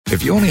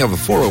If you only have a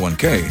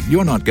 401k,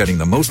 you're not getting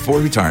the most for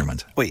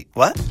retirement. Wait,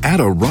 what? Add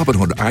a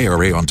Robinhood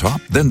IRA on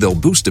top, then they'll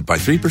boost it by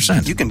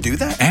 3%. You can do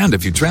that? And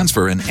if you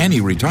transfer in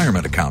any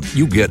retirement account,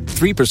 you get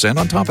 3%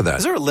 on top of that.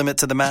 Is there a limit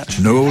to the match?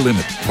 No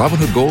limit.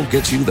 Robinhood Gold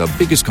gets you the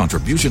biggest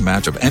contribution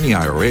match of any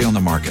IRA on the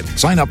market.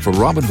 Sign up for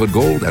Robinhood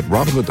Gold at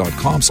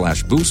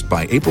Robinhood.com/boost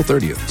by April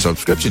 30th.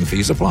 Subscription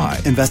fees apply.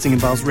 Investing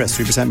involves risk.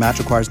 3% match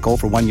requires gold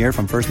for 1 year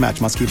from first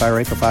match. Must keep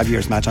IRA for 5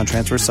 years. Match on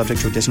transfers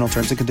subject to additional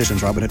terms and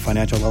conditions. Robinhood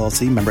Financial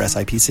LLC, member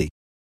SIPC.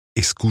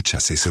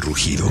 Escuchas ese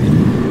rugido.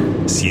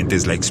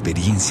 Sientes la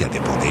experiencia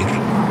de poder,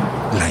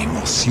 la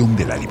emoción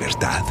de la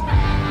libertad.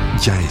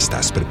 Ya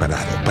estás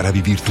preparado para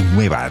vivir tu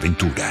nueva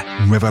aventura.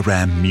 Nueva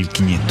Ram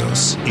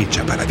 1500,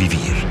 hecha para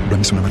vivir.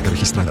 Ram es una marca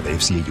registrada de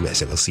FCA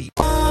US LLC.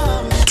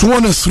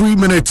 23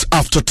 minutes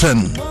after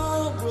 10.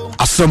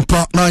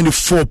 Asempa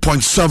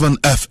 94.7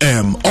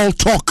 FM. All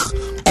talk,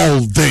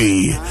 all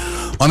day.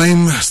 My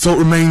name still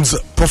remains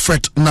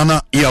Prophet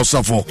Nana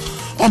Yaosafo.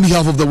 On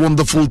behalf of the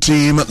wonderful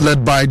team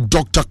led by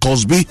Dr.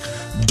 Cosby,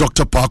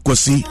 Dr.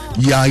 Parkwasi,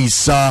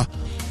 Yaisa,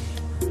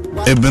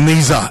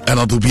 Ebenezer, and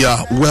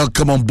Adubia,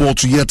 welcome on board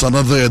to yet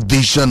another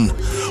edition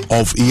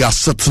of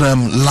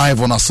Yasetnem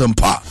live on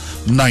Asempa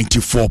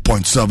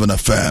 94.7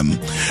 FM.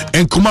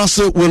 In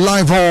Kumasi, we're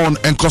live on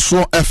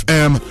Nkosro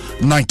FM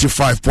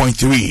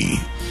 95.3.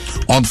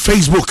 On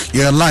Facebook,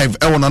 yeah, live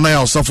on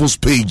Anaya Safo's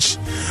page.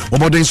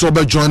 Obodin so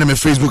be joining me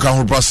Facebook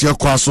and Brasia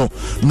Kwaso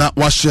na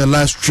wa share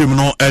live stream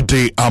no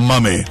ede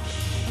amame.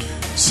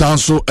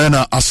 Sanso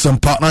ena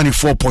Asempa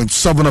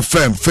 94.7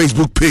 FM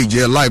Facebook page,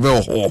 yeah, live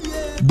ho.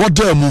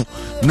 Bodemu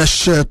na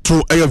share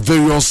to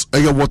various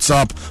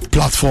WhatsApp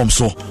platforms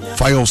so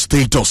fire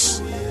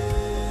status.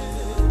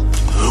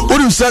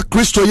 What you say,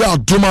 Christo ya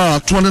Duma,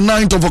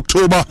 29th of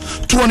October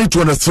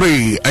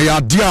 2023.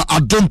 Ayadia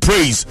Adon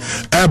praise.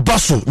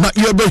 Basso na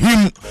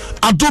yebehim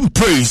Adon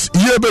praise.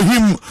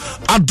 Yebehim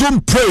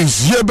Adon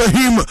praise.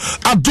 Yebehim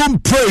Adon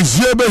praise.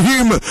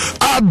 Yebehim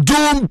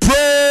Adon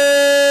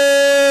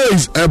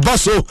praise.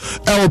 Basso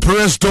El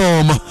Perez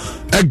Dome.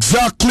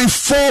 Exactly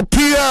 4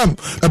 p.m.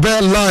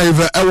 About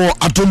live our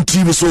Adon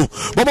TV. So,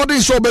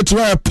 Baba so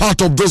better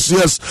part of this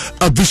year's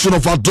edition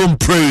of Adon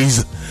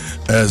Praise.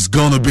 It's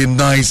gonna be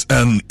nice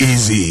and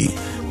easy,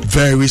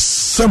 very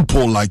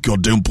simple like your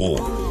dimple.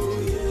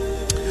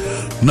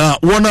 Now,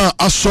 when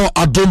I saw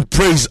Adon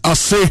Praise, I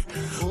say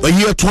the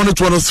year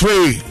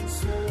 2023.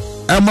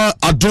 Emma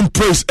Adon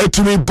Praise,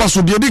 Etimi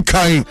Basu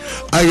Diedikai,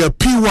 a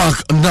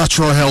PWAC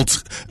Natural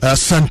Health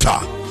Center.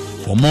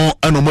 For more,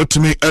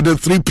 anomatimi at the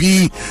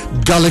 3P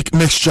garlic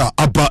mixture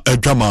about a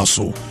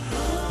dramaso.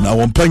 Now,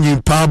 I'm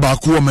paying power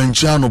back woman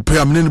channel, pay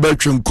a minute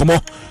bedroom, come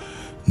on.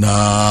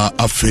 Na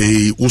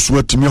afei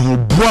uswetimi ho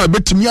boa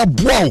betimi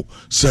aboa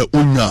se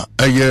onya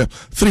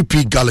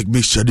 3P garlic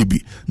mixture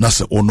dibi na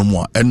se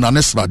onomo na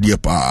ne srade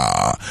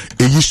pa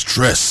eyi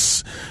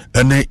stress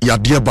ene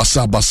yade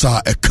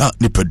basa eka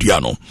nipadua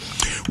no.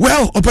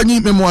 Well, opanyi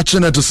memo a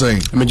chene to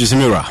say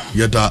mejisimira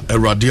yeda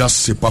eradia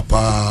se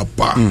papa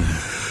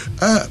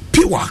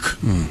PWAC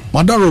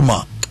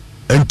Madaroma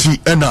enti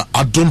ena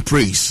Adon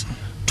Praise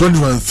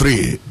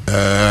 2023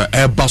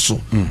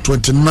 Basso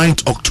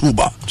 29th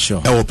October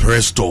our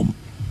Perez Dome.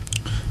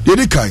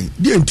 The kind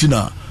the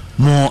antenna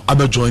no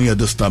other joining at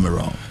this time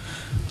around.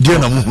 Dear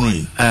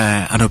Namuhui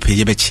I don't pay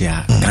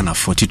Yebechia Ghana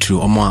 42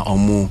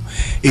 omo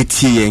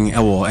 80 yen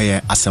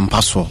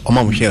Asempaso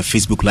omo share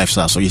Facebook live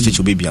so you teach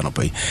your baby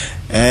anope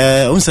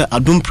unse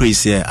Adon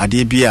Praise here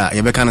adebia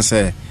yebeka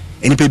say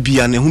any baby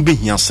and who be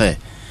here say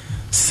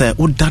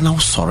udana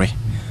sorry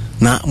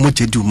na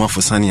mojedu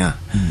mafosania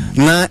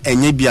na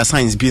enye bia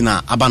science bi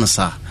na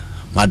abansa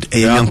mad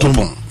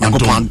yankopon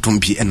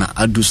antompi na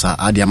adusa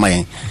ade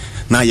amayen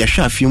na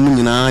yehwa afie mu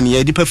nyina na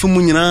yedi pafu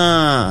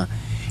nyina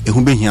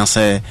ehu behia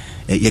se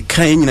ye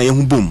kan nyina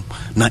yehu bom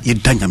na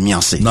yedanya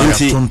miase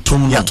enti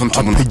ya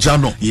tontom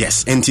pejano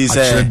yes enti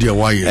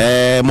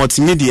se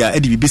multimedia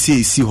edi BBC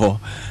esi ho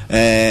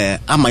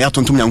ama ya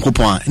tontom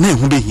yankopon na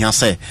ehu behia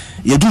se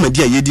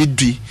yedumadi a yedi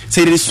dui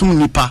se yedi sum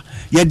nipa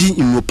yedi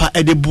imopa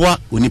edeboa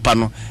onipa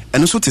no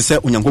eno so te se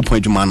onyankopon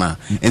adwuma na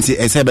enti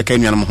ese be ka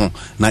nuanam ho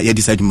na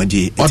yedi sa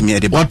adwumadi etimi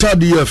edeba what are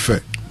the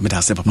effect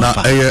na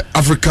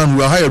African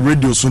we higher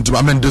radio so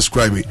I mean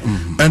describe it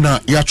and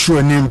ya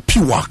true name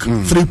PWAC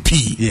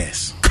 3P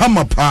yes come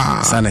up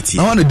sanity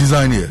I want to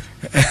design here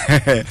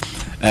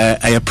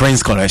a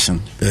Prince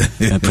correction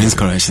Prince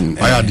correction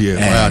why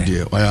idea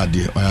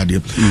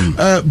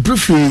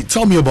briefly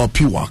tell me about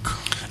PWAC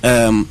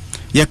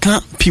ya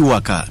kan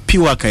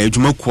PWAC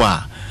adwuma ko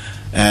a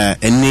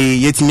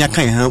ene yetimi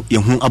aka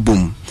yehu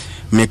abom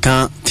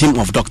meka team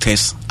of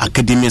doctors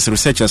academics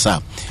researchers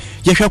a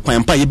yehwe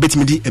kwampa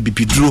yebetimi di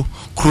abibiduro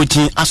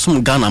krokin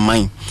asom Ghana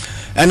man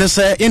ene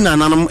se ina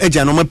nanom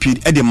agyanom api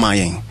ede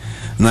mayen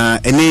na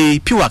ene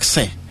PWAC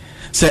se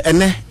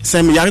ene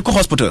se me yare ko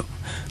hospital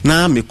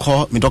na me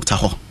call me doctor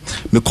ho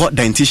me call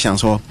dietitian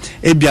so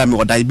ebia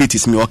me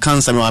diabetes me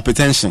cancer me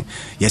hypertension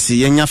yes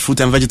yenya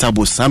fruit and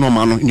vegetables ano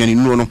ma no nyane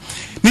nu no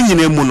ni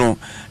nyina mu no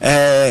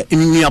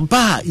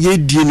nnuaba ye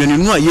die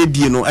nu a ye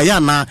die no eya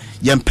na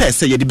ye mpa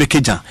se ye de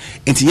bekeja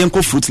enti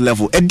yenko fruit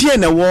level edie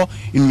na wo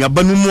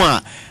nnuaba no mu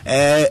a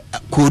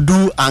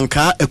kodu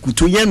anka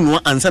ekuto ye no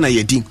ansa na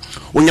ye di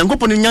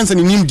onyankopon nyansa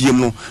ni nimdiem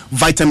no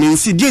vitamin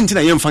C die enti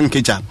na ye mfa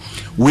nkeja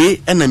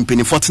we ena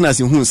mpeni fortuna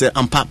se hu se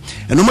ampa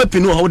eno ma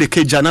peni ho de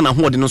keja na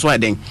ho de no so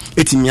aden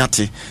etimi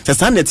ate se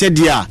sa na te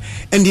dia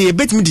ende ye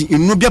betimi di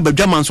nnu bia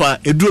badwaman so a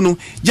eduro no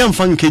ye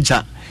mfa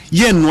nkeja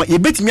ye no ye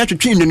betimi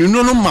atwetwe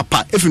nnu no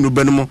mapa efi no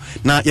banum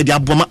na ye de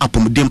aboma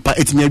apomden pa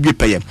etimi awie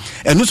peye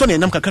eno so na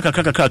enam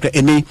kakaka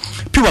ene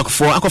piwak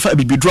for akofa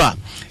abibidro a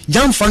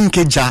yamfa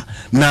nkeja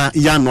na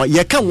ya no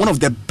ye ka one of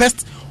the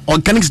best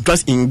organic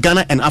drugs in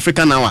Ghana and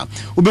Africa now.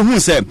 Obehu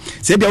say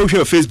bia wo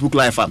hwe Facebook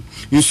live am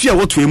nsu a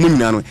woto emu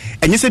nyina no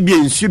enye se bia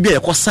nsu bia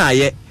yekosa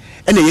ye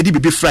ena ye di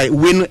bibi fry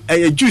when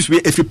juice we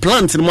if you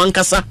plant no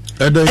ankasa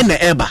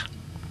ena eba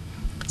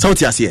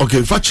sauti ase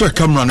okay factory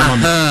camera na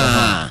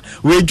mama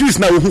we juice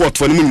na wo hu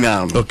woto no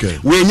nyina no okay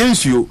we enye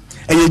nsu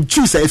eye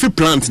juice if you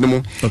plant no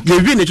mo ye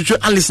wie na twetwe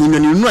alice no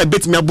no a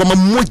betimi aboma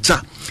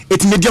mocha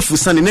etimi dia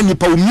fusane na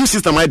nipa immune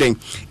system aiden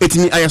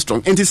etimi aya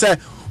strong enti say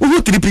we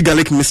 3P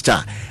garlic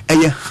mixture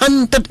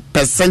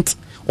 100%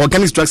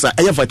 organic drugs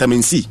are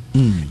vitamin C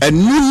and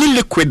new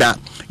liquid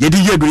yedi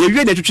yedo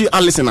ye na twetwe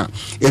alice na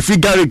efi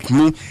garlic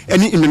mu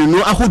eni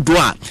imenu ahodo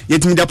a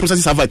yetimi da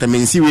process of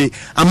vitamin C we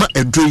ama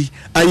edroi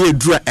aye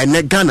edru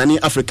ene Ghana ni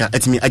Africa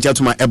etimi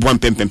ajatuma ebo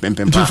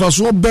pempempempem fa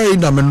so bay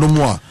na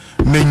menomo a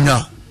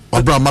menya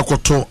Abra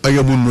makoto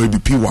ayamu no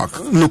ebipi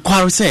work no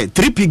kware say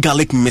 3P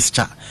garlic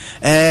mixture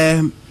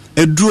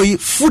edroi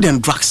food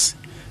and drugs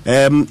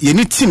ye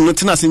ni team no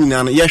tena se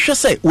nyina no ye hwe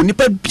say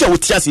onipa bia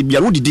woti ase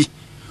bia wodidi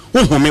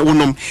wohome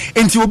wonom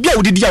enti obi a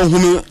wodidi a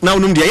wohome na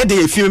wonom de ye de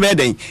efie me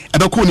den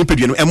ebeko onipa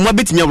dua no emwa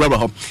betimi awura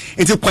ho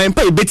enti kwan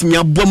pa ebetimi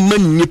abo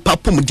man nipa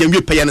pom de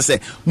nwe pa ye no say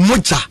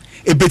moja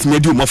ebetimi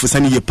adi omafo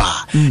sane ye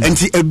pa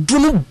enti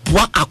edunu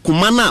boa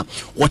akoma na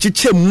wo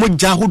cheche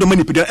moja hodo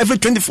mani pe every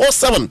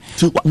 24/7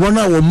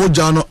 wana wo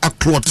moja no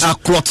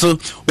aklot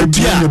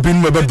obi a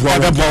bin mebe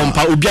boa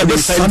mpa obi a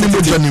sane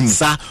moja nim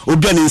sa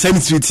obi a insane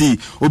treaty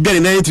obi a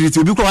na treaty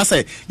obi ko wa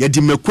say ye di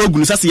mekwa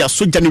gunu sa ya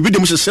soja ne bi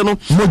dem hyehye no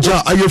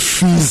moja aye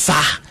fi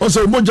sa o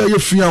say moja aye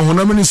fi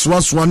ahona mani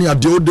soasoa ne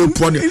ade ode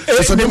po ne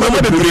se ne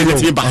mama bebre ne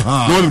tiba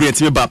no bebre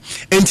tiba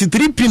enti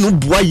 3P no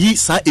boa yi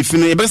sa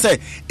efinu e be say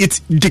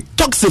it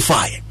detoxify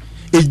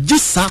e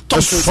gisa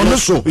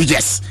toxin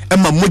yes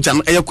emma moja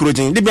no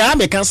eyakurojin de bia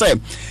me kan say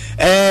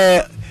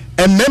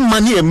emma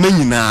ne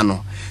emanyina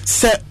no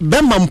se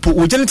bemma mpo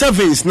o genital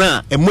veins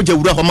na emoja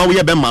wura ho ma wo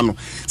ye bemma no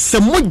se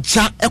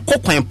moja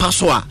ekokwan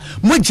paso a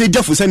moja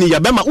jafo sani ya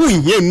bemma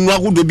unhie nu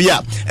ahodo bi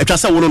a etwa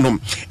se wononom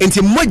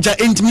enti moja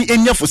entimi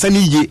enyafo sani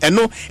ye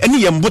eno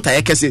ene ye mbota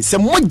ye kese se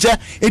moja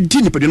edi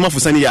ni pedema fo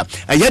sani ya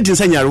aya din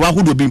sanya rewa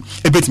ahodo bi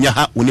ebetimi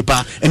ha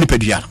onipa eni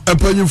pedua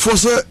empanyimfo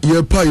se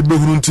ye pa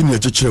ibehuru ntini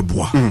echeche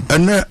boa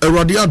ene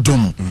erade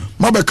adom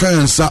mabeka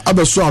ensa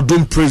abeso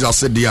adom praise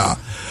asedia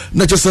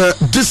na chese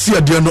this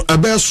year de no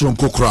ebe so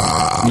nkokra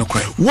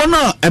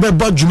wana ebe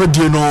ba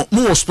dwumadie no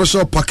mo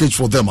special package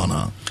for them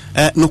ana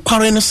no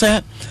kware no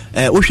se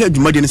wo hwe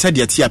dwumadie no se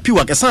de atia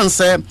piwa kesan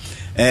se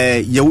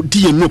ye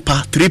di ye no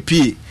pa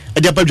 3P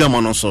e de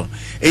badwama no so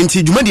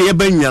enti dwumadie ye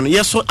ba nwa no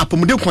ye so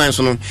apomde kwan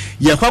so no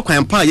ye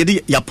kwakwan pa ye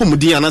de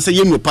yapomde ana se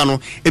ye no pa no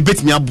e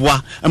betimi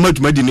aboa ama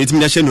dwumadie no etimi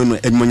da hye no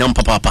emonyam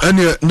papa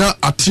ene na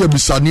atia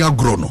bisani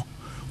agro no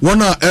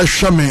wana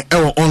ehwame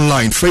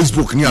online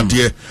Facebook ni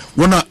ade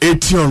wana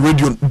ATN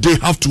radio they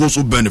have to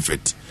also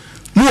benefit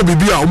no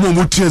bibia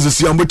omo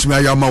tiense ambotimi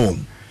ayama won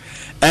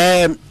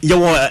ye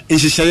wo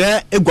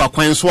nhyehyeye egu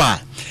akwan so a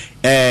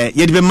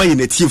ye de be ma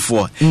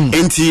yenatifo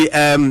enti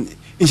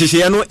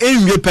nhyehyeye no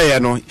enwie peye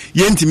no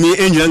ye ntimi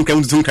enwira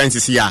nkam tutun kan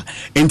sisi a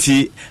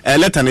enti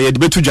letter no ye de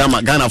betu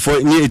dwama Ghana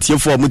for ni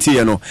etiefo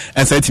mutie no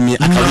ensa timi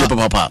akawo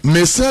papa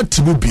me se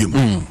tibu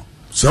biem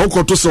se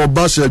okoto se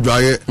oba se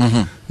adwaye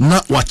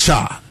na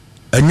wacha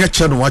enye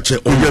che no wache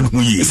oye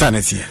no yi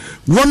sanity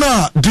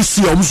wana this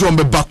year omso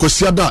be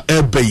bakosiada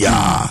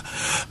ebeya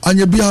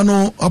anya bia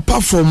no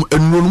apart from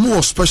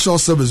enrollment special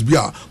service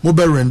bia mo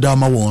be render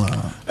ma won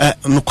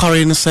no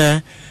kware no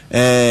say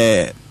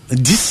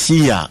this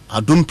year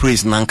adom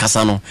praise na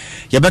nkasa no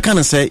ye beka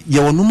no say ye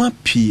wonoma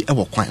pi e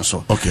wo kwan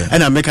so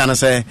and I make an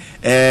say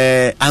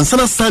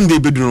ansana Sunday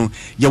bedu no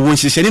ye won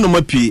hyehyene no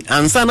ma pi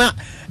ansana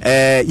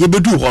ye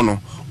bedu ho no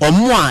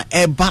omo a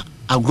eba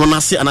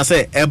agronase and I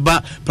say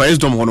eba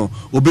president hono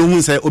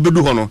obehun say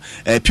obedu hono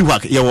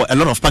piwak ye a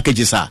lot of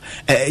packages are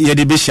ye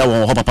de be share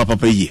won ho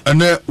papa yi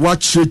ene wa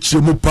cheche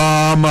mu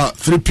pa ma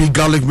 3P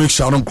garlic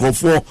mixture on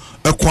crofo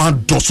ekwa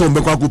doso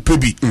mbekwa ko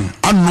pebi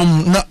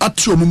anom na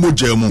atio mu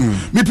moja mu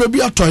mi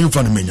pebi ato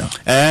anfa no menya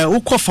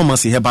ukọ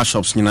pharmacy herbal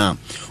shops nyina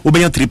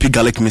obenya 3P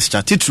garlic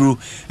mixture titru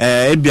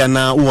ebia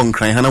na wo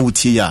nkran hana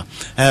wutie ya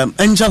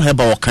angel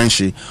herbal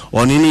kanshi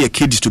oni ne ye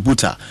key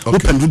distributor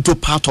open do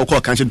part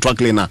of kanshi drug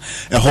lane na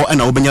ho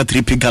na wobenya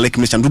 3p garlic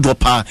mixture dodo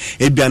pa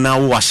ebia na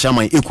wo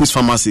ahyaman Equus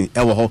pharmacy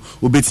ewo ho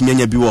obetimi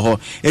anya bi wo ho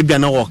ebia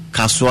na wo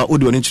kasoa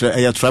odi oni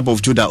kire tribe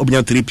of Judah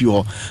obenya 3p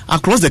ho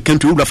across the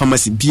country wo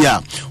pharmacy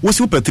bia wo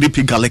si wo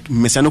 3p garlic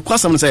mixture no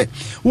kwasam say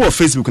wo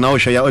Facebook na wo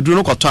hwe ya aduro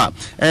no kwato a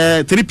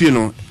 3p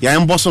no ya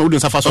emboso wo do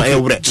safa so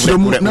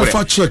wure na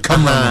fa check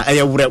camera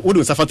wure wo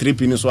do safa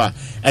 3p no so a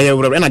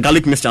wure na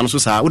garlic mixture no so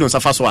sa wo do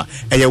safa so a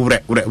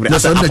wure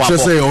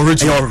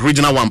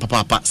original one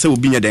papa say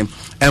obi nya dem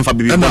emfa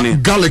bibi boni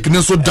garlic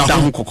ne so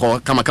down kokko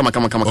kama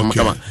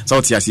so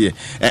what you see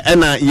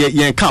na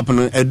ye cap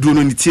no aduro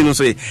no ni ti no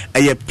so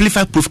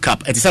amplifier proof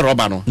cap it is a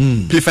rubber no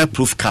amplifier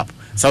proof cap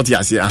South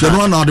Asia.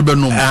 General na de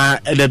benum.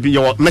 There be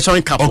your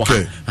measuring cup.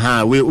 Okay.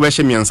 We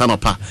she miensa no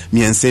pa.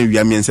 Miensa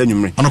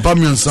nwumre. Anopa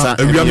miensa,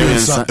 ewia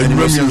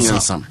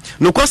miensa.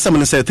 No kwasam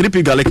no say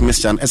 3p garlic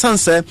mixture. Esan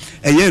say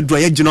eye do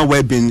ye gina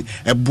we bin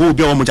ebo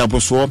obi a wo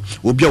mojaboso,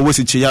 obi a wo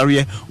si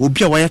chiyare,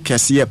 obi a wo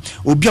yakese,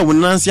 obi a wo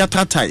nansi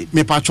atatai.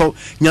 Me patcho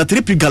nya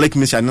 3p garlic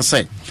mixture no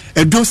say.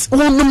 Edos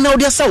wonum na wo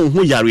dia sa wo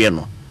ho yare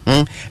no.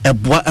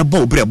 Ebo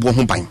obi ebo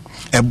ho ban.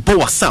 Ebo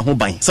wasa ho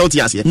ban South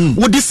Asia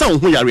wo di sa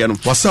ho yare no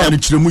wasa ni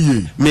kiremu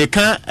ye me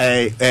ka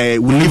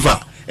liver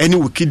any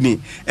wo kidney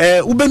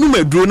wo benum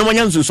aduro na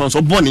manya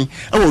nsonso boni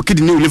wo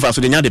kidney liver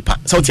so de nya de pa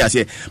South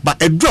Asia but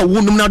aduro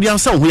wo num na de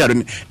sa ho yare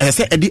no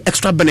say e di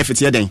extra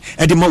benefit ye den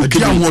e di ma wo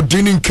kidney wo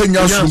din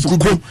Kenya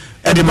sukuku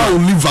e di ma wo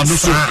liver no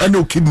so e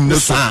no kidney no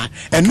so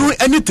no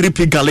any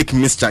 3p garlic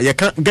mixture ye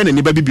ka Ghana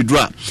ni ba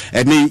bibiduro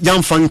a ne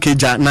yamfa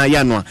nkeja na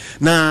ya no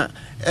na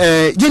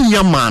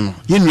yenya man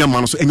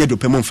so enya de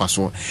opem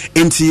mfaso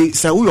enti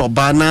se wo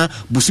yoba na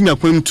busumi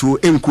akwantu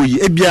enkoyi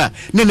ebia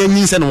ne na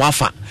nyin se na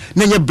wafa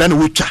na nya bra na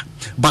wotwa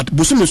but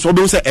busumi so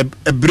be se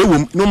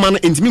ebrewom no man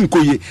enti min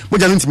koyi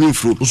moja enti min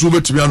fro so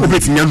betimi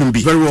anu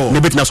bi very well ne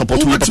betimi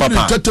support me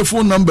papa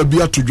telephone number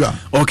bi atodwa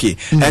okay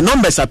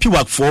numbers are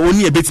piwak for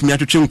oni e betimi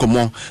atwetwe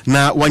nkomo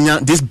na wanya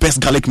this best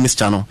garlic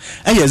mixture no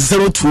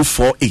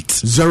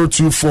 0248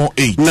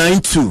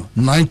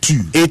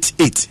 92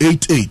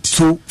 88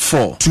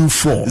 24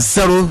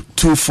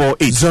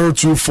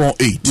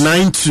 0248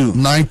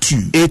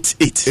 92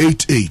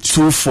 88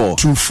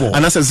 24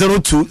 and that's a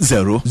 020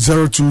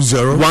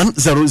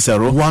 100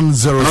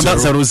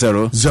 another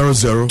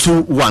 00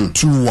 21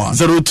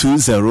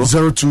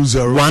 020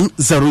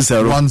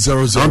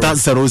 100 another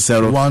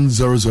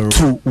 00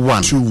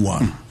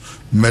 21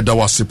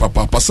 medawase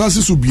papa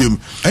pasasi so biem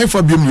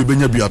enfa biem ye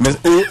benya biato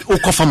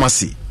o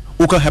pharmacy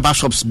o herbal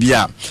shops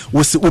bia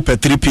wo se o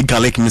 3p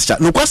garlic mixture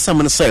no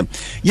kwasam no say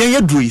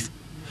ye dru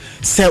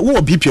say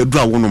wo BP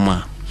adura wo no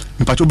ma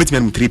mpacho betimi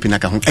am 3p na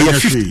ka ho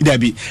 50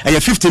 dabi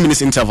 15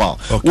 minutes interval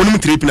wonum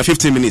 3p na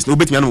 15 minutes no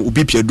betimi am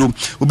BP adum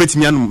wo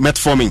betimi am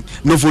metformin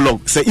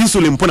novolog say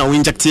insulin pona wo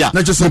inject ya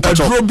na just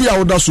adro bi a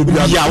woda so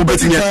bia ya wo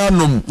betimi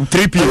am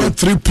 3p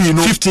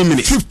no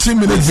 15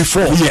 minutes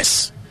before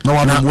yes na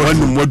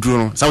wanu moduro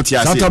no South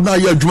Asia sata na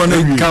ya adwuma na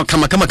wi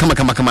kama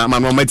ma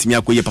no matimi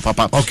akoye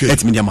papa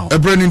etimi dia ma ho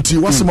ebreninti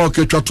wasema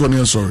oketwa to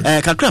ne sorry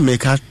kakra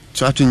meka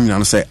chatu nyina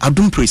no say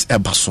adum praise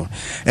ebaso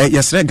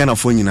yesre Ghana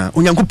fo nyina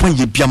onyankopon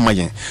ye bia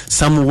mayen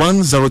Psalm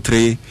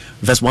 103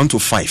 verse 1 to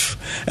 5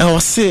 o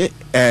say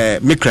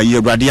mekra ye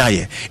urade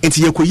aye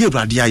enti ye koye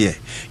urade aye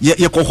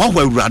ye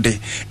kohwa urade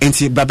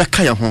enti baba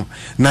ka ye ho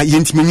na ye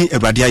ntimi nyi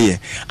urade aye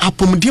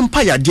apomdi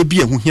mpa ya de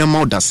bia hu hiama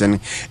odase ne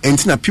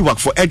enti na piwak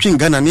for edwin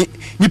Ghana ni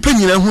nipa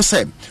nyina hu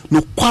say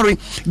no kware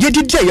ye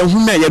didi ye hu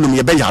na ye no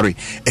ye be yare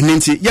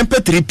enti ye mpa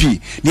 3p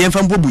ne ye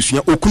mfa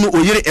mbobusua okunu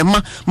oyere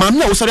ema ma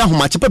na wo sori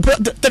ahomache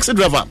taxi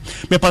driver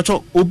me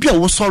pacho obi a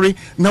wo sorry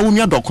na wo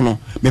nua dokono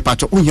me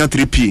pacho ohia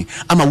 3p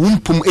ama wo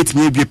mpom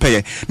etimi ebie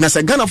peye na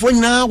se Ghana fo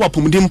nyina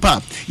wapom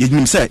dimpa ye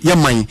nim se ye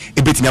man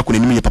ebetimi akona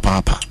nim ye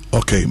papa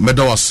okay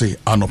medawase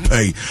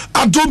anopay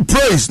I don't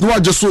praise no I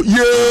just so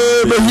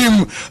yeah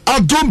behim I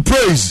don't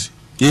praise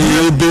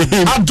yeah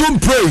behim I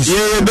don't praise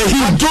yeah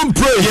behim I don't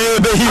praise yeah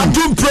behim I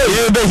don't praise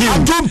yeah behim I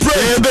don't praise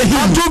yeah behim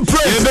I don't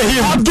praise yeah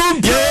behim I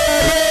don't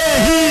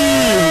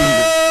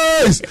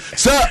praise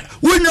sir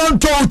when you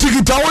talk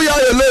ticket how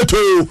you late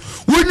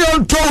when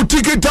you talk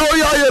ticket how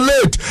you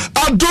late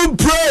I don't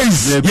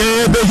praise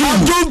yeah behim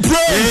I don't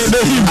praise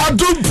I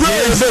don't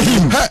praise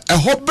him I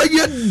hope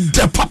you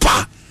de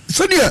papa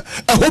senior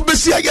I hope you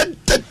see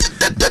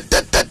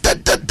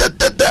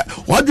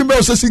what do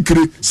you say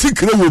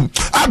secret room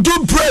I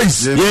don't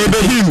praise yeah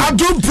behim I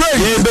don't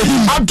praise yeah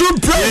behim I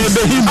don't praise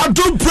I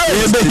don't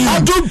praise I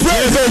don't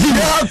praise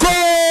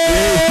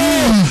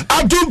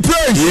I don't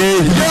praise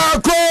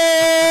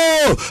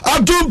I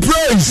don't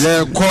praise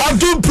I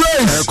don't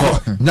praise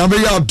nyame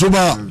ya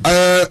duma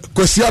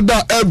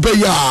kwasiada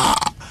ebeya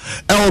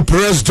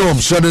press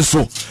dom shade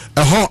so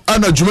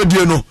ana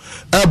dwumadie no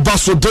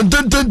baso den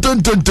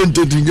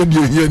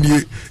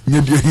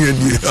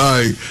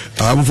ai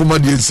amfoma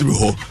de nsibe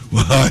ho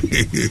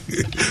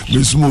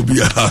mesumo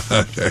bia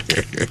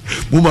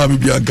muma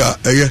bia ga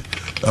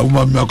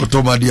Mami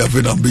akotoma dia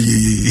vena be.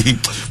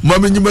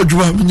 Mami nyima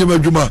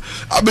juma.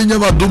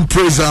 Abenyama don't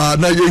praise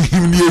na ye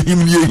him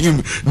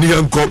ni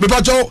anko. Me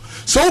pa cho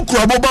so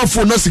ukura mobile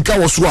phone na sika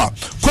wo so a.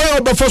 Kwa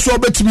obefa so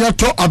obetimi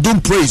ato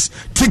adom praise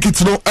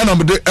ticket no na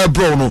me de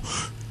ebro no.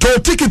 To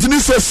ticket ni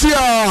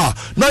sesia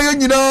na ye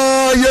nyina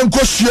ye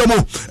nkohia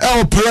mo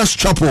e Perez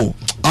Chapel.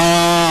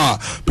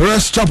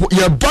 Perez Chapel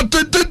yeah, but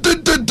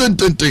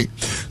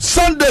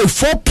Sunday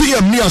 4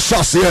 p.m. near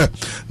Shas here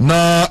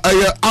na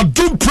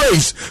Adum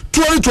Praise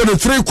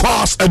 2023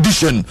 class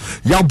edition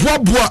ya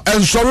boa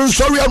and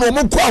sorry and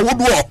mo kwa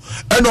wodo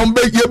and on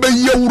be ye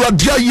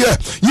wuradia ye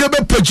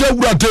be peje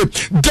wurade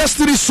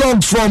destiny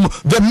songs from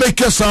the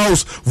Maker's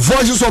House,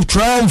 Voices of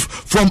Triumph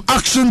from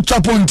Action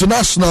Chapel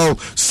International,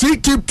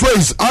 CT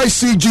Praise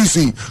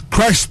ICGC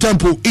Christ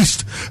Temple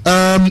East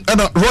and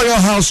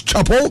Royal House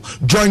Chapel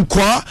join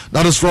choir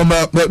that is from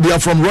they are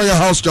from Royal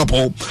House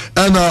Chapel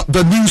and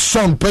the new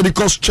song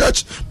Pentecost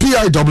Church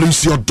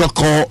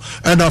PIWC.co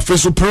and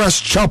Facebook Perez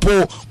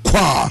Chapel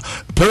Choir,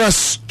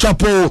 Perez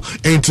Chapel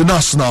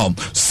International,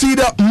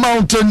 Cedar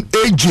Mountain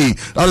AG,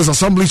 that is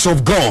Assemblies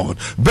of God,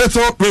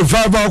 Bethel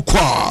Revival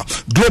Choir,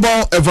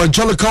 Global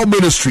Evangelical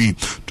Ministry,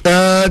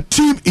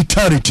 Team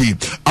Eternity,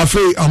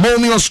 Afe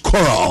Harmonious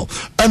Choral,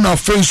 and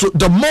Afe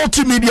the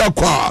Multimedia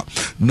Choir.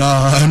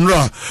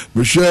 Na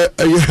we share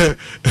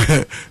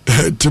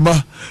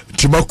Tima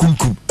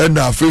Kumkum and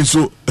Afe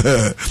so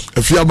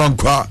Fiaman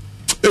Choir.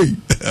 Hey,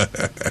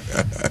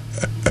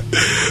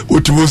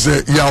 what you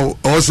say? Yaw,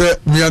 or say,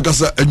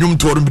 Miagasa, and you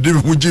told him to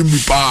do Jimmy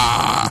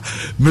Pa.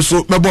 Miss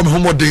Mabon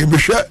Homo de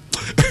Michelle.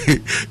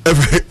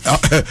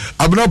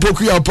 I'm not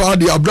poking a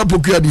party, I'm not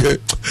poking at the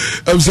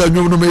I'm saying,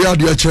 you know, me out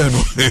your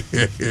channel.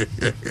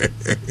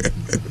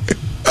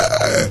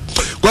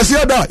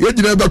 Kwasiada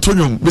yejina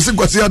betonyum bisi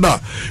kwasiada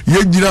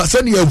yejina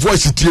send your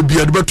voice tie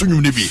bia de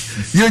betonyum ne bi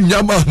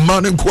yenyama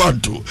man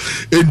nkwanto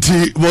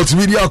enti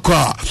multimedia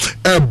kwa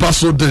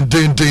baso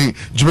den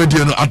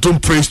jumedi no Adom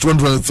Praise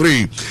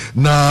 2023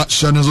 na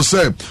shanezo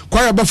say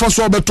kwa ya bafa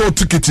so beto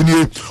ticket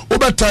ni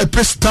obe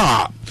type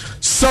star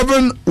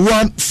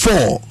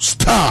 714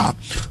 star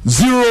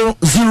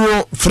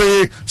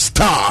 003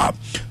 star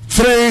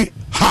 3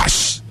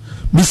 hash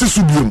bisi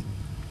subium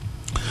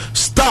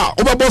star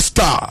oba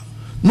star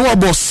no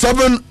about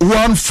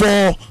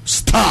 714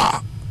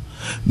 star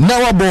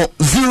now about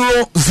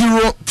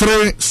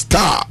 003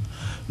 star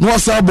no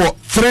about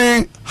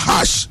 3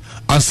 hash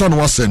and son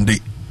was sending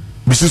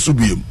Mrs.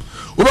 Subium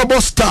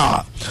about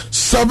star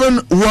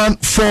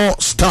 714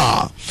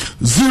 star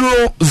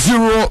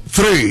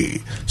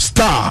 003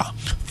 star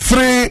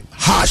 3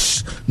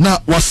 hash na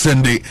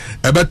wasende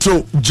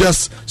ebeto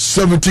just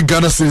 70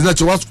 Ghana cedis na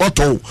what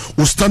auto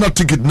o standard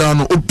ticket na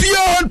no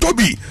obia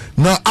tobi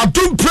na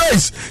Adom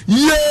Praise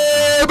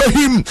yeah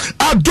behim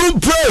Adom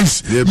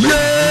Praise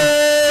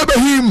yeah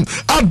behim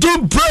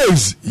Adom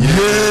Praise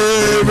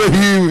yeah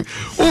behim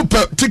o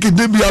ticket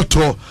dey be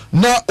ato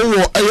na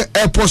o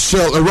airport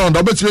shell around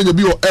obetime dey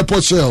be o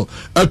airport shell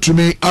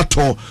atumi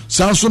ato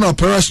Samson na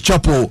Perez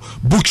Chapel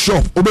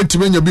bookshop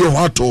obetime dey be o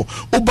ato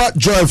oba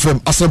Joy FM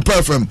Asempa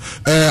FM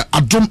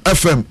Adom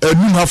FM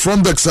Numa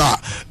from Dexa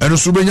and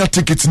Subenya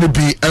tickets ni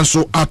bi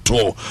enso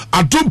ato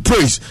Adom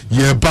Praise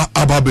ye ba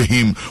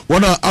ababehim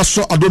wana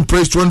aso Adom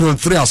Praise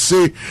 2023 I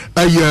say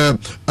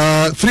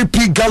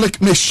 3P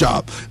garlic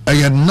mixture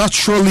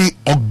naturally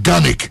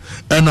organic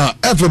and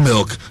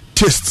Evermilk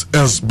taste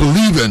as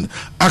believing.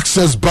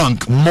 Access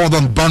Bank,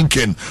 Modern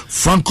Banking,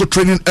 Franco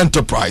Trading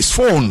Enterprise,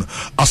 phone,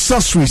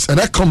 accessories, and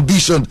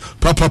air-conditioned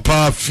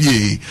Papa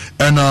Fee,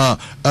 and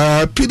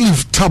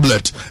P-Leaf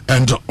tablet,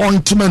 and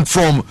ointment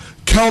from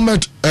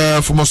Calmet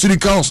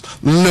Pharmaceuticals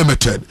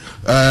Limited,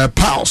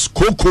 Pals,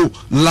 Coco,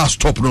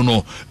 Last Top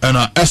Nono, and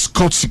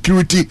Escort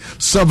Security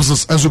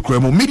Services,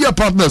 Ezokremo. Media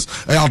partners,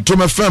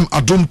 Adom FM,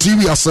 Adom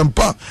TV,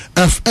 Asempa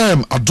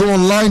FM,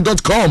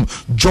 AdomOnline.com,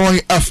 Joy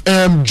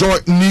FM, Joy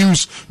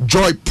News,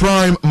 Joy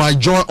Prime,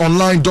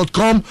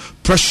 MyJoyOnline.com,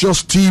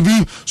 Precious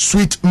TV,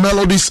 Sweet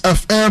Melodies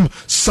FM,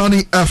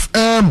 Sunny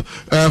FM,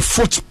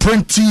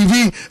 Footprint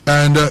TV,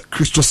 and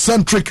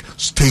Christocentric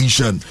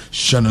Station.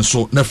 Shannon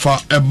so nefa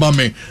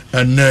emame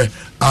and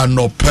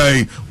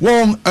anopay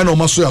one and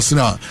omaso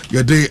yasina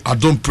yede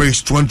Adom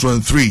Praise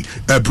 2023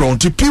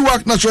 bronti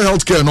PWAC Natural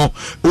Healthcare no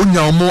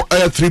onya mo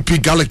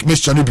 3P garlic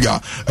mixture ni bia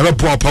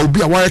ebo pa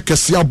obi a wa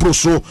kese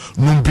abroso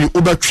numbi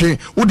obetwe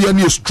odi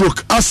ani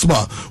stroke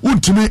asthma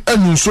untimi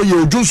anu so ye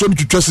odunso ni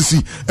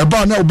twasisi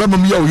eba na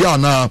obemam ya oya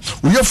na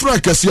oyefra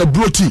kese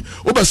abroti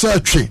obesa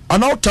atwe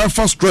ana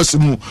typhoid stress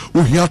mu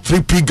ohia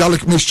 3P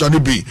garlic mixture ni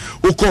bi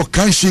uko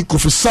kanshi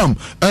kofisam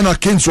ana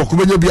kenso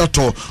kubenya bi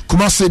ato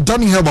kuma se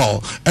Danny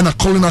Herbal and a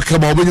Paulina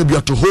Kebal, when you be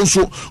to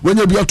Hoso, when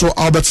you be to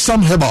Albert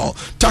Sam Hebal,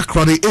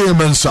 Takrade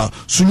Amensa,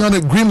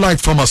 Sunyane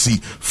Greenlight Pharmacy,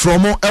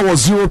 from our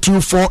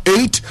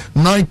 0248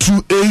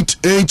 928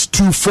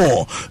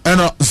 824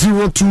 and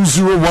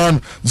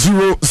 0201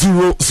 000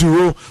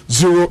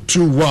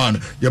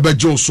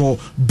 Yabejo so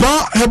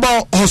Ba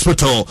Hebal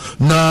Hospital,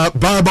 na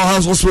Ba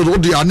Hospital,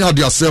 the Anya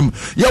Diasem,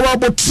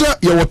 Yawabotre,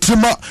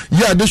 Yawatima,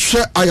 Ya de She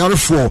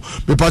Ayarefo,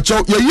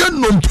 Bepacho,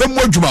 Yayen Nompe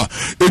Mojuma,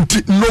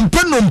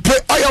 Nompe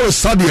Ayawa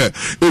Sadia,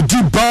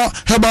 Ba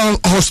Hebal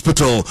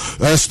Hospital,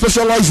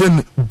 specialized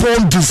in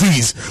bone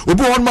disease.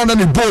 Obi one man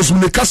and bones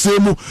when the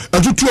Casemu, a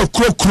tutu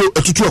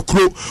a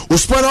crow, or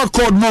spinal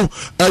cord mo,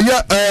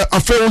 a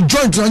fair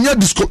joint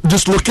and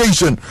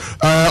dislocation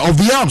of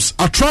the arms,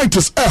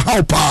 arthritis,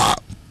 how power.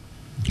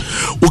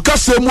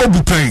 Ukasemu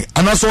bupain,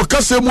 and as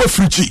Okasemu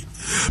frichi.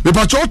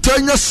 Bepacho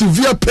tenya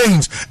severe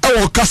pains,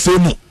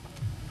 Okasemu.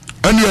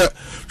 And yet,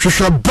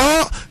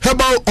 Ba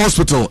Hebal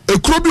Hospital, a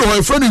crobi or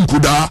a friend in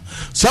Kuda,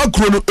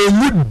 Sakrono, a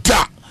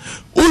muda.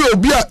 Uyo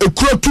bia a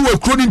crow to a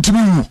cronin to me.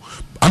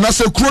 And as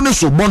a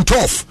chroniso,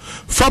 Montoff,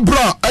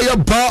 Fabra,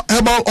 Ba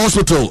Hebal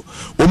Hospital,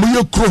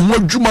 Omuyo Crow,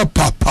 Juma,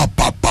 papa.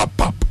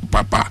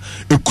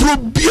 A crow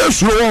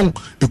beers wrong,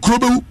 a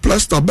crow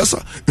plaster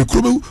bessa, a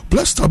crow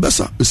plaster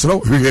bessa. It's now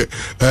here.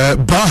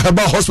 Ba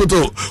Hebal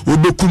Hospital,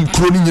 Udokum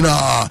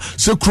Cronina,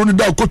 say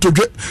Cronida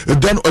Cotoget, a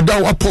down a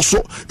down apostle,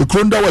 a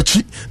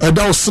crondawachi, a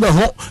down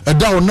Sinaho, a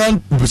down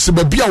Nan,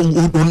 Sibabia,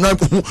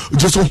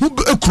 just a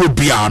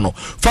crobiano.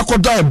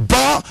 Fakoda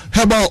Ba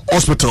Hebal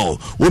Hospital,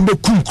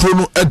 Udokum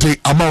Chrono Ede,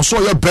 amount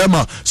so your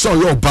Bema, so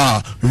your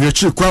bar,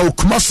 Richi Kwa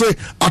Kumase,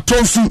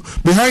 Atonsu,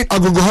 behind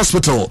Agogo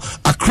Hospital,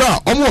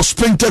 Accra, almost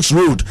Springtex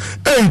Road,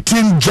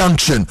 18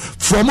 Junction,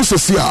 from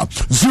Musasia,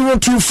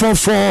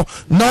 0244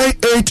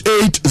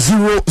 988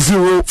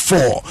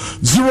 004,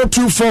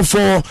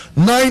 0244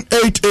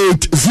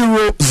 988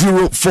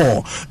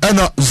 004, and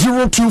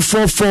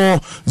 0244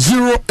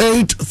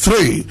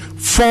 083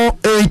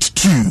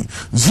 482,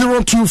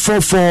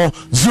 0244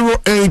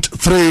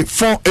 083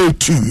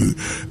 482.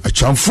 A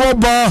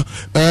chamfoba,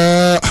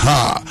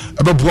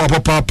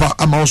 papa,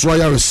 I'm also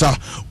Yarisa,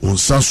 on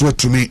Sanswe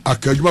to me,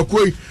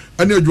 Akajwakwe.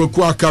 Ene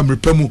adwoko aka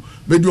mrepemu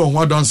medi on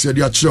ho dance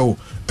de a kire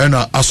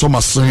ena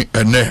asomasen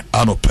ene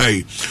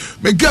anopay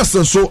me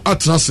guest so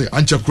atrase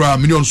anchekra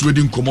million so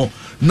wedi nkomo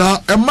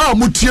na ema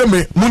mutie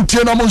me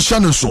muntie na monhya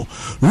ne so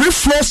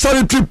reflow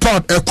sanitary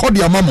pad e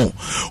kodi amamo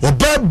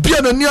oba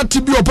bia na ni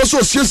ati bi opeso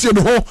osiesie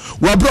ne ho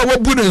wa bra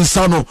wabu ne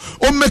nsa no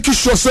o make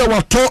sure say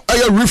wato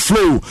aye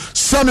reflow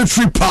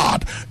sanitary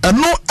pad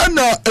eno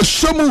ena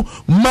ehyamu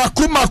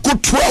mako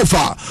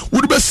 12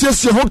 wudi be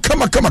siesie ho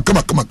kama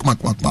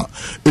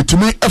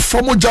etumi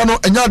efomo jano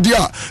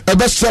enyadia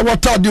ebese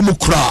watade mu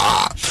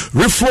kra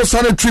reflow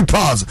sanitary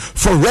pads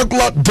for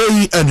regular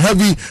day and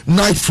heavy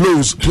night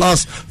flows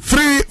plus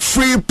 3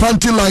 free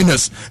panty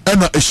liners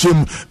and a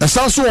shim and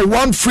also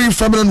 1 free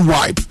feminine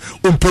wipe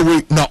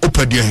umpewe na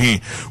opedie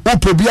he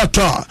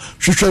upebiata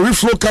Shisha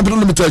Reflow Capital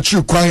Limited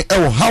Chu Kwai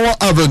Ewo Howard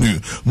Avenue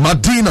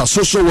Madina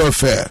Social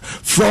Welfare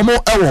from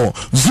Ewo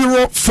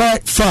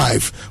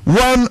 055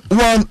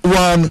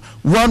 111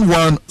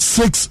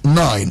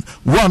 1169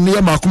 1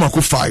 near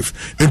Makumako 5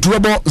 into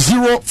about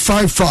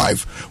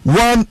 055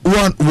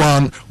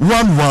 111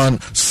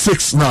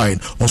 1169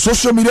 on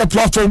social media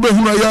platform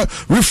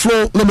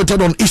Reflow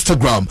Limited on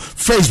Instagram,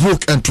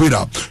 Facebook and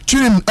Twitter.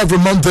 Tune in every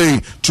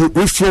Monday to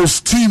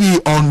Reflows TV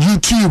on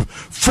YouTube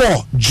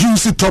for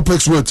juicy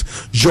topics with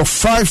your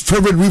 5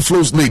 favorite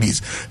Reflows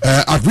ladies.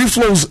 At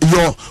Reflows,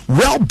 your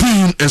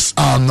well-being is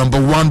our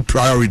 #1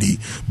 priority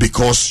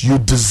because you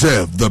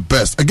deserve the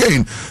best.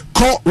 Again,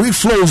 call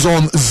Reflows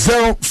on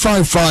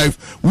 055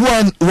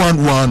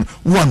 111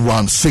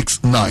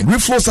 1169.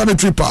 Reflow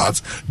sanitary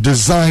pads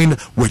designed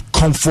with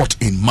comfort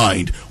in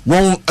mind.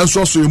 One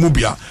also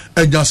Mubia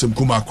and Yasim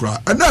Kumakra.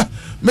 And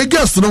me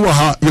guess no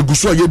ha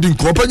Yagusa Yedin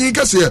Company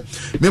Cassia.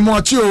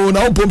 Memoachio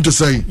now pump to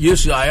say,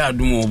 yes, I had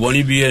more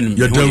Bonnie Bien.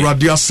 Yet the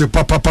Radia say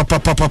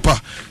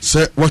papa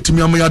say what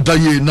me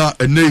daye na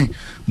a nay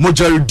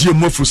Mojari dear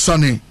Mofu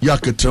Sunny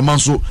Yaka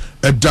Tremanso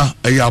Eda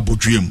Ayabo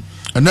dream.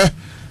 And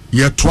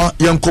yet twa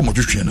young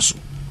commodities.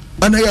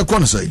 And I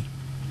can say,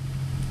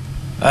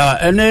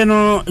 and then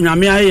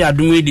Namia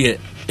Adumidi,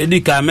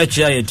 Edika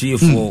Mecha Yeti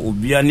for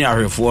Ubiani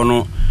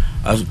Arefono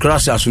as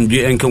grass as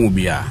Sumdi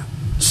Enkamubia.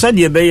 Said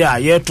ye beya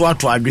yet to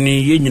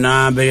Aduni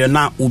Yina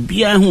Bayana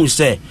Ubia who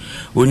say,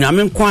 when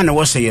Yamin Kwana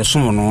was a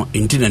yesono,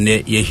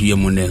 intended ye hear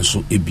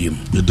Monenso Ibium.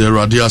 The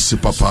Radia si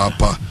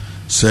papa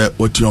say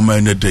what your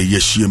man a day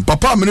yeshim.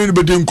 Papa, many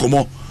bedin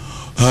como.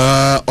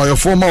 Or your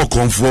former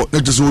comfort,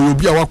 that is will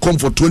be our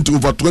comfort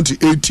over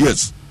 28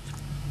 years.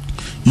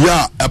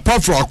 Yeah,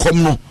 apart from our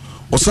common,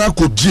 or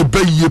Sako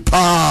Jibe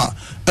pa,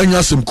 and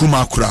Yasim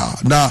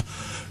Kumakra. Now,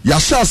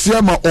 Yasha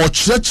Siama or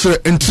church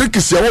and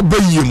trickis ya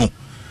obeyimo,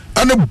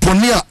 and a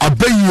bonia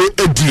abeye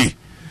edi,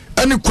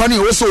 and a quani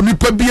also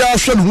nipabia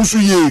shan husu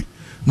ye,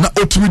 na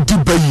otimi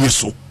dibe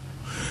yeso.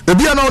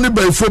 Ebia na only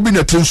by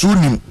phobia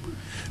attention.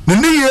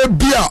 Nini ye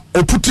bia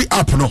or put it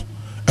up no,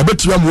 a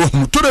bet you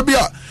am to the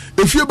bia.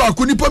 efie ba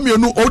ko nipa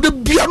mienu o de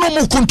bia no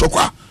mo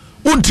kontokwa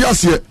wonti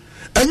ase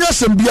enya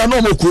sem bia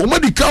no mo ko o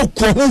madi ka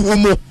ko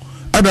hohomo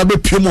ada be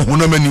pie mo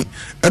honamani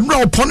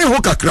enura opone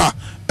ho kakra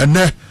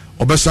ene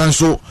obesan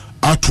so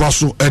atoa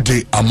so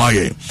ede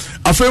amaye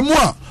afemu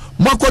a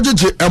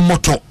makwajeje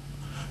emoto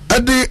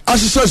ede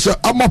asesese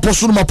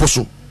amaposo no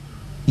maposo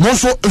mo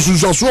so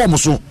esusuaso o mo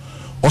so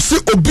o se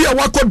obi a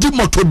wakodi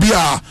moto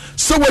bia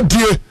se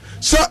wadie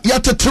se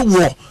yatete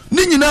wo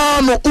ni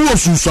nyina no wo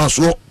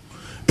susuaso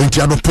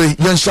enti adope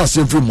yensa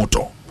semfri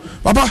moto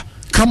baba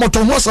ka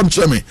moto ho asam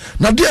cheme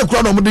na de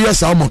akura no mo de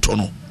yesa moto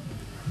no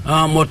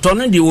moto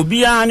no de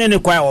obi a ne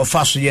kwa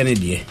ofa so ye ne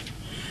de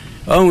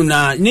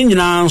na ni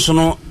nyina nso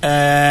no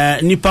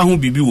nipa ho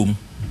bibi wom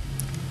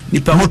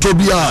nipa moto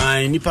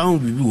bia nipa ho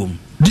bibi wom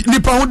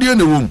nipa ho de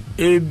ne wom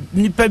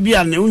nipa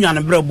bia ne unya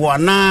ne brebo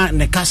na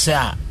ne kase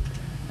a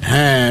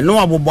no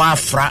abobo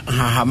afra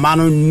ha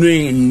no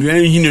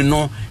nnuan hini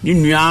no ni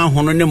nnuan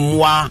hono ne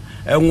mmoa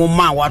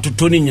enwoma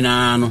watoto ni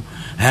nyina no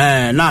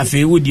na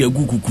afi wodi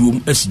agu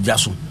kukurum asija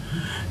so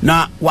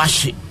na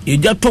wahye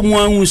eja to mu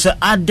anwu se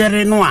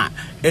adere no a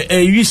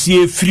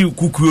wisie firi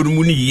kukurum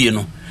mu ni yie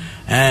no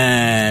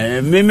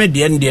meme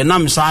de na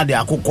msa de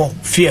akokɔ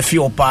fie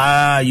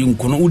opa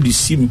yinkono udi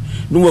sim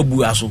no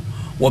wabu aso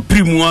wa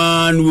primu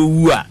an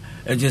wu a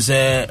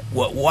ejese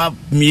wa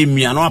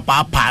miemia no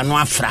apa no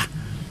afra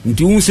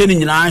nti unse ni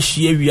nyina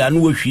ahye awia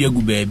no wahwie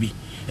gu baabi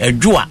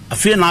edwoa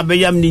afi na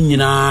abeyam ni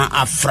nyina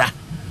afra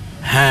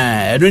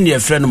eno ne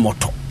efre no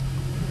moto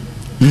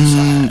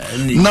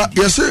na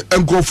yese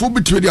enkofo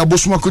bitwe de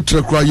abosoma ko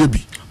trekura ye bi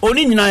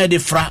oni nyina ye de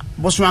fra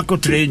bosoma ko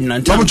tre nyina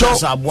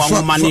ntasa aboa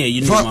ngoma ne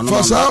yi no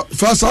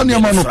fa ne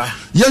ma no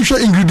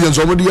yenhwe ingredients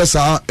o de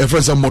yesa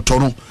efresa moto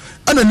no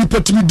ana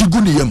nipa timi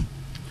digu ne yam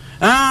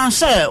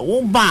se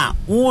wo ba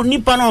wo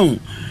nipa no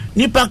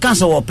nipa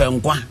kansa wo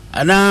penkwa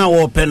ana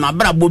wo pe na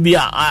brabo bi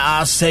a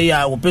asey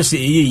a wo pese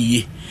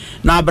eyeye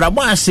na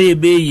brabo asey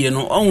be ye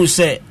no ohun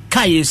se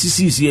kai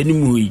sisisi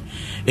animu yi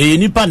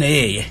nipa na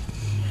yeye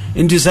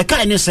nti se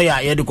kai ne se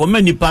ya ye de ko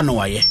ma nipa no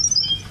waye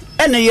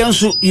ene ye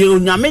nso ye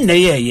onyame na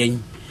yeye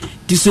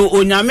ti so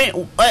onyame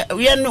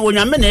ye no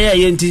onyame na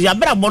yeye nti ya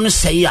brabo no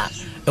sey a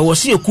wo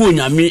se ku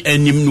onyame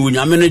anim no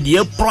onyame no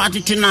de pro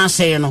atete na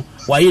asey no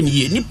waye ne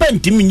ye nipa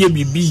ntimi nya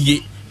bibi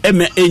ye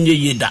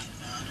enye ye da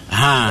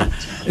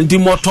nti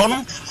moto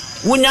no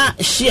wonya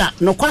hia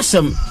no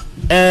kwasem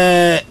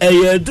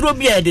duro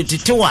bia de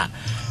tetewa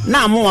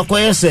na mo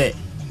akoye se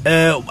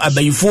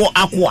abayifo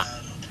akwa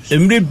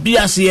emre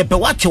bia se ye pe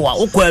wachewa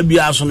okwa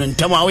bia so no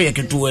ntem a wo ye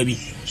ketewa bi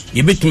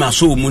ye betima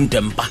so mu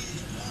ntempa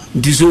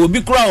nti so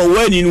obi kura o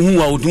wani no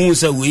hu a otumu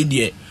se we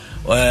die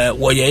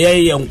wo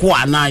ye nko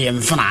ana ye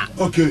mfana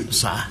okay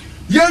sa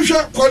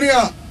yenhwe kwani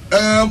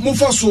a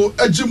mufa so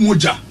agi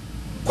moja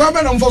kwa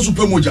be na mufa so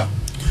pe moja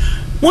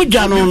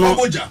moja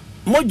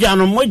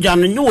no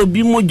ni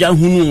obi moja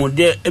hunu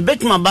de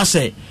ebetima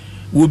base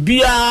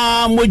obi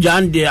a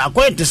moja nde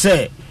akoyete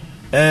se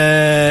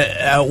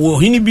wo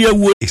hini bia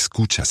wo.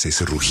 Escuchas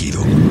ese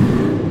rugido.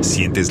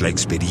 Sientes la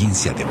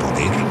experiencia de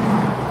poder,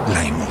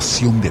 la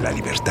emoción de la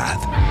libertad.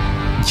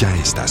 Ya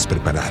estás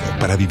preparado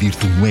para vivir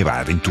tu nueva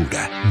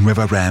aventura.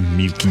 Nueva Ram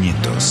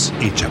 1500,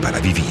 hecha para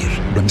vivir.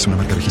 Ram es una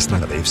marca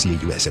registrada de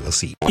FCA US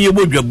LLC.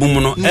 Yebo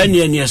dwabum no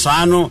ene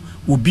saa no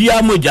obi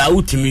a moja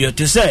utimi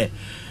yote se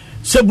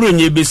sebro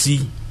nye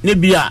besi ne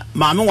bia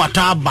maame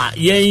wata aba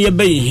ye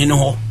be hine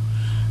ho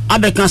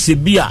abeka se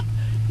bia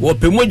wo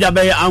pemoja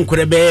be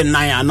ankore be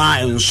nan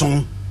ana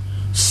enson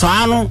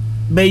saa no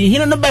be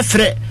hine no be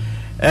frɛ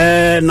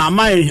na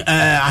mai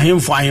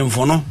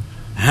ahemfo no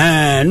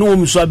no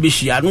mso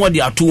abehia no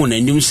de ato na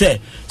nim se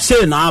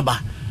na aba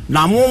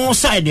na mo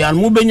side ya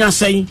mo benya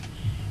sei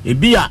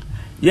ebia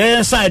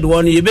ye side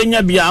won ye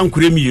benya bia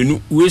ankore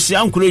mienu we si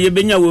ankore ye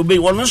benya we be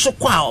won so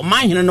kwa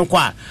man hene no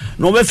kwa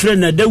no be frɛ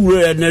na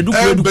dawuro na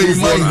dukuro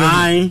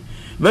ai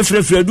be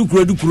frɛ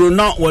dukuro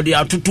na wo de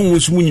atoto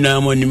musum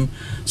nyina manim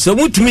se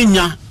mutumi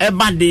nya e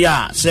bade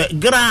ya se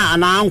gra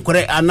ana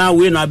ankore ana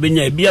we na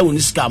benya bia woni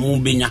ska mo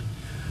benya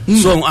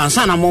so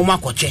ansa na mo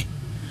makoche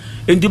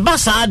enti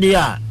basa de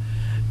ya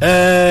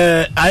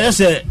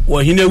ayese wo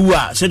hine wu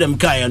a se dem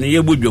kai no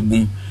ye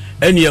bodwabum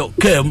ene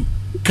kam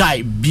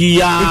kai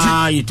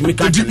bia yitimi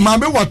ka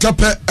maame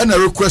watape and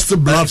request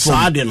blood from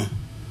ade no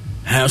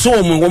so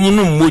wo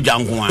no moja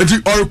nko a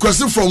enti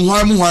request from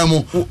hwan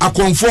mo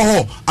akonfo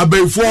ho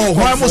abayfo ho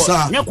hwan mo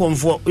sa nya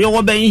konfo ye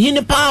wo ban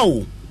hine pa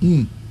o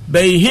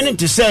ban hine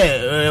te se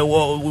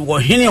wo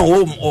hine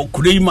o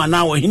kurema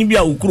na wo hine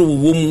bia okuro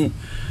wo mu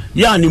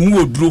ya ne mu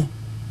oduro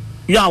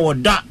ya wo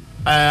da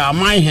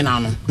amai hina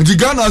no nti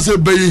Ghana say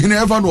bay hina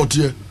ever not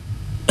here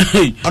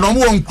and I'm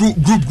one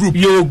group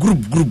yo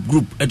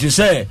group it is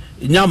say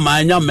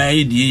nyama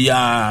di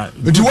ya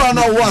nti wa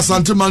na wo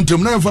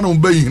asantemantem na emfa na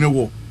bay hina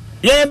wo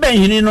ye bay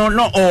hina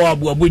no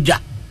abuabuja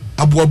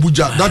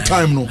that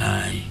time no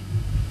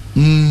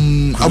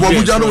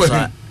abuabuja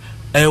no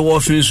we wo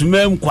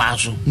finsumem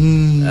kwaso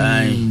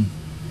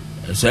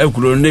sai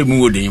kuro ne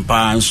mu wodin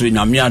pa nso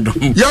nyame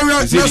adom ya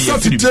na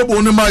set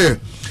table ne maye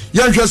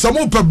yɛnhwɛ sɛ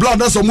mopɛ blood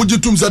na sɛ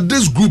mogye tom sɛ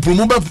this group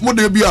no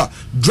mode bi a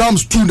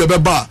drums tu ne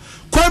bɛba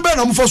kwan bɛ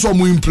na mofa so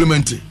mo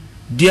implement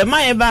deɛ ma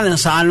yɛ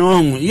balance ano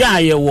ho yɛ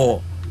ayɛ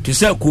wɔ te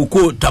sɛ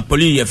koko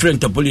tapoli yɛ friend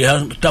tapoli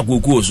ta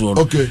koko so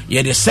no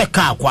yɛ de sɛ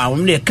car kwa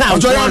mo de car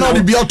kwa na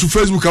de bia to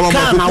Facebook ama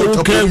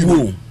koko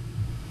tapoli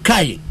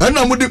kai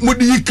ɛna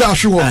mode yi car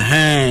hwe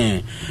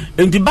hɔ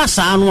enti ba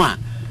saa no a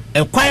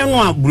ɛkwan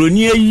no a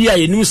broni ayi a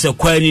yɛnim sɛ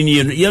kwan ni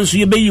ne no yɛn so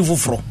yɛbɛyi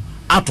foforo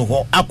ato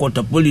hɔ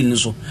akɔta poli no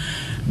so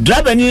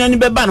driver ni nani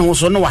bɛba no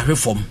so no wahwe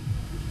fam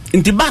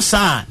nti ba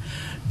saa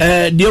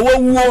de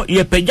wawuo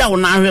yɛpagya wo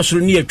na ahwɛ so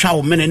ne yɛtwa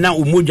wo mene na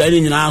omogya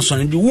ne nyinaa so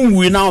ne de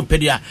wunwi na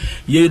opede a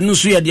yɛ no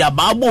so yɛ de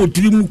abaabo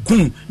otiri mu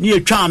kum ne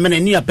yɛtwa mene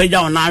ne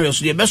yɛpagya wo na ahwɛ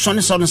so yɛbɛso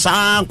ne so no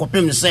saa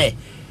kɔpem sɛ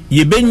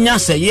yɛbɛnya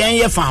sɛ yɛn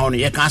yɛ fa ho no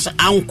yɛka sɛ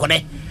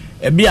ankɔre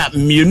ebia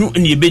mienu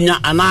ne yɛbɛnya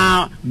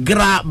ana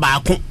gra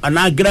baako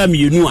ana gra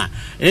mienu a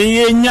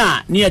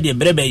yɛnya ne yɛ de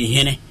brebe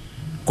yihene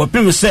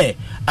kɔpem sɛ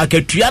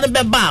akatua no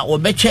bɛba a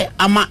wɔbɛkyɛ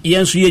ama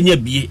yɛn so yɛnya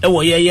bie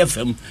ɛwɔ yɛyɛ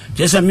fam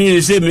kyɛ sɛ me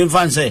sɛ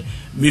memfa sɛ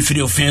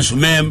mefiri ofin so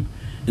mam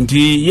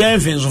nti yɛn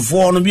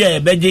finsofoɔ no bi a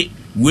yɛbɛgye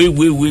wei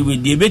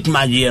deɛ bɛtumi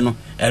agyeɛ no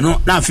ɛno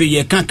na afei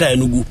yɛka ka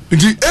ɛno gu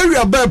nti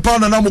area bɛɛ pa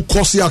na mo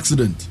cause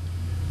accident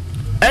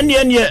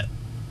ɛneɛ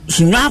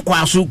sunwa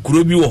akwa so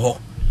kuro bi wɔ hɔ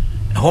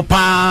ɛhɔ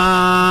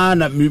paa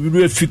na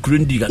mebiru afi kuro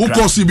ndi kakra wo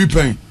cause bi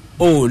pɛn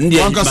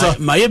ndeɛ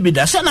ma yɛ bi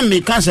da sɛ na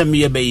meka sɛ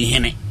meyɛ bɛyi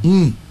hene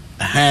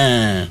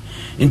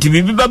nti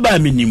bibi baba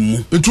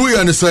menimu ntu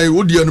ya ne sai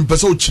wo dia no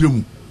pese o kire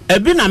mu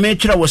ebi na me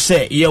kire wo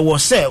se ye wo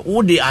se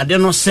wo de ade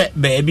no se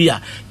baabi a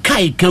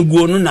kai ka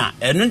guo no na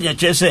eno je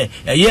kire se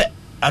eye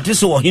ate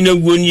se wo hina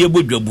guo ni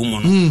ebodwabu mu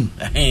no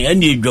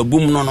ene edwabu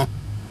mu no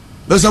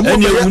lesa mo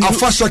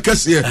afa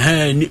shakese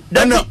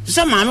na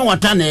se ma me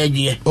wata na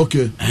eje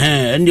okay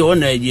ene wo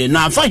na eje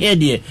na afa he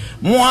de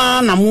mo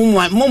na mo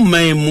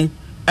man mu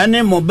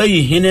ene mo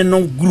bayi hine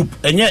no group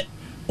enye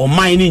o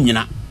man ni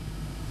nyina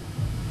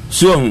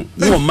so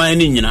no man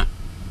ni nyina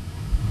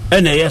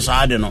ene yes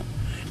ade no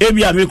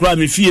ebi a me kura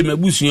me fie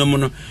mabusua mu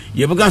no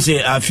ye beka se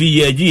afi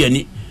ye agi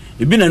yani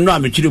ebi na no a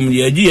me kire mu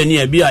ye agi yani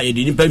ebi a ye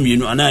de nipa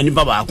mienu ana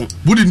nipa baako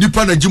budi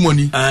nipa na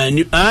gimoni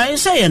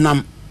se ye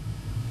nam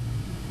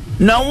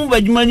na mu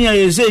bagimani a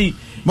ye sei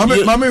mame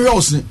hwe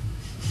osin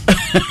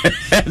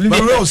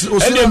mame osin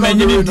ene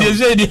manyini tie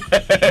sei di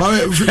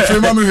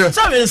mame hwe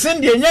sabe sen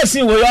de nya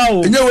sin wo ya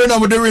o nya we na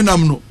mo de we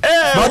nam no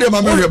ba de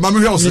mame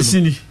hwe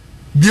osin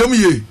biam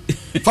ye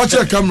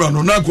fache camera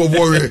no na ko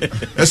bowe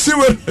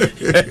esiwe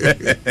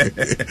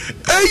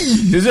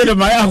ei ise de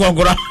maya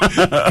akokora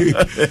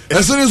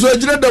esini so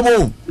agire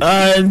demo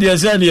ndi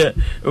ese ne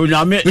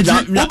onyame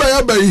wo ba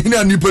ya ba hini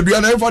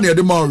anipadua na efa ne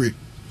de mawe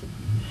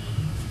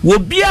wo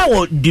bia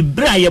wo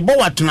dibra ye bo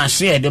watena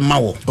se de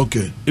mawo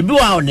okay ebi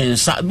wa ne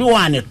nsa bi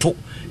wa ne to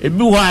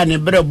ebi wa ne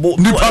brebo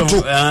nipa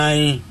to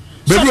ai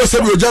bebi o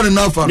se bi o jare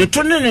na afa ne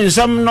to ne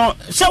nsam no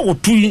se wo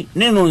tu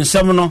ne no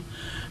nsam no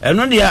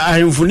eno de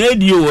ahemfu na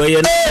edi o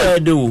ye na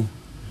de o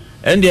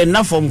ende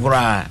na fom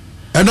kura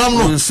enam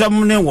no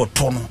nsam ne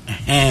woto no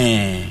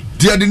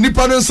dia de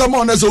nipa ne nsam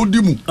o na se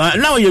odi mu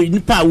na o ye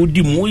nipa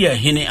odi mu o ye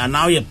hene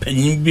ana o ye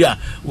panyin bi a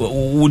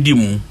odi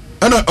mu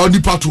ana odi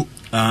pato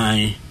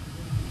ai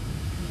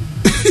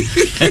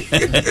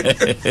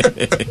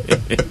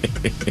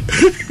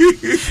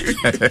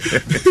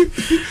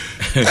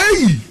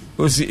ei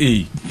o si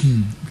ei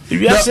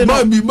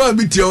ma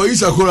bi tia o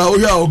isa kora o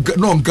ya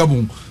no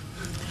nkamu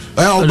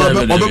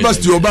ọbẹ̀bẹ̀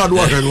sti ọba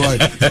àdúrà hẹ̀ lọ́wọ́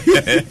yìí.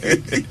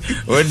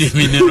 O di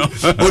mi nínú.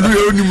 O di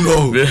yẹn o ní mu náà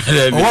o.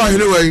 Ọwọ́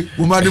àhìnrẹ́ wẹ̀ yìí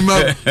mo máa ní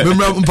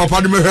mẹ́mẹ́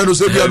mpapa ní mẹ́hẹ́ ló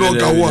sẹ́bi àná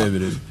ọ̀ka wọ́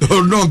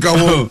ọ̀nà ọ̀ka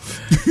wọ́.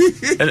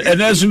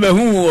 Ẹ̀nà ẹ̀sùn bẹ̀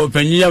hu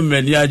ọ̀pẹ̀yìn yà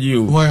mẹ́ ní adé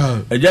o.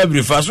 Ẹ̀jẹ̀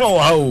bìrì fa sọ̀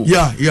wà o.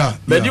 Yà.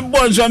 Bẹ̀ẹ̀ni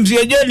bọ̀ nsọ̀m sí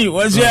ẹ̀jẹ̀ ni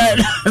wọ́n sẹ́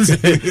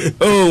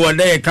wọ́n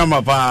dẹ́ yẹ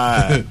kama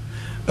paa.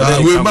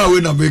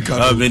 We na make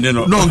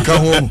no nka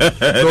ho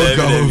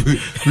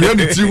we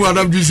ni tri wa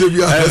na bi se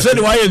bia so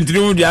the why tri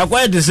mu dia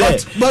quite say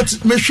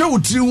but me hwe wo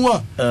tri hu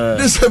a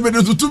this be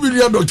the 2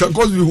 million doctor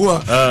cause we hu a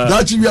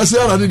that chi bia se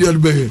ara ne dia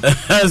be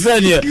say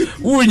dia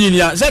wu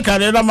nyinia se ka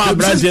na ma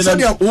branch na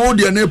dia wo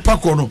dia ne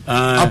pako no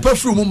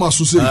apafru mu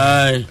maso se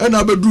e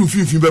na be duru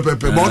finfin be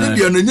pepe but on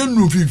dia na nya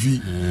nu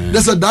finfin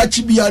they say that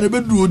chi bia na be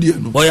duru dia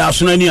no o ya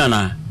asuna ni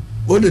ana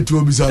o de tu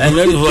obi sa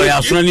no o ya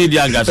asuna ni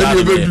dia gasa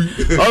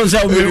o se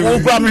o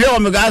kwa me o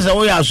me gasa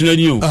o ya asuna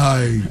ni o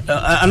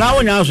ana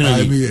o nya asuna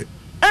ni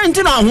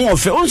enti na ho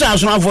ofe o se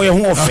asuna fo ye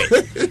ho ofe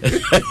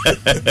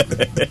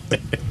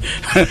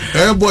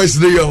boys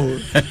dey yo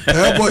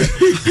boy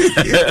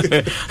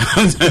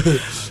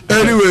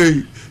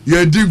anyway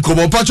ye din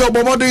komo pacho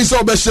bomodin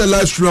so be share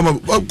live stream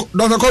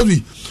Dr.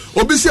 Cosby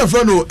obi se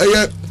friend no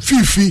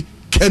Fifi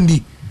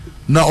Kenny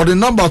na or the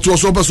number to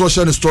also person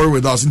share the story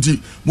with us nti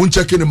mun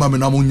check in mama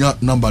na munya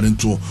number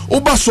nto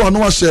oba so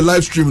no share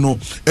live stream no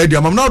e dia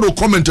mama na do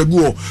comment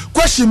agu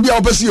question bia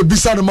opese ye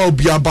bisa na ma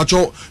obi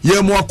abacho ye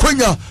mo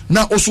akwanya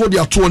na oso de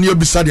ato ne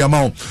bisa de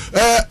ma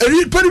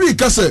eri pedi bi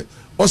kase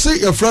o say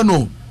your friend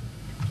no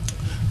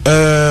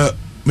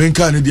men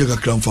kan ne dia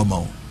kakra mfa ma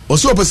o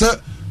so opese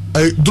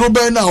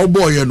droben na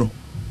obo ye no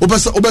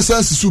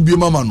obesa sisu bi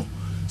mama no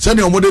send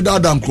your mother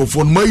dada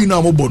microphone mai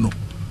na mo bono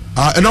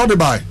and all the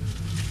buy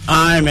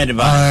I made the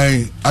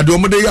buy I do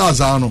mother ya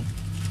azano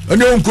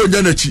and you nko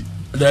ja na chi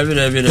David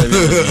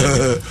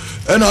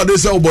and how they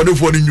sell body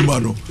for the new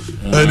no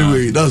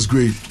anyway that's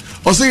great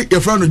I say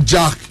your friend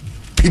Jack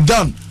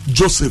Pidan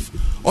Joseph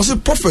I say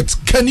prophet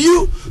can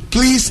you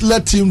please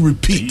let him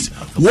repeat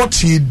what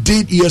he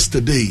did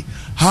yesterday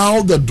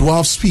how the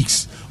dwarf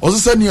speaks I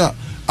say nia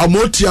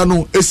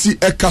amotiano esi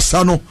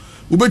ekasano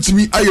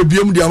ubetimi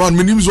ayebiem di aman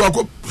menim so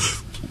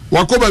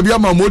wako ba bia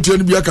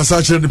amotiano bia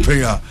kasa kire ne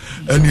penya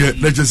ene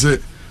na che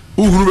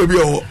uhuru ba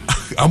bia o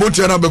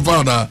amotiano be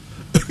found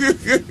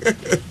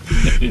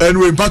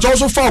anyway but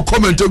also for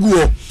comment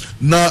agu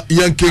na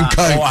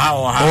yankenkai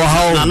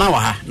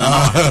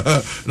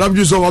na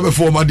bi so wa be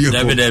for ma de ko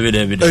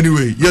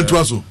anyway yentu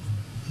aso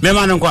me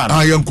ma nko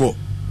ara yenko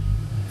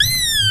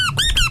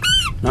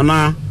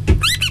nana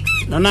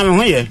me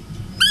hoye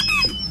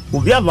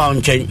obi aba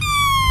nchen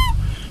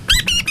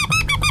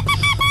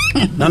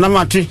nana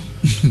mate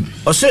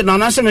o se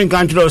nana se men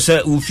kan tro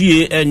se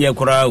ufie enye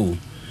kora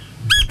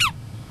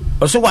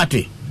o se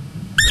wate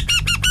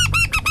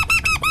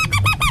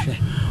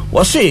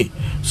o se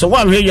so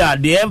wa hwe ya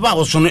de eva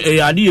o so no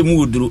ya de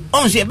emu oduro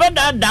on se be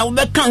da wo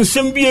be kan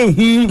sem bi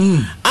ehu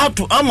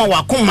ato ama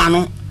wakoma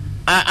no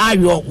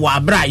ayo wa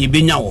bra ye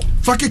benya wo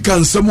faki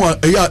kan sem a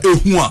ya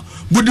ehu a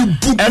budi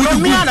bu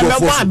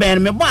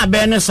me bo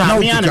aben ne sa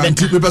me ana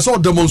be me be so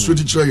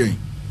demonstrate kire yen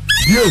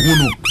bi ehu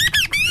no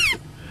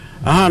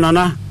aha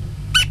nana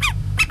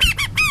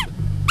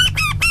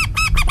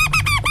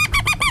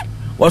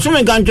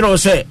wasume kanjiro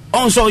se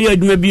on so ye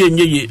aduma bi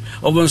enyeye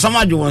obon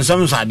samaje won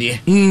sam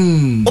sade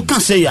o kan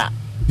se ya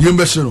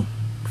yembe sero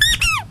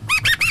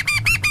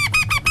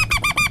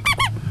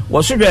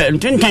wasude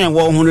ntintan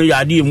wo hunu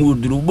ya de mu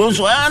duru bon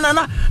so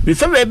nana me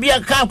fe ba bia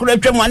ka akura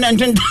twam ana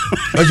ntintan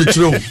aje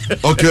kire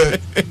okay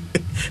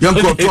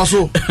yanko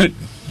twaso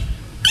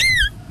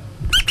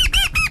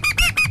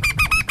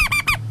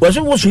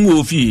wasu mu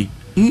ofi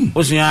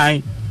osin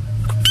ai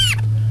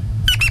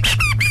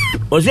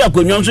osi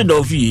akonyon so da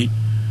ofi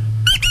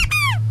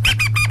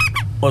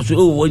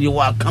oso wo ye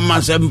wa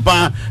kama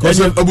sempa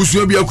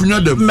abusuan bi akunya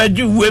dem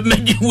mejiwe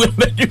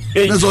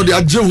na so de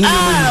agye hu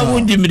na wo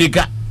di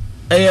mirika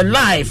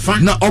life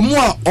na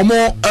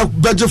omo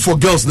budget for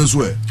girls this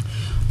way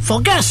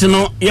for girls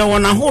no ye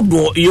wona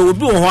hodo ye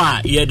obi wo ho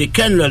a ye de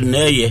kenel na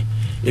ye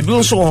ebi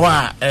nso wo ho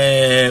a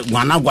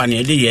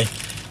gwanagwane de ye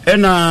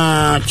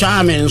na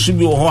charme nso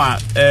bi wo ho a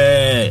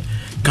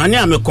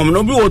kania me kom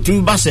no bi wo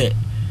tim base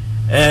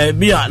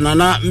bia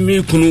nana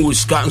mi kunu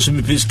uska nso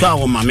bi piska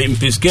wo ma me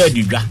piska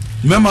adidwa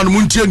mema no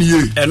muntie ne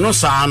ye eno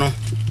saa no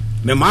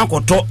me ma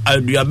akoto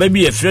aduaba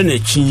bi efre na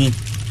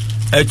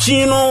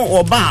achi no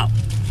oba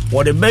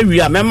wo de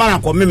bawi a mema na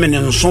ko meme ne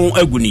nso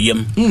agu ne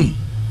yam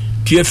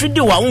tiefi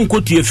de wa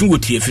wonko tiefi wo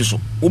tiefi so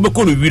wo be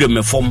ko no wire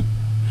mefom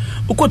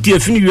wo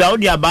tiefi ni wi a wo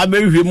de aba ba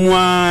hwe mu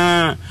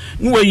a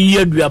no wayi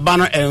aduaba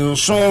no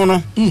enso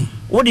no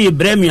wo de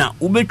bremia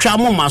wo betwa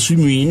mo maso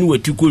nwi ni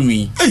wati ko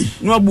nwi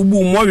no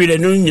abubu mo wire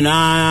no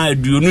nyina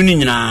aduonu ni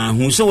nyina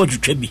hu se wo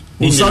twetwa bi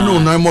usa no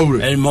na mo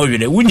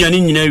wire wunya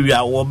ni nyina wi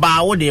a wo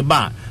ba wo de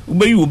ba wo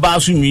be yi wo ba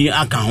so nwi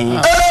aka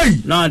ho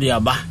na de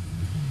aba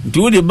nti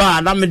wo de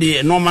ba na me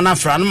de no ma na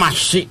fra na ma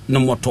hye no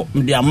moto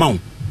me de amaw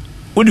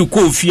wo de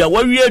ko ofia wo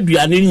wi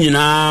aduane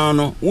nyina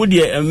no wo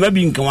de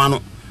mabi nkanwa no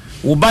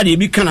wo ba de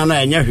bi kana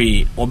na enya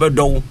hwe wo be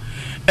dow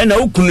na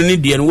wo kunu ni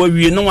de no wo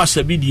wi no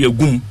wasabi de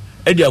agum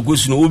edi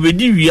agosi no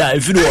obedi wi a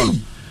efiri wono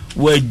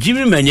wa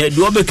jimi manye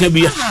de obeka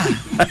bia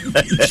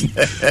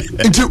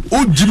nti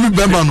o jimi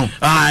bema no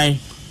ai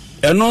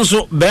eno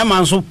so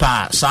bema so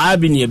pa saa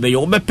bi ne be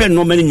yo bepe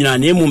no mani nyina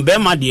na emu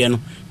bema de no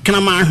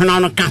kana ma hwena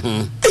no ka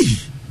ho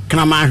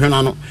kana ma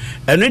hwena no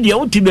eno de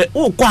wo tibe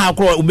wo kwa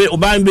akro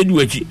oban bedi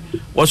wachi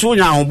wo so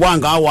nya ahobo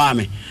anga awa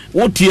me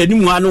wo tie ni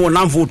mu ha no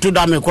namfo to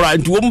da me kora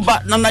nti wo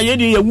mba na ye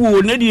de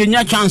yewu ne de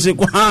nya chance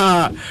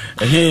kwa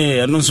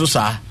eno so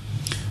saa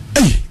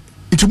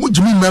iti mu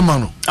jimi mema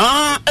no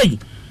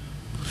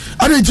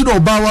ade ti no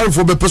ba wari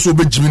fo be peso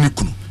be jimi ni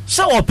kunu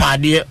sa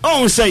opade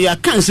on say ya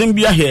kan sem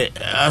bia he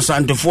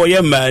asantefo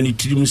ye ma ni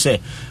tirim se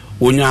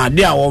onya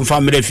ade a won fa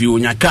mrefi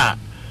onya ka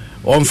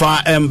on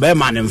fa embe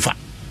ma ne mfa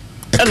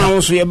na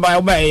won so ye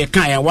ba ye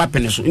kan ya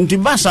wapene so nti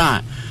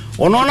basa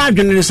ono na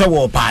adwene ne se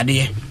wo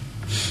opade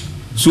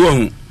so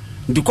ohun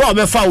nti ko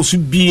be fa osu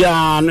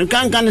bia no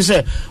kan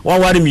se wa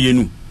wari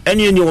mienu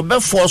ene ni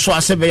obe fo so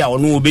asebe ya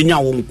ono obenya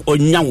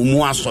onya wo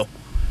mu aso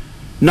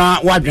na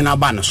wadwena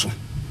ba ne so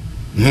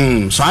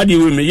saadi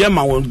we me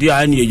yema wo dia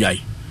ani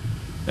ejai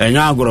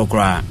enya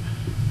agorokra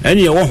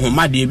eni ye wo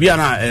homa de bia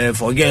na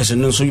forget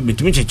no so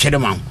bitimi chekere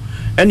ma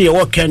eni ye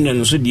wo kenne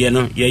no so de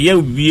no ye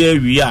bia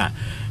wi a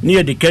ne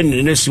ye de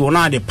kenne ne si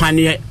wona de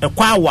pane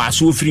kwa wa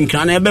so ofiri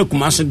nkan na ebe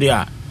kuma se de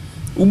a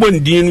ugbo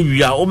ndin no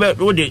wi a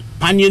wo de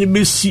pane ne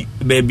besi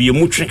ba bia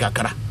mu twe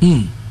kakra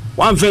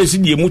wan fa si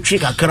de mu twe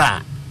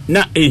kakra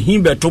na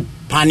ehin beto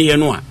pane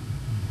no a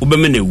wo be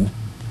me na wu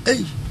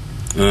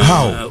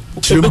how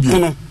chimbi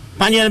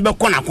panye be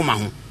kona kuma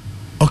ho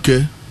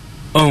okay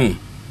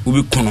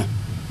ubi kono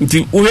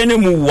nti uhene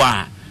mu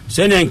wa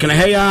se ne nkene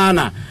he ya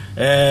na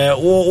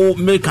o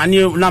me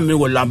kanie na me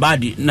wo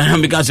labadi na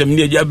me ka se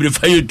me dia bre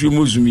fa yetu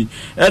musumi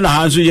na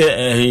ha so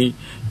ye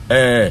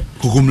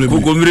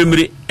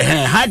kokomremre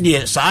ha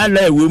de sa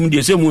la ewe mu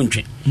de se mu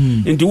ntwe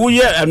nti wo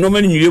ye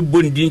enoma ni nwe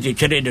bondi nti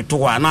twede de to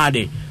wa na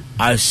de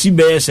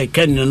asibe se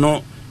ken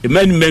no e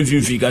man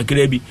finfi ka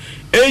kra bi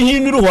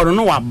ehinuru horo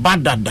no wa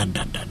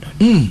badadadada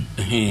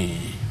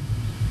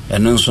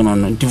eno so no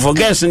nti for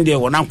girls ndi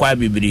wona kwa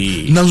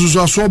bibiri na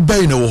nzuzu aso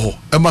bai na wo ho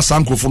e ma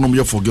sankrofo no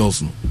ye for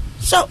girls no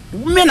so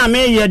me na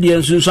me ye de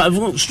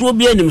nzuzu so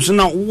bi anim so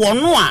na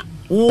wono a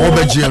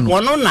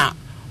wono na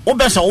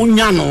obesa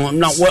onya no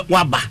na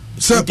waba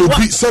se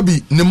obi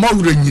sabi ne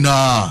mawre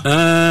nyina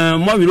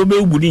mawre obe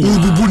ubudi nyina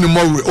ububu ne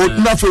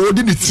mawre na fe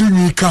odi ne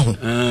tinwi ka ho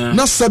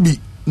na sabi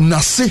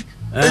na se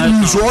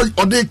enzo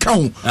ode ka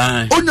ho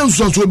onya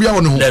nzuzu so bi a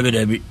wo ne ho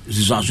debi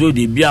nzuzu so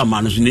de bi a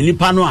ma no so ne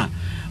nipa no a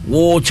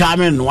wo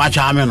chairman no wa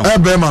chairman no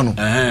be ma no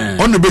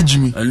on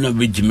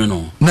bejimi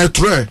no na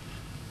tre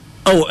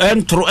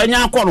entro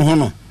enya akọ no ho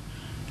no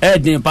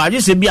din pa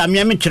je se bi a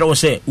me kire wo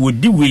se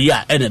wodi we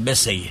ya ene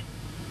beseye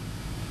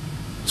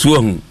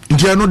so hu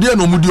ntia no de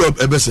no mudi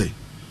ebese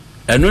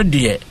eno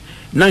de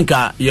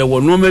nanka ye wo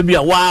no ma bi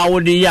a wa wo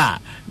de ya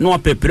no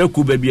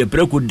pepreku ba bi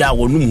pepreku da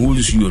wo num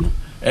hu suyo no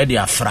de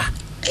afra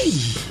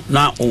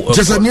na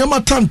just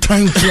niema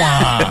tantan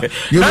kwa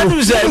you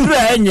know say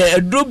dura enye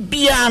edo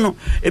bia no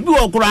ebi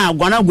wo kura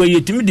agwana gwa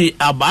yetimi de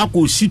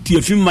abako city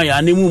afima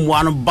ya ne mu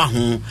ano ba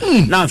ho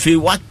na fe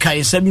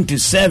wakai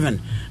 77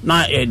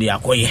 na de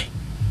akoye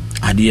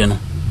ade no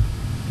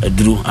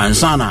eduru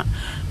ansana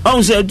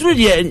on say eduru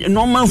de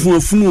no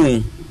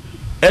manfunu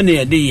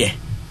ene de ye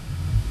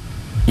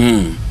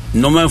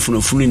no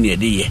manfunu ne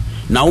de ye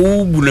na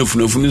wo bu na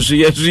funafunu so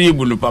ye so ye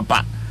bu no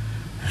papa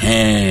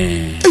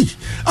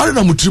are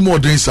na mutrimo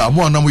odin sa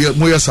mo na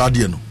mo ye sa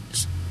de no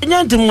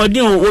nyanti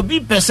modin obi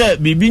pese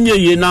bibi nye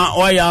ye na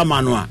oya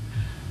ama no a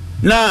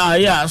na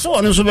aya so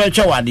ono so be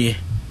twa wade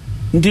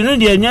nti no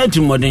de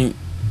nyanti modin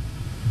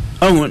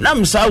ahu na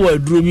msa wa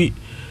duro bi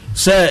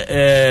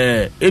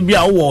se ebi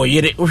a wo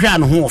yire wo hwa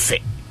no ho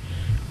ofe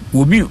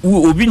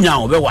obi nya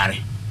obe ware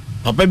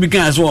papa bi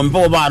kan so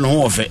mpe oba no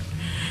ho ofe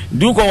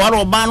du ko ware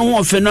oba no ho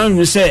ofe na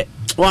nu se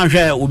wan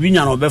hwa obi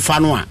nya no be fa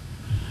no a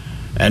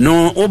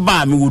eno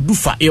oba mi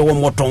wodufa ye wo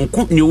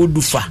motonko ne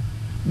wodufa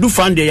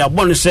dufa nde ya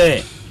bon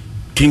se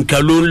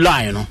tinkalo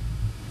line no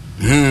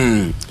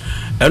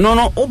eno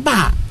no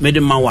oba me de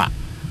mawa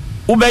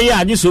oba ye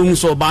ade so mu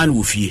so oba na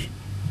ofie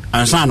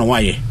ansa na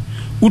waye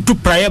utu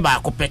praye ba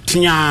ko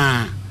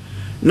petia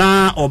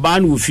na oba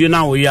na ofie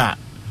na wo ya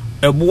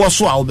ebo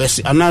so a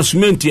obese ana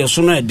cement ye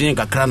so na eden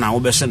kakra na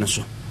obese ne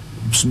so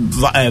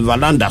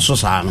valanda so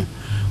sa no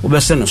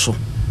obese ne so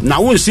na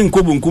wo nsi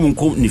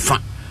nko nifa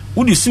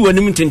wudi si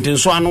wanim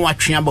tentenso ano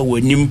atwe aba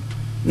wanim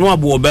no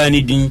abo oba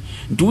ni din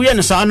nti wo ye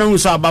ne sa na hu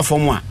sa aba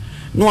fom a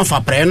no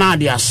afa pre na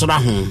ade asra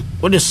ho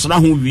wo de sra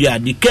ho wi a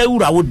de ka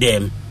wura wo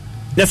dem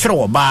ne fere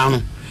wo ba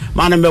no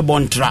ma na me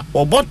bontra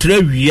obotra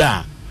wi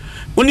a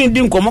woni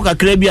din komo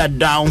kakra bi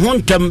ada ho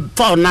ntem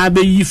fa na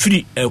be yi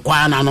firi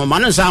kwa na no ma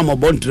na sa mo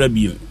bontra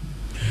bi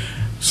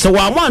so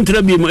wa mo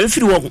antra bi mo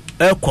efiri wo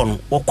ekono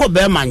wo ko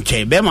be ma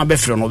nche be ma be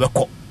fere no be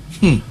ko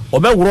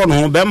obe wuro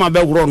no be ma be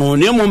wuro no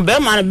ne mo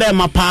be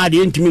ma pa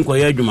de ntimi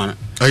nkoye adwuma na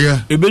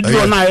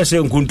ebedu na ayese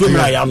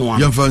nkontomra ya no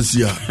ya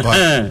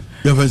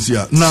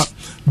fansia na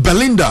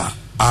Belinda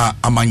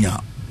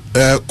Amanya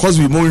cause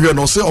we mo hwe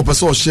no say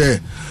opeso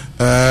share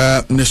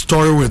the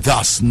story with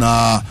us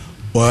na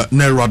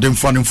na radem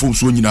fan from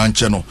so nyina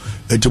nche no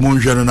etimo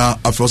hwe no na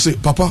afro say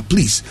papa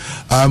please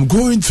I'm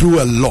going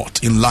through a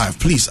lot in life,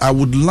 please I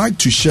would like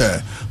to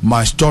share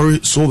my story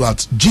so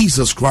that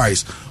Jesus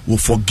Christ will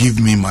forgive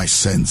me my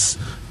sins.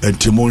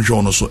 Etimo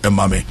hwe no so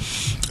emame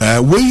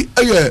we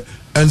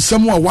and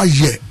someone why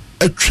ye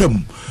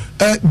atwam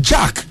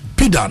Jack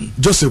Pidan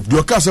Joseph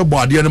do ka say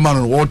boade ne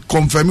man no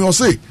confirm or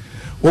say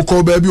o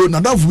ko ba bi na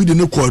da fu bi de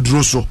ne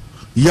kwadro so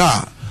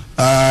ya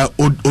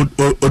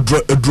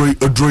odro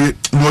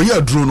no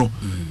ya dro no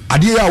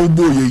ade ya wo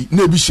boye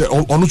na bi she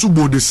ono so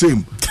bo the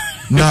same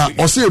na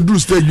o say do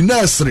stage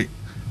na esre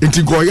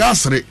enti go ya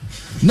asre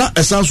na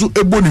esanso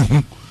ebo ne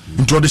hu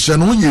enti o de she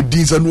no ye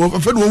din sa no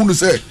fa no hu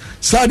say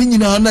sa di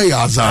nyina na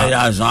ya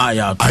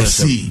za I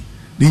see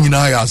ni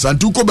nyina ya za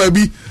nti ko ba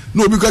bi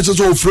no obi ka che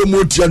so ofre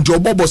mo tia nti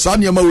obobo sa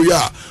ne ma we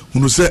ya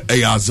hunu se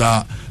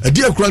eyaza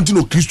ade akranti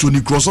no Kristo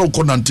ni cross o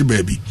konante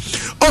ba bi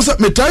o se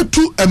metai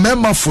tu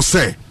emema fo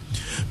se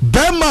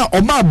bema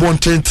o ma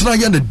bontentena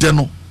ye ne de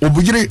no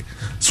obugire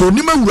so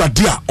ni ma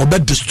wurade a obe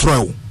destroy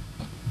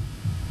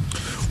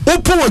o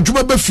po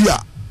wadwuma ba fi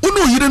a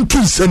uno yire ntu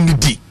nsan ni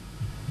di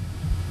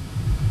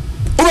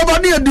o baba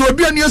ne de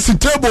obi ani asi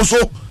table so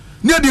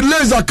ne de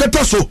laser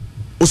kata so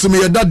o se me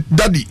ya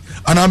daddy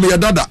ana me ya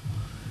dada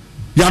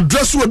ya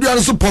dress we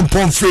bia so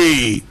pompom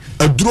fe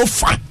aduro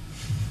fa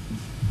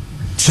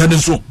chede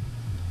so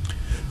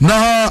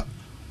na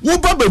wo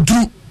baba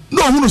duru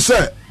no hunu se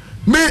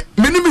me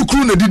ni mi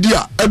kru na didi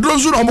a aduro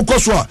so na mo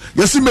koso a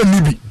yesi me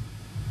nibi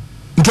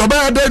ntoba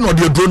ya dai no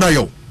de aduro na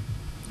yo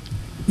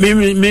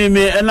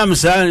and I'm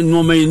saying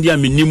no man India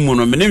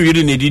minimum, many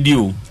reading a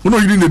didio. No,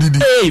 you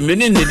didn't. Hey,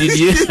 many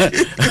did.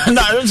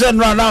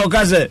 Now,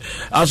 Cassa,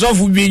 I saw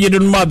for being in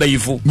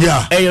Mabayful.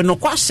 Yeah, and no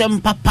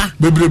quasem papa,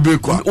 baby,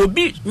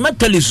 be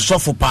metal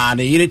soft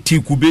party, yet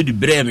could be the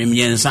brem in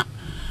Yensa.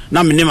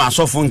 Now, my name is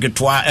so funky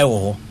twa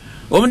ewo.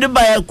 Only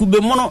by a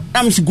cube mono,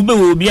 I'm Scuba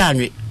will be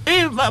angry.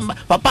 Eh,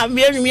 Papa,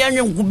 me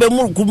and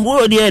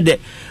Kubo the other.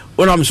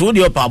 When I'm so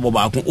dear Papa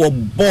or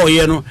boy,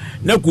 you know,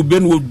 no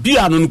Kuben would be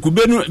on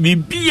Kuben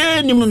be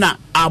any mana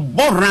a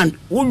borrand.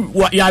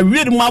 What ya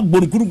read my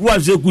bon could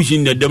was a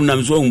cushion the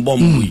demnam's own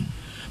bomb.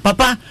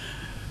 Papa,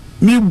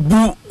 me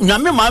boo,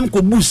 Yammy Mam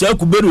could boo Sir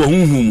Kuben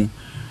whom.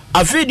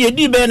 I feel the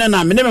D Ben and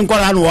I'm never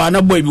call on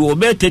a boy will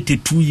be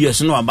 32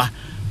 years no about.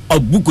 A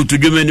book to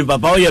Germany,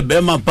 Papa, ya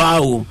Bema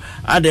Pao.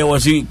 There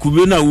was a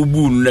Kubena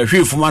Ubu, the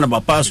chief man of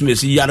a pass me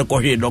see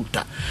Yarako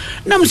doctor.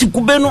 Namsi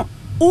Kubeno,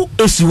 who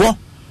is you?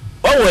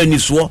 Oh, when you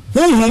swore,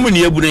 whom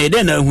you would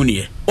then who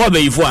near, or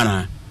be you for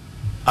Anna.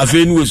 I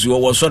feel was you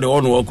was sort of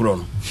on work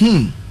on.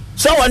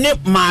 So I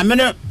nip my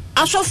minute.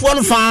 I saw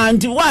one fine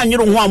to one, you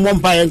don't want one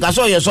pie, and I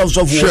saw yourself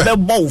so for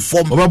bow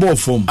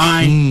form.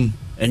 I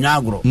and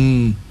agro.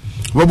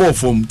 Rubber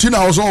form.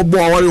 Tina was all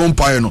boy on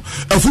piano.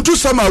 A futu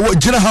summer what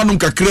Jenna Hanum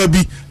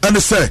Kakrabi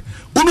and say,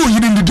 Uno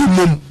hidden the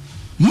mum.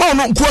 Mount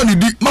on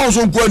quantity, mouse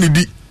on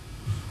quantity.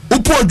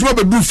 Upo drop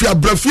a buffia,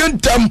 brefian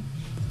tam,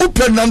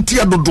 open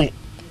nantia dodo.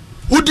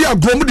 Udia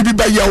gromedy be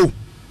by you.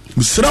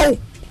 Misrow,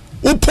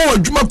 Upo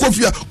Juma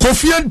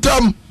coffee and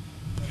tam.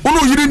 Uno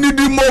hidden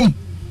the mum.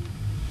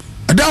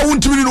 And I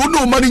want to be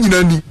no money in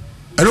any.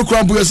 I don't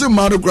cramp with a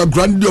mother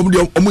grand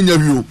omunya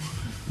view.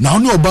 Now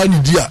no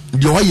bani dear,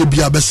 the way you be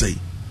a bessay.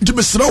 Nti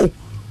mesraw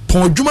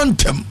pon adwuma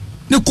ntem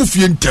ne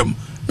kofie ntem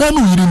na no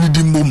yiri ni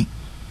di mom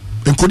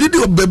enkodi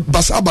de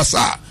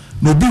basa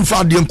no bi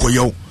mfa de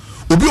enkoyew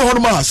obi ho no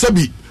ma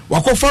sabi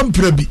wakofa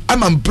mpra bi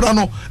ama mpra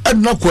no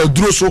edna kwa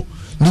aduro so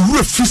ni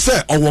wura fi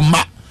se owo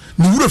ma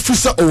ni wura fi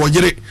se owo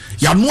yire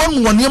ya no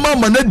anwo ne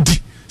ma na di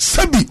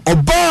sabi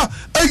oba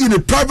ayi ne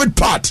private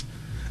part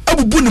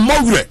abubu ni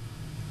mawure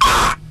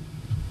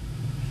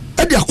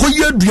ade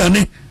akoye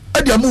aduane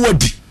ade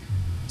amwadi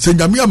se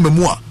nyame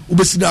amamu a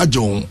obesida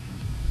ajon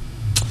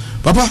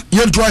Papa,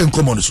 you're trying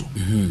common so.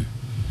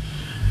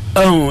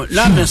 Oh,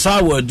 let me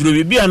say what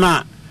drew be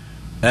na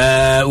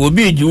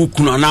obi you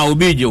kuna na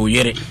obi je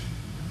oyere.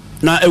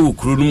 Na ewu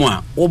kuru mu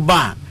a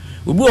oba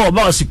obi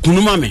oba si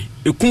kunu ma me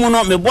ekumu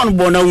no me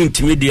bon na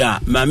wuntimi dia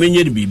ma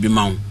menye bibi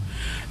ma wo.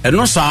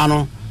 Eno saa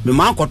no me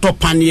ma akoto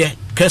paneye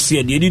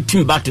kese de di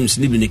team bottoms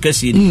ni bi ne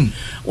kese di.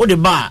 Wo de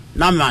ba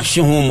na ma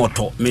hye ho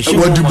moto. Me hye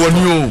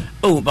ho.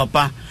 Oh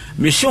papa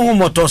me hye ho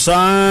moto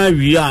saa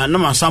wi a na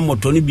ma sa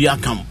moto ni bi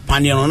aka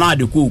paneye no na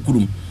de ko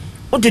okurum.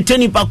 O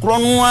teteni pakro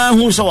no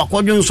ahu se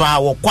wakodwo nso a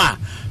wokwa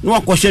na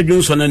wakohye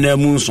dwonso na na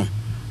mu nso.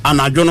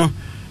 Anadwo no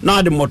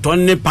na de moto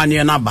ne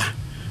paneye na ba.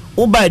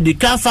 Uba di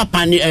kafa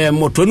pani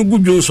moto ni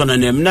gudwo so na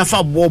nem na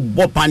fa bo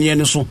panie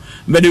ne so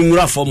be de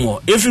nwura fom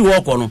ho efi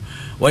wo ko no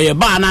wo ye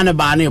ba na ne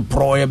ba ne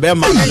pro ye be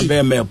ma na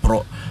be me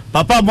pro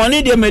papa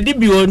boni de me di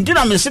bi o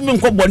ntina me se bi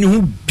nko boni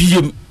hu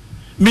biem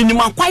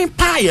minima kwan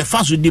pa ye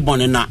fa so di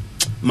boni na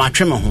ma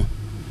twe me ho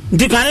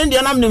ndi kan ndi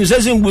na me se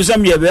sin bu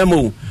sam ye be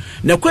mo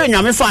na ko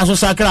nyame fa so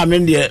sakra me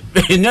ndi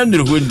e na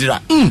ndru ho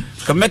ndira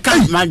ka me ka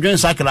ma dwen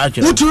sakra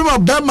ache utumi ma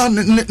be ma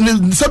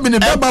ne se bi ne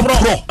be ba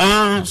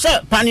pro se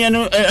panie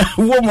no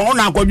wo mo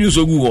na akwadwu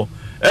so gu ho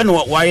e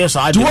no wa ye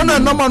sa ade wona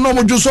na ma no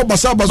mo ju so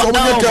basa o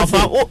me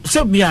careful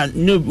se bia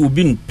ne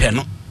obi npe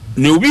no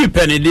ne obi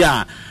pe ne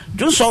dia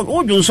junso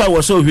wo junso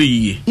wo so hwe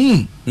yiye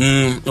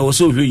wo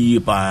so hwe yiye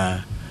pa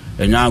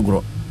enya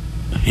agro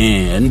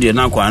ndi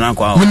na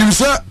kwa minim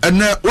se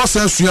ene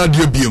wasa sua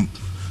de biem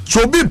so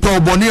obi pe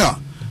oboni a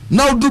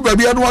na odu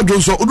baabi anu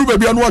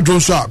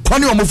adwonso a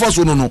kwani omofa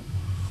so no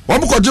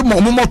omokoje mo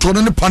moto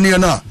ne pane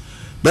na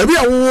baabi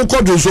a wo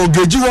kodwo so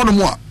geji wono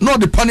mo a na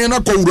de pane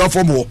na ko wura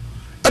fom wo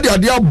ade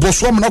ade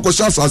aboso mo na ko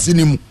sha asase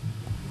ni mu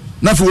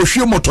na fe wo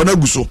hwe moto na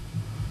guso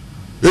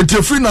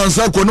etiefri na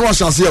nsa ko ne wa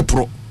shase e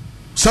pro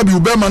sabi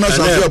ube ma na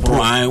shase e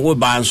pro ai wo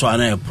ba nso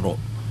na e pro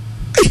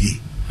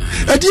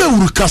ade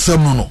awuru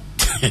kasam no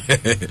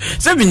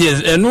sabi nye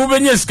enu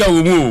benye ska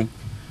wo mu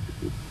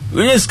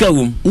benye ska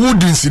wo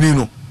wudi nsini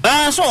no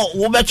so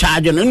wo be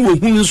charge no wo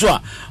hunu nso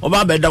a wo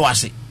ba be da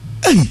wase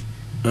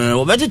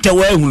wo be tete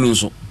wo hunu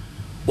nso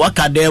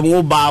waka dem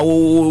wo ba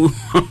wo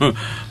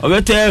wo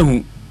be te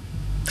hu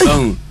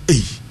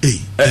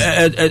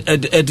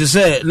it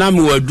say na me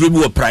waduru bi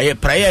wo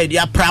praye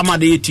dia prama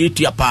de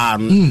tietia pa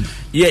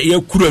ye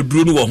kura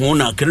aduru no wo ho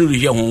na kere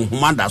ri ho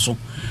manda so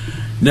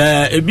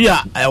na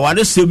ebia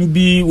wade sem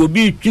bi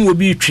obi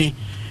twi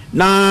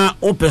na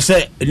o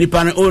pese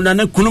nipa na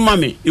na kunuma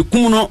me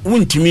ekum no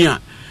wuntimi a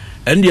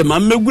ende ma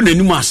megu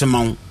nanim asema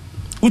wo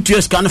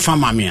utu scan fa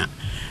mame a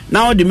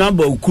na o de ma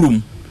ba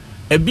okurum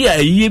ebia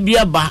ayiye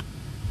bia ba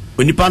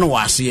onipa no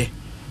wase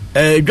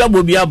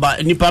dwabo bia ba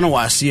nipa no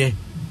wase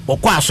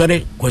okwa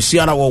asore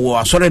kwasiara wo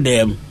asore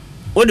dem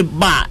o de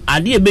ba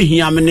ade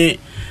ebehia me ne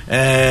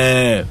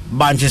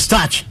banche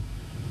starch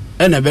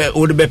ene be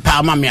wo de be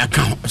pa ma me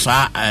aka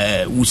sa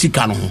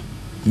wusika no ho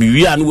me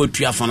wi a no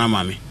watua fana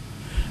ma me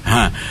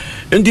ha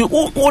ndi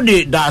wo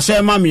de da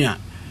se ma me a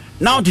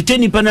na wo tete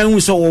nipa na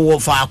hu se wo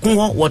fa ako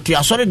ho wo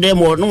tua sore de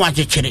mo no wa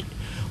kekere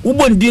wo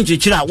bon din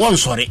kekere a won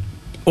sore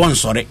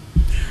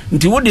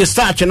nti wo de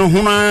start no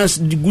ho na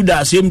good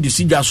asem de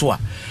sija so a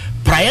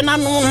praye na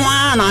no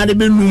ho na de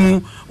be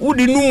numu wo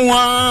de numu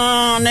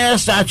a na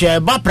start e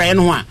ba praye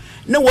no a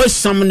na wo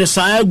sam ne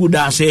sa good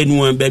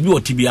asem ba bi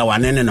otibia wa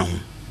ne ho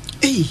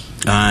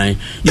ai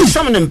you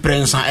sam ne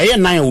prensa eye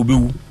nan a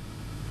obewu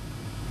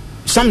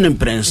sam ne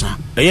prensa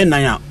eye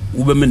nan a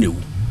wo be menewu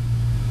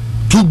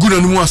tu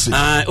guna ni mu ase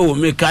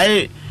me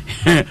kai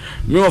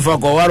me ofa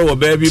ko waro wo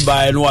baby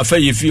by no afa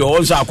ye fi o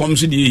nsa akom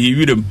so de hi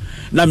wirem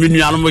na me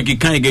nuano mo ke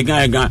kan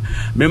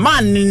me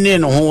man ne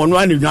no ho no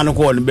ani nuano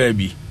ko no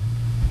baby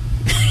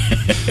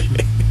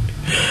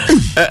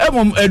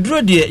emom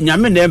eduro de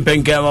nyame na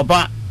empenke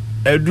papa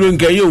eduro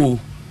nke ye wo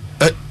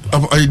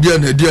idea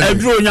na idea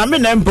eduro nyame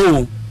na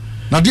empo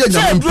na dia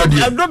nyame empo de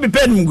eduro bi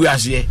pen mu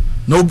guase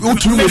na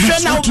otunu mo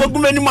bi na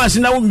ogumani masi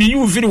na wo mi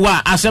yu firi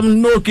wa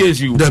asem no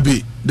case you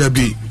dabi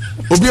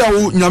obi a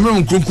wo nyame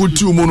nkonko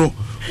ti mo no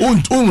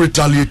on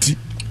retaliate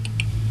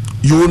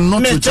you will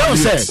not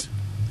retaliate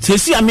se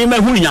si ame ma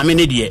hu nyame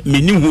ne de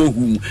me ni hu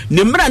hu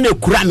ne mra na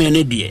kura me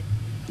ne de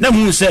na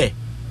hu se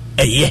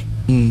eye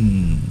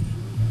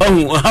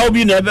how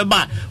be na be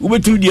ba wo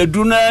betu de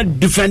adu na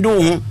defend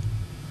wo ho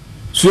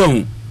so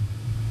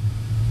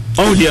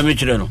hu de me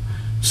kire no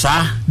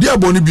sa de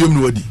aboni biem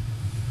no wadi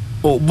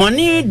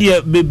boni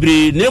de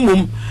bebre na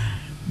mum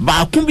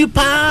ba ku bi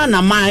pa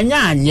na ma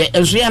anya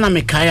enso ya na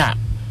me kaya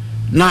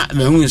na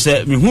me hu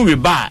se me hu me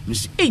ba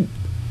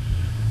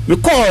me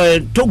ko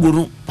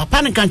Toguru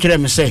papa ne kan kire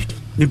me se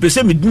me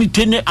pese me dini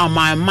tene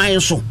amai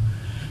so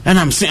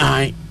ena me se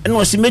ai ena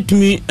o se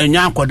metumi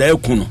anya akoda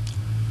eku no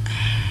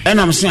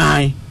ena me se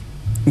ai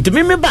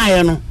ntimi me ba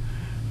ye no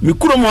me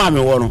kuro mo a me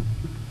wo no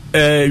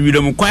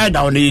wirem kwai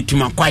da na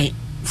yetima kwai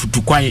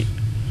futu kwai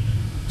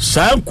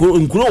sa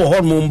nkuro wo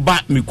ho mo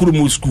ba me kuro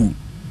mo school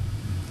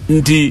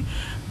nti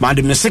ma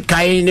de me se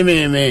kai ne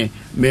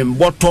me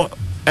boto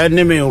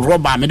ene me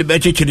roba me de be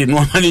chechiri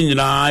no ma ni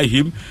nyina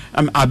him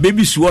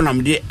abebi si wo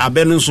nam de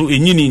abe no so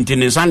enyini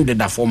ntene sande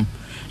da fom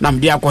nam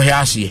de akohe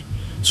ase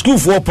school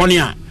for poni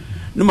a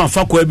no ma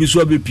fa kwa bi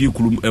so abepie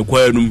kurum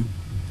ekwanum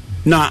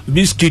na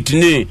biscuit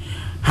ne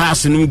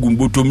has num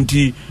gumbotom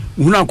ti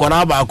huna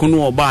kwara ba ko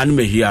no oba ne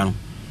mahia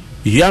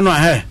no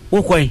he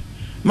wo kwai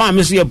ma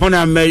me se poni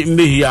a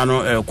mehia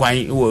no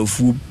kwan wo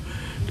afu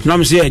na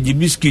me se agi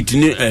biscuit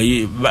ne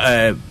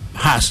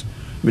has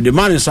me de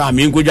man sa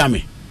me ngogya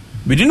me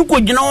bidin ko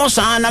gina wo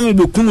sa na me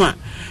bekunu a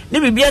ne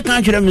bibia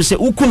kan kire me se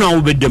ukunu a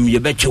wo bedam ye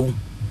bechew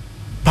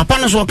papa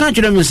no so kan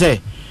kire me se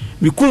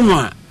bekunu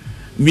a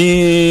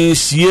mi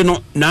sie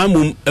no na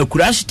mum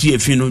akurasiti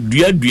efi no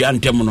dua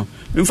ntem no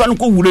mfa no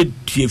ko wure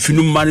tie efi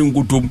no mare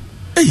ngotom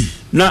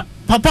na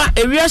papa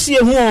ewiase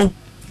ehu o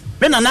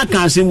be na na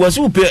kan se wo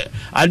se upe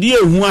ade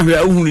ehu ahwe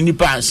ahunu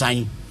nipa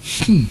ansan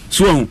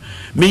so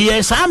me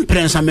ye sam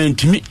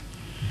prensamenti mi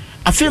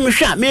afi me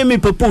hwa me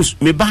propose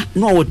me ba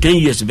no wo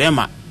 10 years be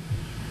ma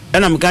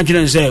ena me kan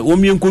kire se wo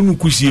mien ko nu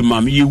kusie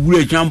ma me ye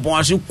wure champon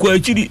ase ko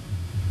akiri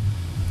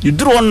di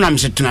dro nam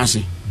se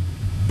tenase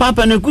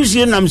papa na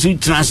kusie nam se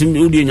tenase me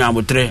odi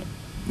nyabotre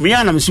me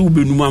ya nam se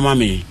ubenu mama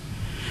me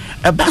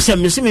e ba se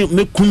me se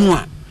me kunu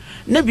a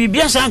na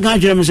bibia sa kan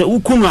kire me se wo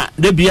kunu a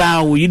da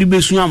bia wo yiri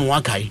besu am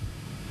wakai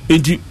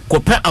enti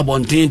kope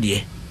abonten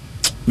de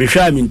me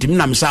hwa me ntim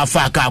nam sa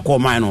fa aka akọ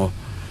man no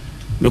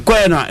me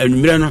koye na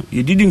anumire no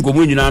yedidi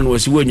nkomo nyina no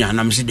wasi wonya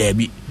nam se da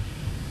bi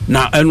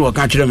na enu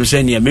ka kire me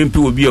se ne mempe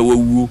obi a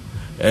wawu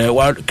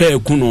wa ka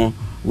ekuno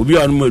obi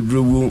a no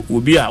maduro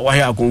obi a wa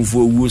ha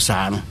akonfo wu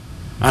saa no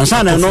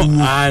ansa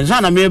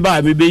na me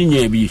ba me be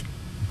nya bi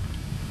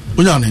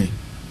onya ne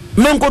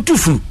men ko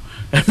tufu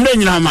na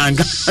nyina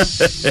manga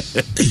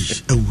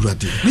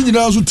awurade ni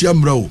nyina so tia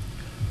mra o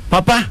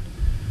papa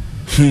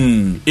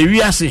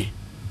ewiase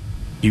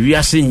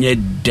nye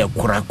de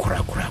kura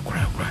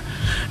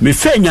me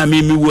fenya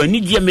me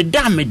wani die me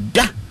da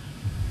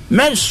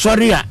me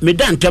sorry a me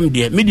da ntam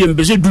de me de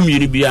mbese dumie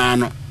ni bia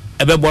no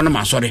ebebo no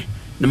ma sorry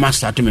ne ma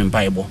start me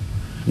mpaibo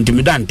nti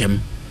me da ntam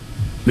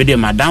me de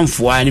madam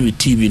foa ni me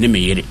tv ni me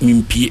yere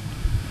mimpie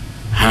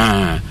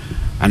ha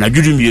ana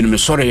judu mi ni me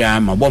sorry ya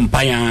ma bom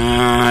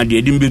paya de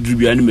edim bedru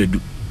bia ni medu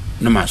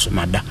na ma so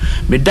mada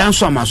me dan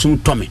so amaso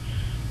to me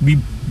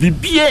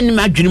bibie ni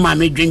ma dwene ma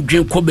me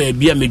dwendwen ko ba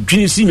bia me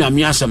dwene si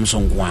nyame asem so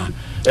nko a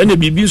ene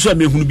bibi so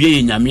me hunu bia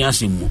ye nyame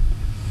asem mu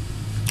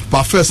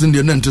pa first in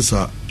the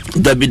nentesa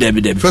dabi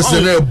first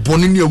na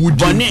boni ni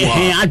awudi boni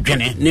he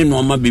adwene ne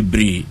no ma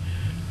bebre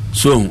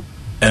so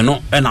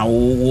eno na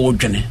wo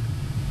dwene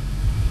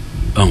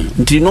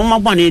nti no ma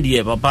bani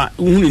die papa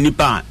hunu ni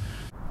pa.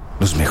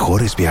 Los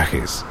mejores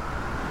viajes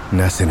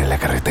nacen en la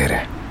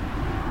carretera,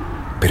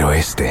 pero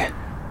este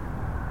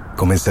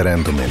comenzará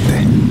en tu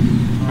mente.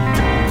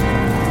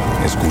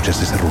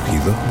 ¿Escuchas ese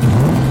rugido?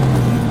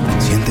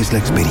 ¿Sientes la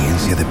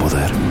experiencia de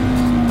poder?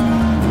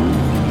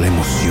 ¿La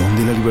emoción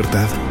de la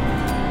libertad?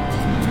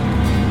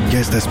 ya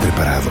estás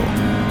preparado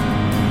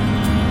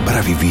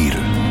para vivir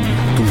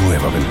tu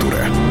nueva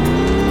aventura.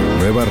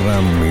 Nueva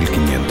RAM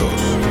 1500.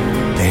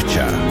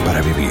 Hecha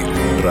para vivir.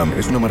 RAM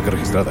es una marca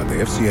registrada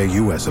de FCI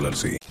US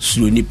LLC.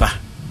 Slunipa.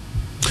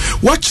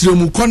 Watch the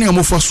Mukwane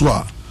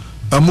Amofaswa,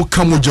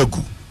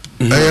 Amukamojagu,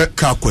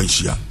 Ka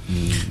Quenchia.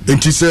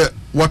 And she said,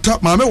 what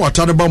up, Mamma, what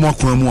are the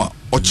Bamakramua,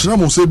 or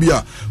Chinamo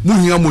Sebia,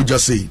 Muhiamo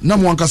Jase,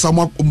 Namuankasa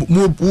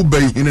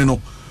Mubay Hineno,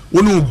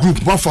 one group,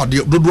 Mafa, the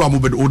Doduamu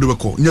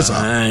Odeko. Yes,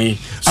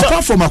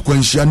 apart from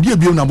Aquenchia, and dear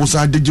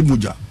Bionamosa,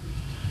 Digimuja.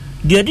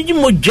 Dear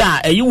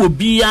Digimoja, you will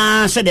be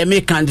said a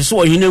make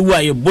so you know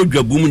why you bought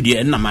your boom, dear,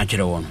 and not much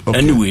one.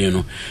 Anyway, you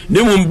know,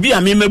 there won't be a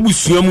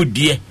Memebusiamu,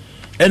 dear,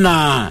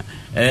 and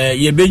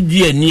ye be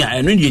dear near,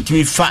 and when you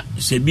me fat,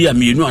 say be a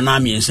me no an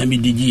army and send me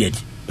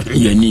digit.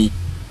 Ye need.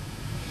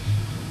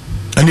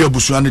 And your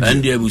Busuan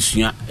and your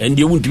Busia, and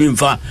you won't be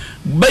far.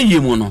 By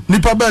you, mono.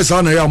 Nipa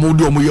Bessa, I am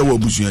Modo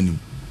Busian.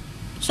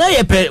 Say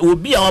a pet will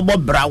be our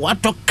Bob Bra,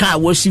 what talk car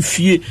was if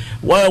you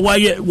why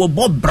you were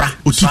Bob Bra,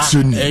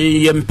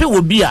 Yempe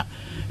will be a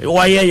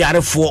why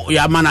yare for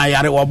Yamana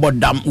Yare or Bob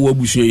Dam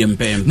Wobusia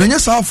Yempe.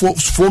 Nanyas are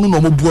for no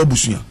more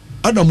Buabusia.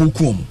 Adam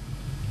Mukum.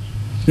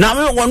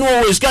 Now, one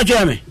always catch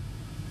me.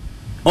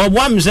 Or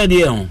one said,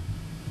 "Young,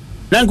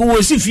 Nanko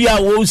will see fear,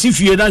 will see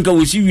fear, Nanko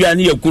will see you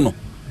near Kuno."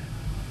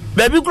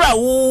 Baby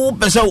Grau,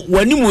 Pesa,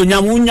 when you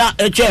Munya,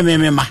 a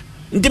chairman,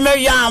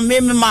 Intimeria,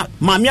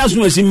 Mamias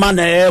was in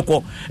Mana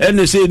Echo, and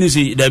the same is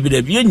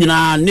David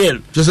Yena Nail.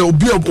 Just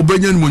obey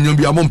Obedian when you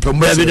be among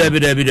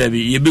David,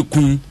 ye be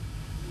coon.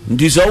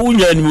 This own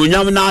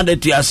Munyamana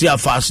that you see a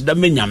fast, the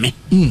Minyame.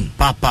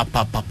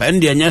 Papa,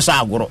 and the Yes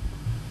Agro.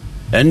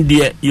 And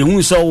dear,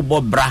 you saw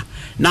Bob Bra,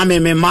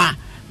 Name ma.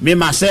 Me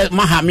myself,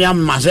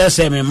 Mahamiam,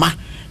 myself, me ma.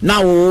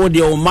 Now,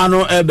 the old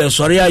mano ebe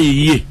sorry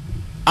ye.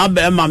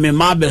 Abe ma me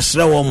ma be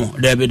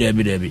srewomo,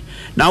 Debbie.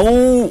 Now,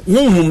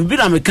 whom be a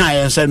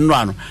mekai and said,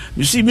 no,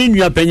 you see me,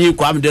 you are penny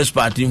quam this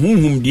party,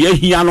 whom dear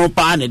Hiano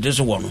pan at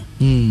this one.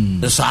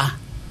 The sa.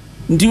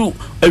 Do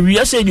a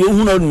real said you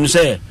who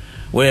say,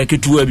 where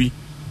Kituabi.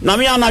 Now,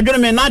 me and I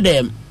don't mean not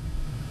them.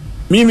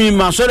 Mimi,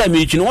 my soda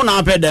meeting, one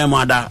up at them,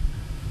 mother.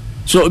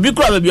 So, be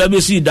crab, you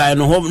ever see die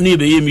and hope near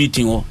the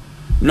meeting.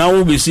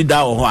 Now we see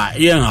that or why,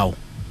 how.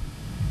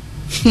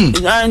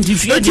 And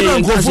if you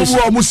go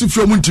almost if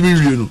you're to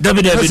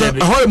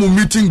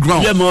meeting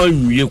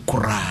ground, you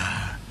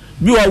cry.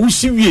 You are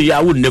wishing me,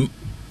 I wouldn't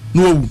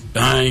know.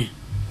 I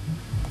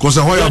because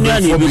I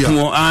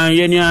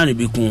am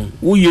become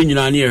we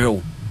are near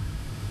her.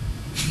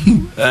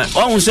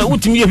 Almost a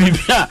wood to me,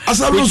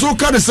 as I was so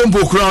kind of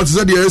simple crowds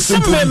that you're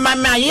simple. My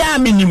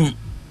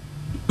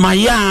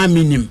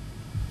minim.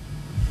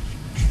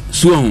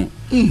 So,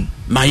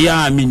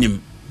 my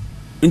minim.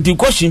 Into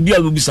question be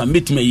able to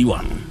submit me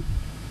one.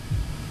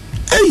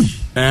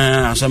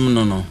 Hey, some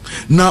no.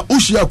 Now,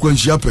 Ushia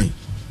Quenchia Pen.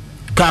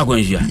 Car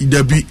Quenchia.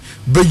 There be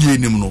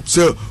Beginum.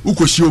 So,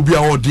 Ukoshi be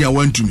our dear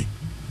went to me.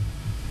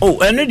 Oh,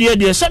 and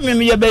dear, some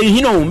me a bay,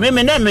 you know, maybe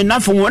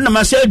enough for one of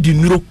myself,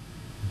 Dinro.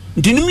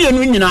 Didn't me and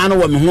Winnie, I know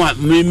what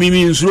me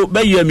means,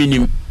 by your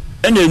minim.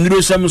 And then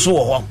do some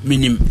so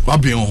minim.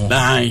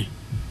 Aye.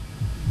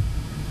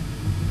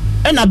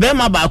 And I bear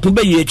my back to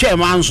be a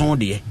chairman, so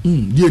dear.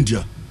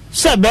 Dear.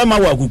 Say Bema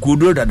could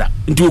do that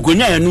into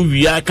Konya and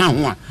Nubia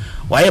can't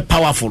why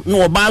powerful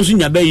no bounce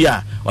in your bay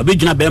or big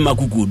Bema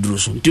could do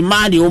so to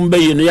mind the own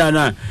bay in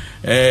Yana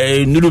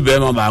Nudu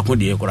Bema back with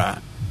the cry.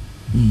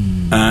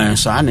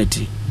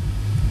 Sanity.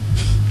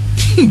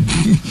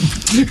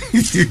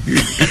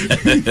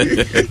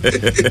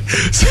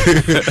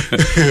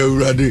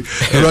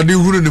 Radi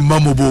wouldn't the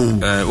mamma bow.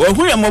 Well,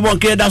 who am I?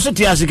 That's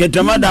what I get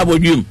to my double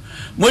you.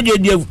 What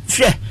dear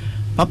fair.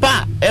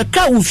 Papa, a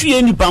cow will fear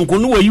any panko,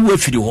 no way you were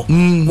fit. What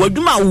do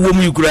my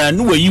woman you cry,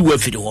 no way you were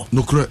fit.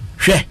 No correct.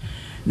 She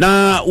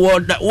now,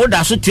 what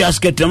does it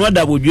ask at the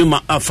mother would you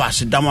a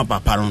fast dama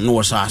papa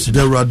no sass?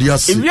 The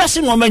radius. If you are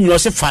some woman, you are a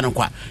fan.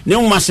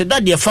 No, Master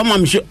Daddy, a farmer,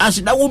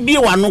 as that would be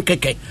one no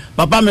cake.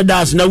 Papa, me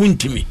does no win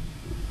to me.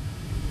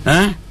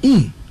 Eh?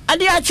 I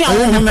dear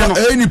child,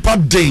 any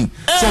part ding.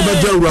 So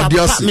the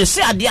radius. Me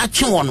say, I dear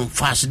child,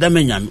 fast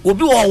damage. Would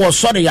be all was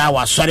sorry, I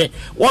was sorry.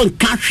 One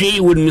country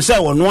would me say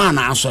on one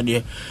answer,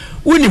 dear.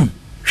 Win him.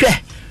 She.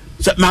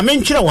 So my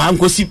main child, one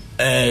could see,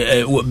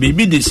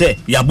 baby, they say,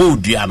 Yabo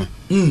Diano.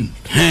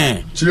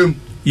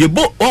 You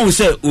both all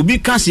say, Ubi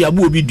Cassia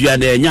Booby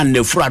Diana, and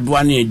the fraud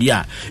one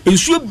idea. It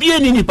should be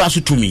any pass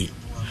to me.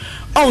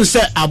 All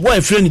say, a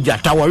boyfriend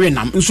that our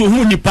renam, so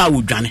who ni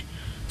power Johnny.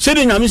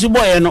 Sitting a Miss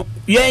Boy, no,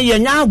 ye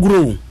now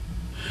grow.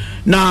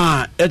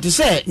 Na it is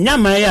say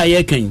nyamaya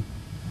yeken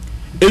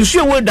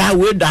ensu we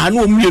da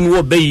no mienu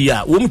wo bayi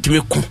a wo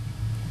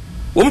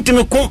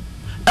mtime ko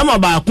ama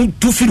ba ku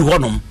tu firi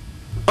honom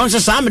on se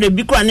sa me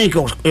bi kwa ne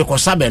ko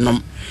sabe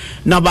nom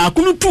na ba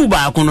ku no tu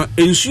ba ku no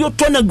ensu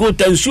to na go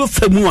ta ensu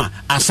famu a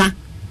asa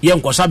ye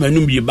nko sabe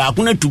nom bi ba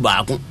ku na tu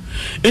ba ku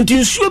enti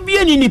ensu bi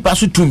ani nipa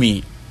so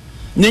tumi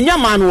ne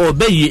nyama no wo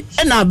bayi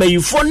e na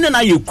bayi fo ne na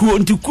ye kuro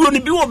enti kuro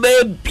ne bi wo ba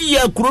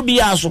bia kuro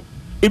bia so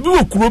ebi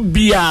wo kuro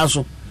bia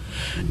so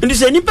ndi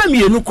se nipa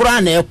mienu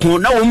kura na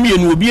ekon na wo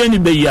mienu obi ani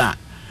be ya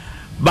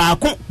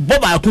baako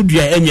baako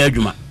dua enya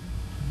adwuma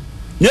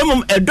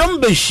nemum edom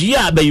be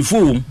hia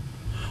bayifo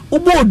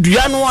ubo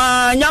dua no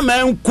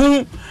anyama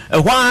nku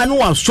ehwa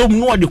no asom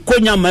no de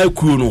konya ma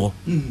akuo no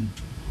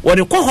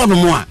wode kɔ hɔ no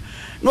mu a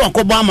no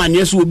akɔba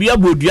amane so obi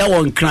abodua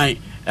won kran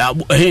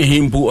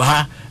hempo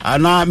ha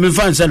ana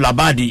mefa nse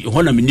labadi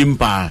hɔ na menim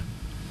pa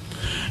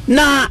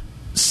na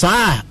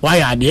saa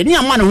waya ade ni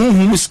ama na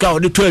honhum sika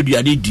wode to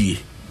aduade die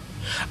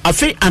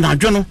afi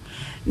anadwo no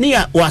ni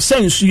ya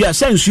wasansu ya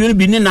sansu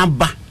bi ni na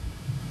ba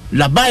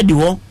labadi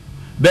hɔ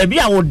baabi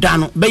a woda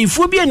no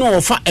bayifo bi ani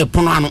wɔfa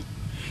ɛpono ano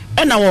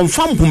ɛna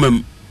wɔmfa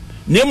mpomam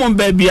nemom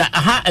baabi a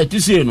aha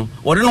atise no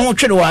wɔde no ho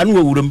twere wa no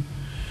wawuram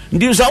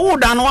ndi so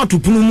woda no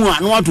watopunu mu a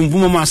no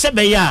watompomam a sɛ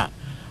bɛyɛ a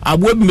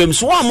aboa bi mem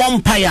so wa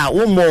mɔmpae a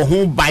wo mɔ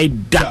ho bai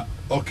da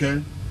okay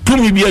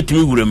tumi bi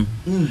atimi wuram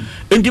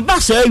ndi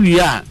ba sa awie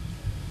a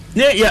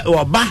ne ya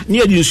oba ne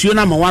ya nsuo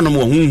na ma wanom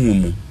wɔ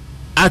honhum mu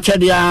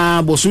akyɛde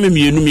a bosome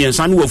mienu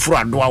miensa no wafuru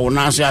adoa wo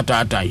na ase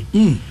ataatai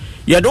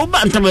ya do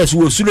ba ntama so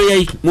wosuro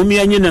yai mo mi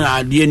anyi na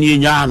ade ni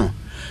nya no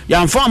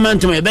ya mfa ma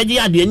ntama e beje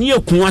ade ni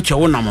ekun akyɛ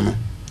wo nam no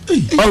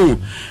oh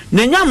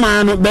ne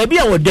nyama no ba bi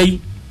a wodai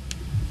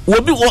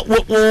obi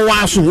wo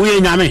aso wo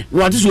nyame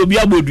wo ate so obi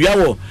abodua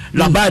wo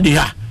labadi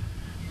ha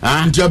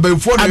nti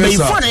abayfo na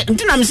yesa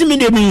nti na mse me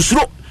de bi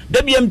nsuro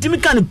da bi amtimi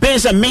kan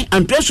pensa me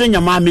antreso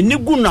nyama me ne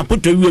gu na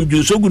poto wiem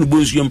dwonso gu no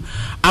bonsuam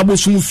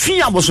abosum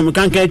fi abosom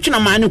kankan twina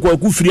ma ne kwa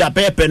ku firi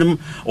apepenem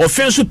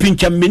ofenso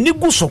pincham me ne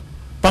gu so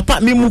papa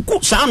me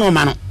muku saa no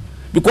ma no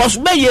because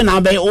be ye na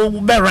be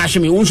rush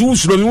me wonso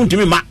usuro me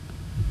wontimi ma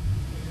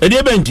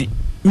ede benti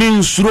me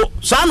nsuro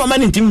saa no ma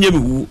ne ntimi nya me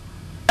hu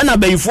na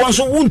bayfo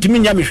nso wontimi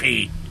nya me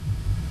hwe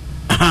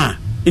aha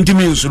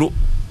ntimi nsuro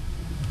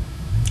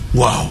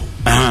wow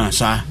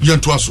sa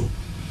yento aso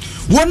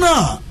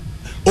wona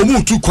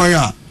omu tu kwan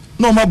a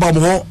na o ma ba mo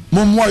ho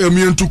mo mo ayo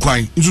mi entu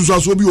kwan nsusu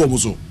aso bi wo mo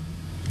so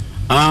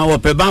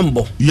ope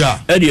bambo ya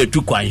e de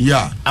etu kwan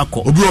ya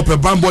akọ obi ope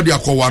bambo de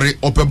akọware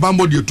ope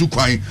bambo de etu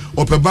kwan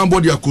ope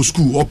bambo de akọ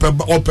school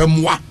ope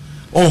moa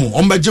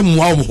o meje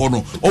moa o ho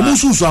no o mu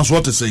susu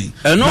aso te sei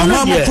na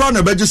ma mo kra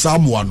na beje sa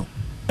moa no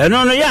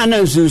eno no ya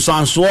na nsusu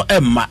aso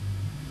emma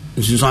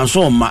nsusu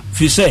aso emma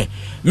fi se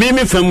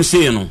me fam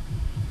sei no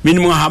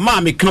minimum ha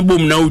ma me ka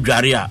bom na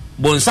odware a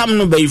bonsam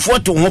no bayifo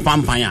to ho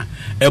pampan a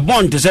e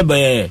bon te se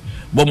be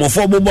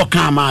bomofo bobo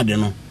ka ma de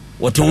no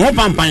wote ho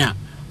pampan a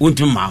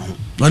wontim ma ho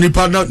na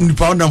nipa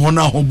na ho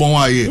na ho bon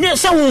aye ne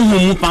se wo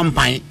ho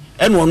pampan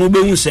e no no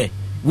behu se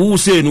wo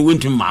se no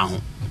wontim ma ho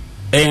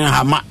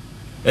ha ma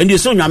endi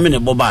so nyame ne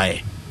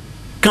bobae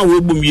ka wo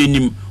bom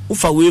yenim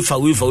ufa we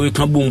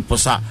ka bom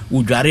posa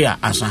odware a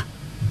asa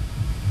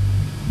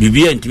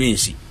bibia ntimi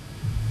nsi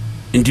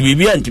nti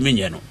bibia ntimi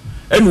nye no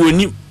ene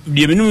woni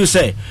de menu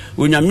se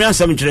onyame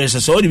asam kyerɛ sɛ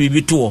sɛ ɔde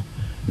bibi to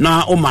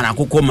na o mana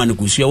kokɔ mana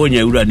kusua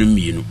wonya wura no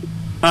mienu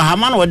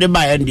ahama na wɔde ba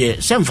yɛn de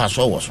sɛ mfa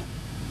so wɔ so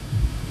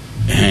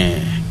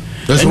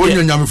ɛsɛ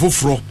wonya nyame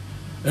foforo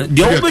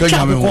de wo betwa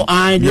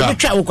kokɔ de wo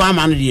betwa kokɔ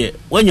ama no de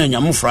wonya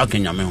nyame foforo aka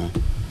nyame ho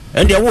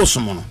ɛnde wo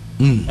som no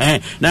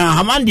na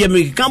ahama de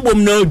me ka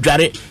bom na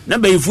odware na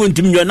bayifo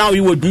ntim nyo na wo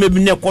yi woduma bi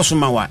ne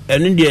kɔsoma wa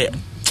ɛne de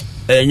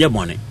ɛnyɛ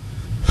bɔne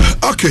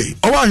okay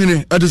ɔwa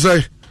hene ɛde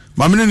sɛ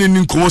mamene ne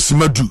nkomo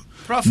simadu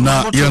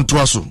na yento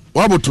aso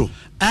waboto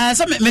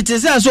so me te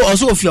say so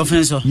also of your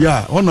friends so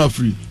yeah on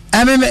free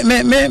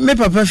me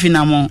papa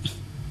finamo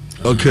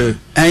okay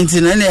anti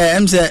na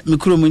em say me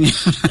kuro mu ni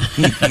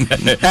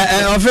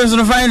offense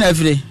no fine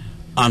afre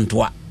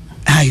antwa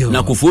ayo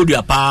na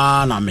kofodua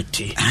pa na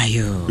mete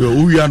ayo yo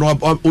uya no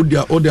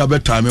odia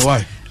better me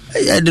why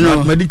I don't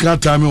know medical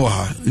time wa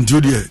ha nti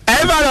odi e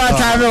ba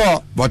time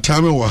wo but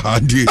time wa ha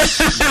di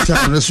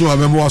time so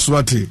amemo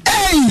aswati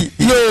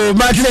yo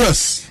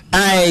mattress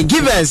I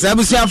give us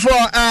abusia for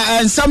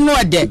and some no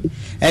ade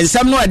and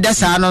some no ade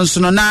sa no nso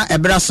no na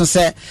ebra so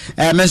se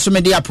me nso me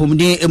de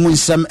apomden emu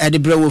nsam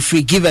ade bra wo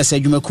free give us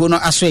adwumako no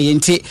aso ye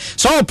nti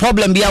so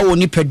problem bia wo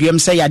ni paduam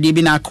se yade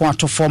bi na akọ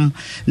atofom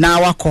na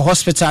wakọ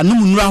hospital no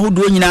munura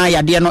hodo nyina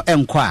yade no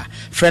enko a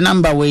frɛ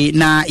number we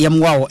na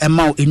yemwa wo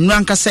ema wo enura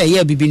nka se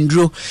ye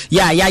bibinduro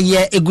ya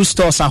ye egu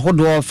stores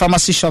ahodo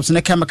pharmacy shops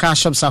ne chemical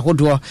shops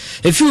ahodo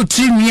if you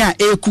trimia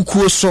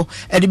ekukuo so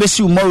ade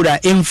besi umawura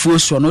emfuo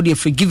so no de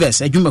free give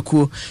us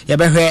adwumako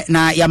yabehwe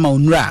na yama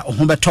onura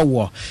ho beto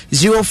wo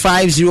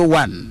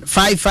 0501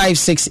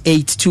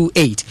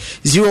 556828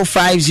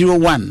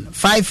 0501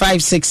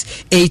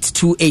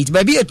 556828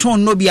 baby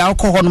eton no bia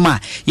alcohol no ma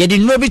ye de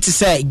no bi to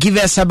say give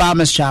us about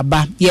mixture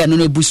ba ye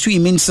no boost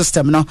immune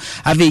system no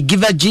ave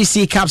give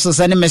GC capsules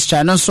and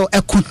mixture no so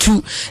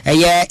ekutu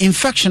ye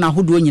infection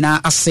ahodo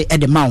nyina ase e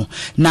de mawo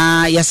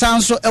na ye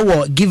san so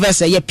ewo give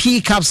us ye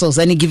P capsules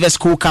and give us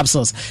cool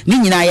capsules ni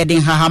nyina ye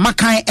den haha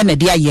makan e na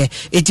de aye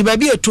eti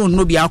baby eton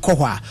no bia akọ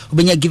ho a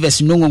obenya give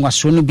us no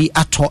nwanwaso no bi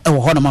ato e wo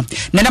ho no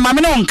na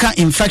mame no nka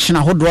infection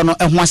ahodo no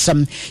ho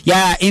asem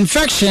ya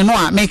infection no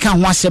a meka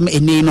ho asem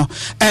eni no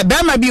be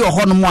ma bi wo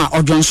ho no mu a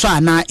odwonso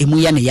ana emu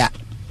ye ne ya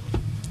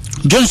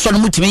Johnson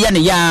mutimi ya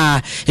ne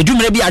ya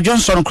edumre bi a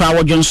Johnson kra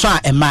wo Johnson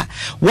a ema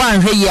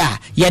wan hwe ya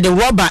ye de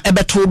rubber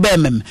ebeto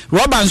bemem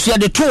rubber nso ye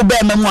de to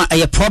bemem a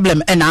ye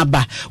problem e na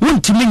aba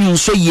wuntimi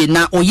nyunso ye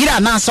na oyira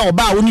na asa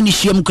oba a woni ni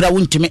hiem kra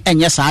wuntimi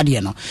enye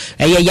saade no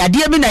ye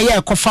yade bi na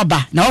ye kofa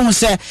ba na wo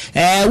se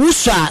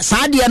wusa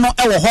saade no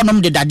e wo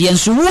honom de dade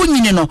nso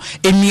wunyini no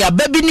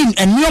enuaba bi ni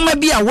enuoma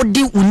bi a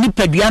wode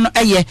unipadua no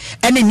eye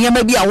ene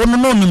niema bi a wono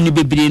no nim ni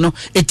bebre no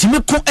etimi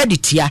ko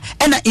editia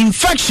ena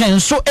infection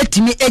so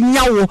etimi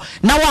enyawo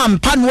na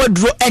wampa no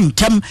aduro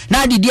entem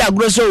na adidi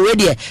agro so we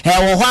de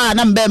wo ho a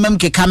na mbemem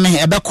keka me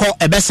ebekọ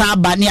ebesa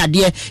aba ne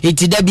ade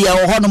etida bia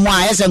wo ho no mo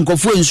a yese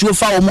nkofo ensuo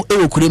fa wo mu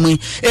ewokuremu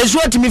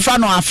ensuo timi fa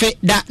no afe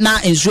da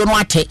na ensuo no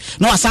ate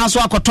no asanso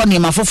akoto ne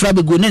mafofra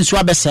begu ne ensuo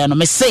abese no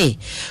me say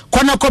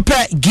kona kope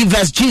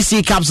Givers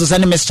GC capsules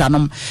and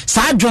Mr.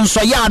 Sa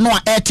Johnson ya no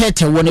a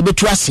etete wo ne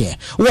betu ase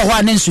wo ho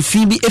a ne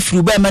nsufi bi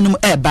efiri ba manum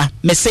eba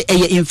me say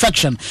eye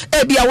infection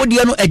e bia wo de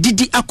no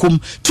adidi akom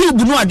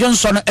tube no a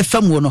Johnson no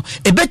efam wo no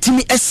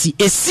ebetimi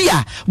esi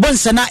a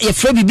bonse na ye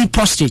fra bibi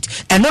prostate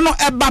eno no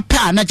eba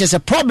pa na just a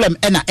problem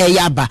na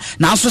eyaba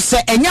na so se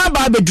enya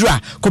ba bedura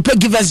kope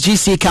Givers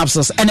GC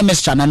capsules and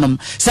Mr. nanom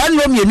sa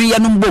no mienu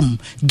yanum bom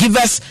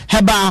Givers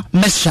heba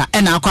mesha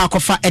na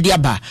akofa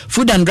ediaba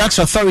Food and Drugs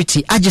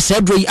Authority agese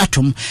adro yi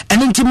atom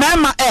eno nti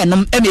mama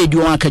enom emedu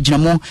won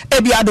akaginamo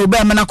ebia do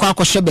be me na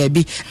akɔhye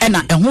baabi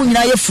na ɛho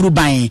nyina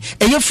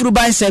ye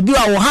furuban se bi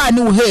wa wo ha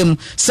ne wo hem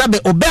sabe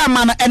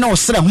obema na ene wo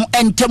sere ho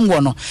entem wo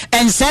no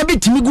ensa bi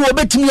timi gu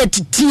obetimi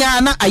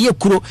atitia na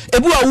ayekuro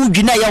ebi wa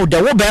wudwi na ye wo de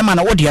wo bema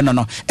na wo de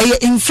no eye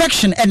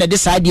infection ene de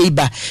sa de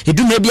iba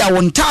eduma bi a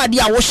wo ntaade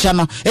a wo hye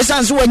no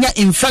esanse wonya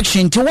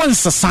infection ti won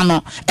sesa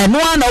no eno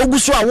na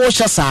oguso a wo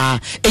hye saa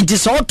enti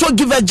so to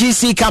Givers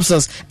GC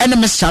capsules ene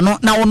mesha no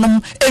na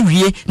wonom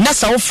ewie na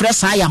sa wo frɛ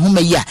saa ya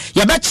homa yi a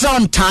ye be kyerɛ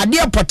ntaade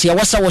apote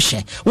wo sa wo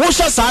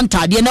hye saa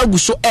ntaade na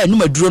aguso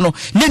enum aduro no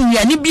ne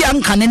nuane bia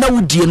nkane na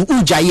wudie no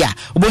ugyaye a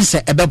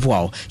obonse ebeboa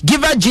wo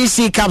Givers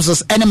GC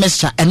capsules ene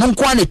mesha eno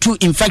nko na tu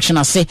infection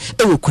ase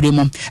ewo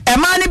kuremu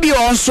ema ne bi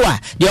on so a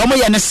de omo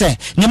ye ne se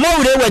ne mo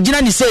wure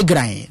wagina ne se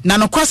gran na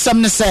no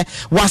kwasam ne se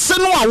wase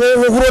no a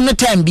wo hohoro ne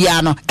tam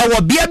bia no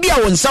ewo bia bia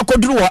wo nsa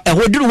koduru wo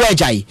ehoduru wo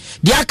agyaye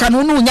de aka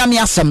no no nyame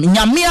asem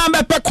nyame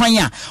abepe kwan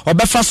a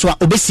obefa so a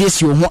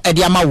obesiesi wo ho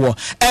ede ama wo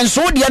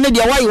enso de ne de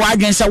wayi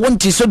wadwen se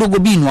wonti sodogo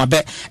bi no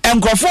abe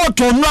enkrofo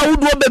to no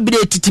awuduo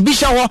bebre titibi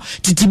hye ho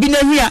titibi na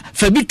hia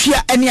fa bi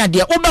tua ene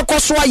ade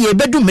obekoso aye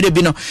ebedu mere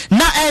bi no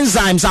na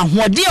enzymes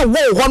ahode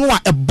wo ho no a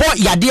ebo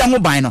yade ho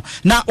ban no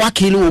na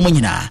wakele wo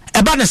nyina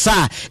eba ne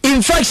sa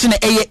infection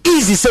eye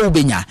easy se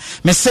ubenya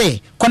me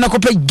say kona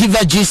kope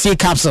Givers GC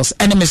capsules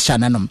ene mesha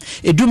nanom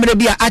edumere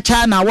bi a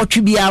acha na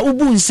wotwe bi a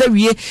ubu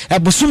nsawie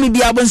ebosumi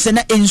bi a bonse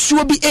na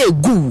ensuo bi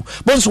egu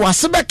bonso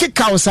wasebe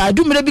keka osa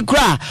edumere bi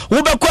kra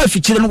wo be kwa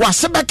afikyire no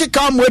wasebe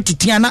keka mo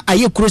atitia na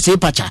aye kuro se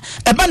pacha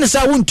eba ne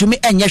sa wontumi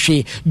enye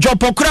hwe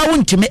jopo kra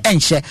wontumi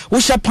enhye wo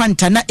hye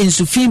panta na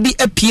ensufi bi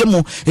apie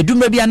mu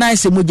edumere bi ana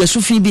ese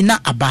mogasufi bi na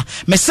aba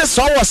me se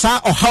so wo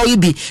sa ohaw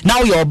bi na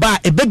wo ye oba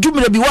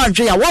ebedumere bi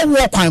wanhwe ya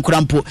wo kwan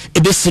krampo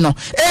ebesi no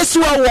esi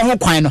wo ho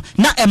kwan no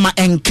na ema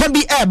enka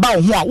bi eba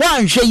wo ho a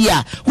wanhwe yi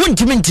a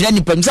wontimi ntira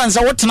nipa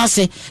nsansa wo tena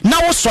se na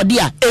wo sode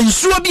a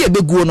ensuo bi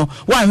ebeguo no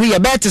wanhwe ye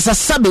be te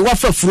sabe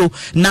wafafuro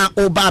na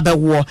oba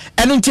bewo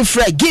eno nti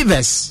frɛ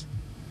Givers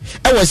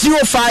ewo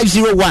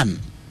 0501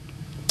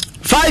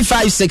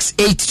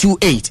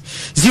 556828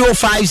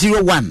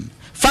 0501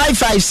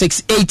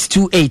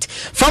 556828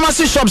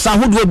 pharmacy shops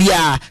ahodo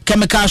bia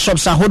chemical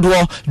shops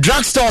ahodo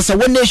drugstores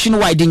one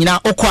nationwide nyina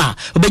okwa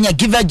obenya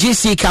Givers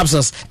GC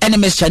capsules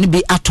enemies chani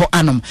bi ato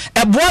anom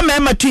eboa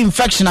mema to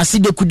infection ase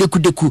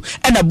deku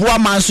ena boa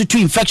manso to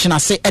infection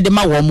ase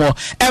edema wo mo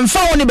emfa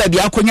woni ba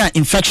bia akonya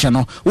infection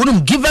no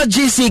wonum Givers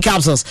GC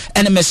capsules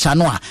enemies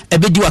chano a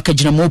ebedi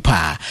wakagina mo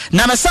pa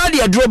na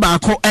mesade aduro ba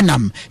ako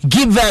enam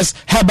Givers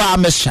herbal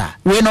mesha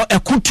we no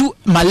ekutu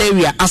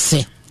malaria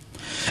ase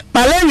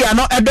malaria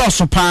no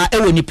edoso pa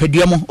ewo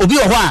nipadua mu obi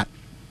wo ho a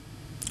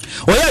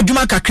oya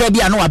adwuma kakra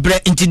bi ano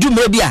abre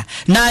ntidumre bi a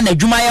na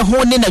adwuma ye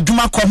ho ne na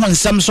adwuma kɔ ho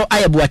nsɛm so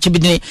ayɛboakye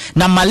bidine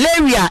na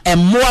malaria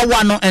emmoa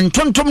wa no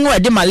entontom no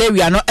ede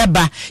malaria no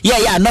eba ye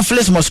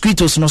anopheles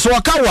mosquitoes no so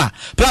wakawa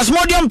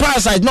plasmodium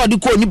parasite no de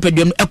kɔ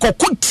nipadua no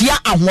ekokotia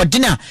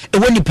ahoɔden a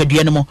ewo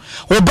nipadua no mo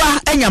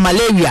oba anya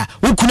malaria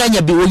wukuna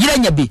anya bi woyira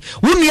anya bi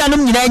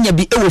wunuanom nyina anya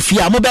bi ewo fie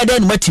a mo bɛda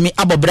no matimi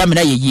abobra me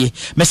na yeye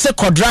me se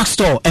kɔ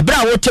drugstore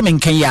ebra wo tem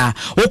nkan ya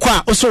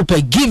wokɔ a so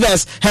pe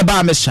Givers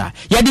herbal mesha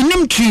ya de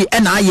nim tree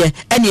na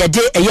ene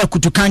ede eye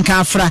kutukanka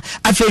afra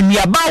afa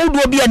nnuaba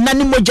wodo bi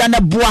enane moja na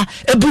boa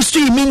ebustu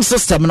immune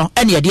system no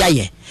ene ede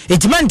aye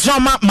etiman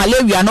trauma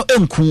malaria no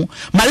enku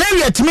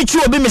malaria timichi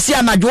obi mesi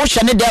anadwo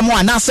hye ne dem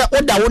anase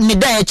oda wo ne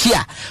dan achi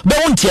a be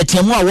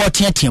wontiatiamu a wo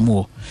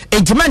tiatiamu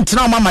entimente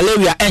na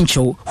malaria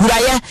encho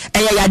huraye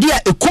yade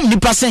a ekum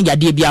nipa sen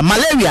yade bia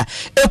malaria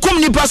ekum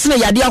nipa sen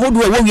yade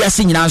ahodo a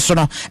wiase nyina nso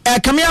no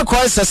kamia ko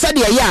sɛ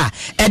de ya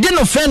ɛde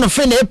no fe na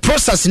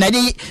process na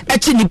de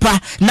achi nipa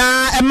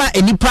na ɛma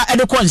enipa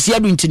ɛde kɔnsia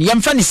do ntini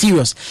yɛmfa ne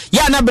serious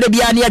ya na bere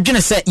bia na yadwene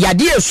sɛ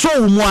yade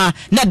eso mu a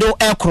na do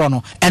ɛkro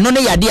no ɛno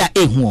ne yade a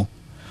ehu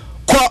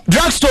ko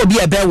drugstore bi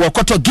ebe wo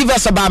koto give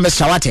us about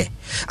Mr. Wate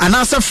and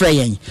answer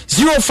frey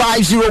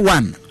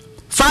 0501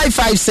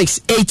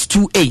 556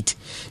 828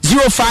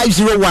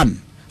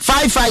 0501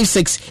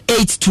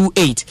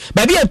 556-828.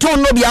 Baby, I told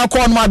no be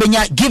alcohol no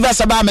abenya give us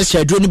about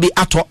Mr. Drone be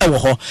ato ewo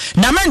ho.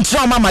 Na men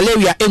trauma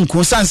malaria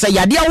enku san say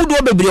yade awodo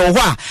bebre ho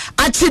a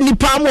ati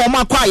nipa mo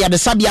ma kwa yade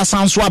sabia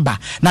sanso aba.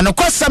 Na no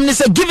kwasam ne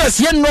say give us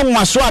ye no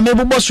nwaso a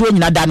mebobɔ so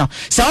nyina da no.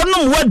 Say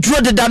onom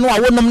waduro de da no a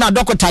wonom na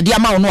dokota de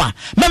ama wo no a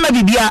mema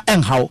bibia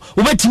enhaw.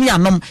 Wobetimi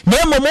anom na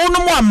emom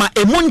wonom ama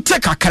emunte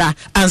kakra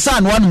ansa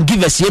no anom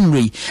give us ye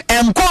nri.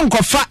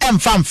 Enkonkofa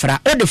emfamfra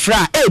ode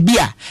fra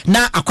ebia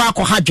na akwa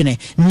akɔhadwene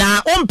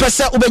na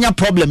pese ubenya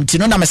problem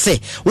tino na mese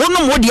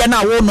wonum wodie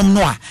na wonum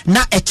no a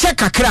na eche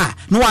kakra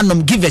no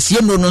wanom givers ye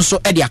no nso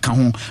e de aka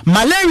ho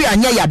malaria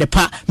nya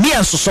yadepa me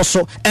ensoso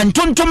so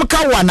entontom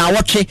ka wa na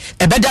wotwe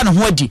ebeda ne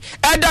ho adi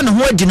eda ne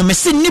ho adi no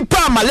mese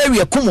nipa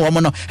malaria kum wo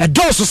no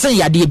edoso sen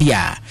yade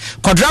bia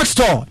drug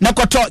store na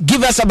koto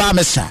givers aba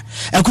mesa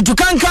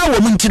ekutukanka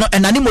wo muntino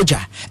enane moja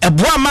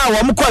eboa ma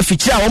wo mko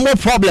afikira wo mo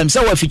problem se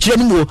wo afikira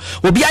ni mo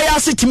obi aya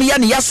setimi ya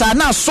ne yasa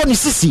na so ne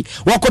sisi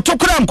wo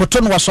kotokura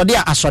mkoto no wasode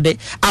a asode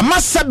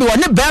ama sabi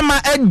woni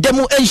bema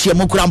edemu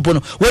enhyiemu kurampo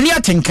no woni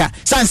atenka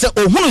sanse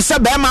ohunu se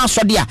bema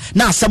asode a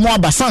na asemo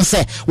aba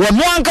sanse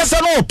wonu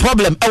ankasa no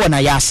problem e wona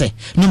yase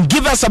nim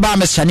give us about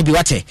mechane bi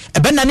wate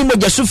ebena ni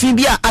moja sufi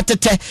bi a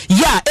atete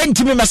ya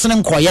entimi mesene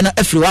nkoye na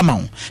afiri wa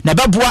mawo na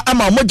beboa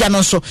ama moja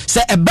no so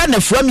se ebe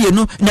na fua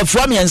mienu na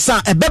fua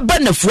miensa ebeba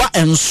na fua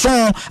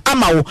enso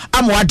ama wo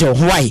amwade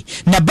ho wai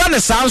na ba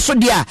na sanso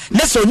dia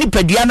na se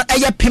onipadua no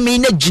eye pemi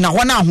na gina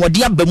ho na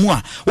ahode abamu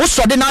a wo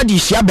sode na ade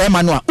hia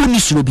bema no a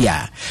unisuro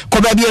bia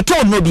ko ba bi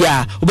eto no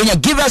bia obenya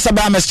give us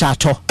about Mr.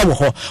 Ato ewo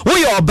ho wo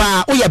ye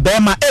oba wo ye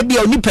bema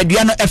ebia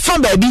onipadua no efa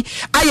ba bi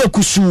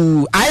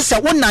ayekusu ayese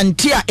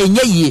wonante a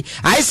enye yie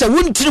ayese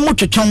wontiri mu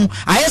twetwon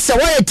ayese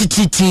wo ye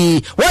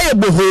tititi wo ye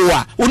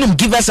bohoa wonum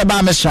give us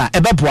about Mr.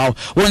 ebeboa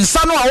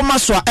wonsa no a wo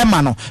maso a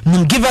ema no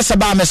num give us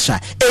about Mr.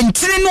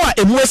 entiri no a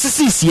emu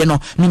asisisie no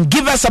num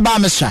give us about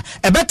Mr.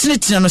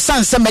 ebetinitine no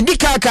sanse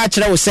medical ka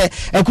kire wo se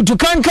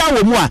ekutukanka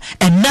wo mu a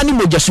enani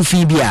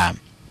mojasofi bia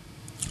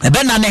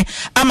ebenane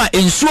ama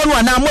ensuo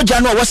no na moja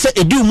no wo se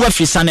edu mu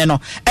afisane no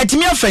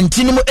etimi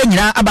afantini mu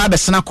enyina aba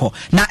abesena ko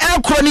na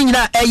ekro ni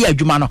nyina eye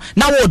adwuma no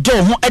na wo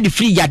do ho ade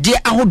free yade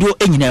ahodo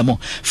enyina mu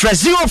fra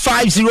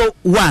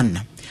 0501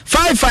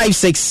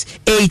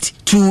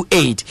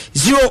 556-828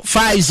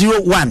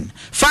 0501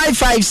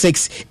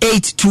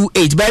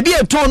 556-828 baby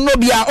eton no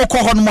bia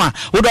okoho no a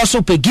wo do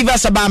so pe give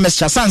us about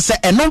Mr. Sanse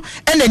eno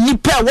ena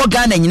nipa wo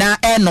ga na nyina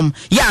enom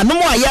ya no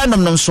mo aye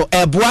enom no so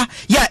eboa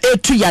ya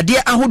etu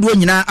yade ahodo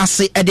nyina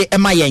ase ede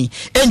ema yen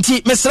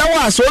enti mesra wo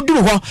aso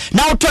oduru ho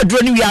na wo to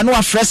duro ni wi ano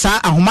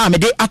afresa ahoma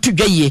amede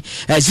atodwa ye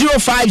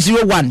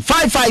 0501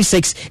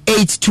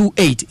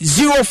 556-828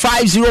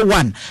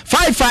 0501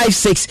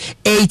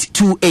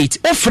 556-828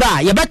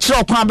 ofra ye be kire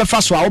okwan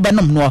befa so a wo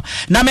benom no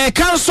na me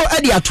kan so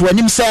ade ato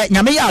anim se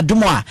nyame ya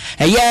adomo a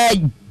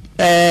eye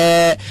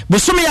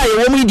bosome ya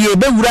yewo mu die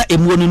bewura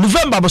emuo no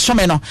November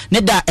bosome no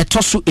ne da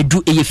etoso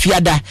edu eye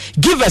fiada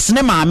give us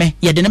ne maame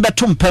ye de ne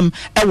beto mpam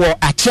ewo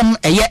achem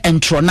eye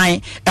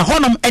entronan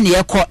ehonom ene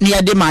yekɔ ne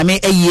ye de maame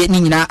eye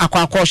ni nyina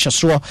akwa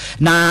hyeso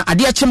na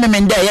ade achem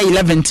memende eye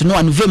 11th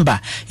no November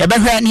ye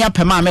behwe ne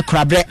apam maame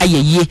korabre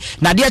ayeye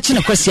na ade achi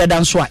ne kwasia da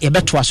nso a ye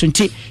beto aso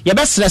nti ye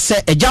besre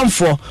se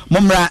ejamfo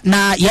momra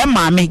na ye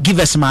maame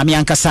give us maame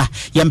ankasa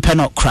ye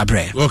mpeno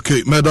korabre.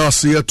 Okay,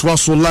 medasi ye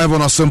twaso live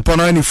on Asempa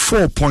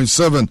 94.7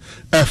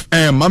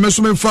 FM.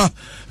 Amesumemfa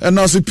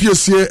na se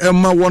PSA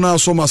emma wona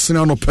so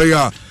masena no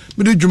paya.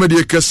 Mede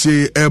dwumade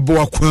kese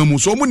ebo akwamu.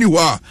 So muni ho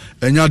a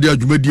enya de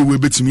dwumade we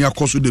betimi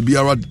akoso de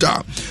biara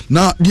da.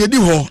 Na de di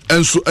ho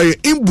enso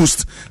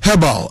imboost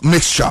herbal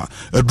mixture.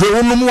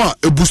 Edro no mo a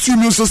eboost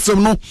immune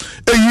system no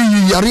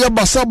eyi yare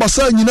basa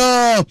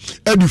nyina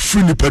edi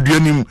free ni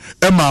paduanim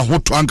ema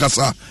hoto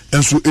ankasa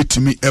enso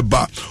etimi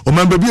eba. O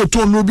member bi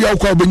eto no bi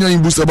akwa benya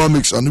imboost herbal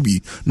mixture no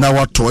bi na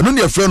wato. No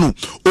ne afre no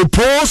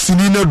opo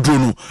sini na dro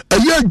no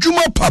eya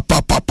adwuma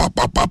papa.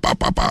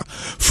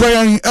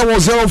 Fryan ewo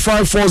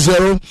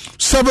 0540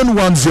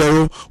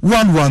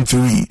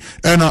 710-113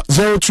 and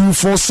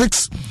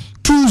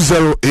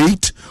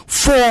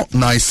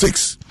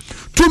 0246-208-496.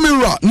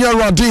 Tumira near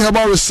Radi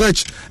Herbal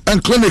Research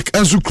and Clinic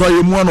and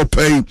Zukrayemwano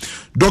pay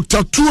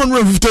doctor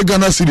 250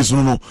 Ghana cedis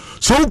no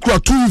so ukura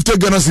 250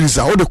 Ghana cedis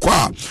a ode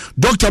kwa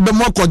doctor be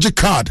mo akwaje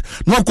card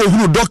no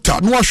akohuru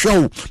doctor no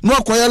ahwew no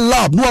akoye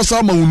lab no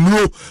asama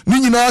unuro ni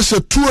nyina ahye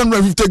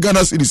 250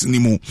 Ghana cedis ni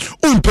mu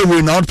umpe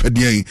we na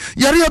odpedien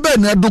yare be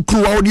na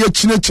dokuru wa ode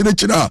chine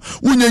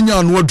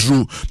unyenya no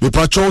aduru me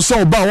pa cho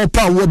se oba wo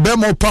pa wo be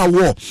mo pa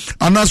wo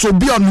anaso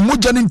obi a no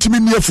mogya ne ntimi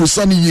ne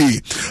afusa ne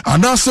ye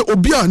anaso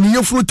obi a ne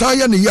yefuru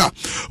taya ne ya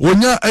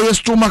wonya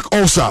stomach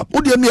ulcer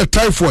ode ne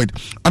typhoid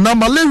ana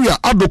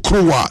malaria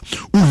adokrowa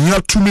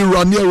uhia tumi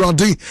rani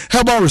radi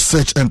herbal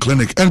research and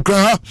clinic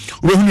enkra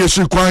we hu ne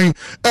shi kwan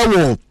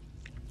ewo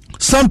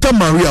Santa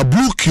Maria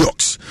Blue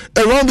Kiosks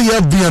around the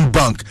FBN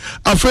Bank.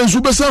 Our friends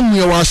Ubesa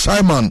Mwewa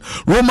Simon,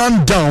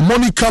 Roman Down,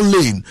 Monica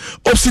Lane,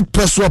 opposite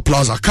Peswa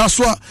Plaza,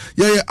 Kaswa,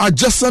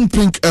 adjacent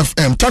Pink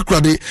FM,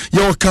 Takrade,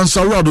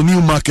 Kansarado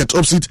New Market,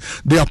 opposite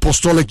the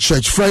Apostolic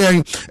Church.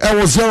 Friday,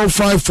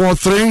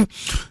 0543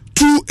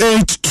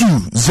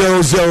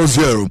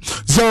 282-000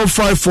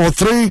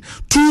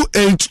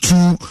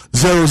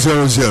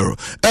 0543-282-000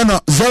 and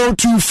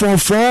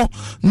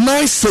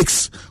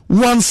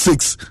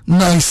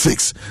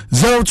 0244-961696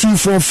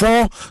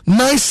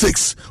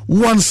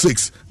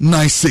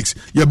 0244-961696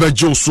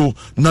 Yabejoso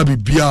Nabi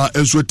Bia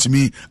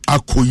Ezwetimi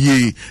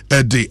Akoye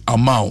Ede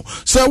Amao.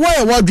 So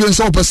why doing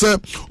so person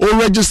or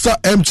register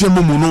MTN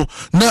Momono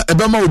na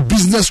ebema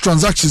business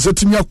transactions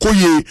etimi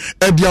Akoye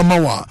Ede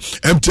Amawa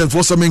MTN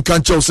for some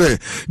can't say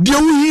dear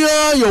we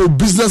hear your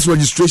business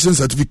registration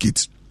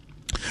certificate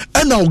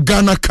and now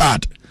Ghana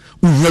card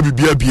we have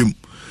BIBM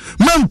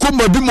man come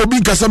bi mo bi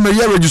nkasa me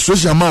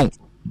registration amount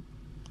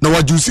na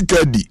wajusi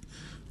kadi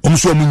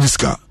omso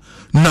munyiska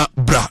na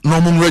bra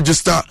no mum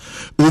register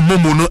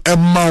omomo no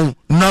amount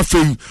na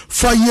fe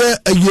fire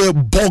a year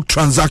bulk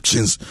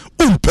transactions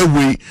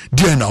umpewe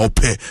dia na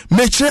ope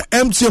meche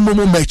MTN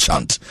momo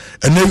merchant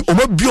ene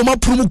omabioma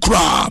promo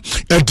kra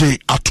ede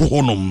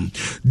atohonom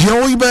dia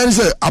we ben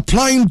say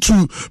applying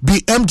to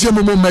be MTN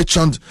momo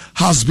merchant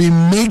has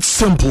been made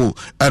simple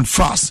and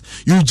fast.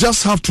 You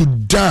just have to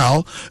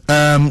dial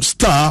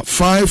star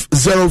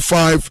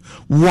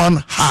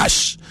 5051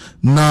 hash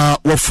now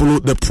or follow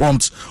the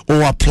prompts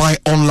or apply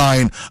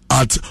online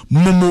at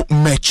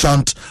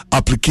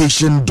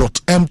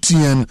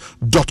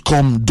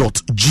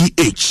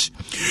momomerchantapplication.mtn.com.gh.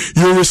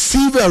 You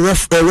receive a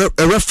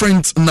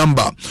reference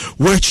number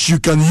which you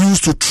can use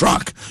to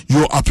track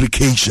your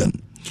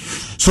application.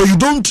 So you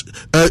don't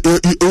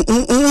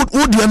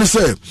what do you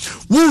say?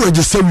 We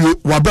register you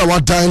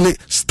wabewa dial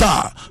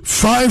star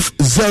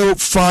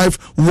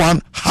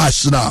 5051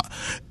 hash now.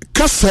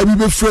 Kasa bi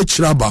be free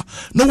chiraba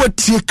na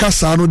watie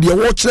kasa no de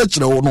wo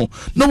chirechire wo no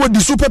na wadi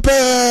so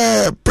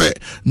pepe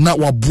na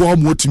waboa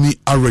motimi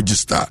a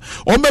register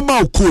on be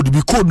ma code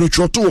bi code no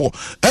choto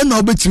e na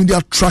obetimi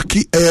dia track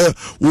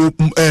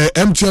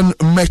MTN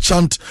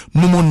merchant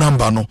momo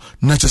number no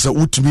na chese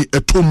wotimi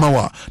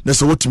etomawa na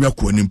se wotimi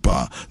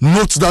akonimpa.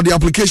 Note that the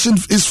application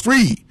is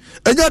free.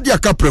 Enya dia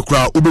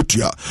kaprekra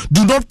obetua.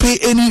 Do not pay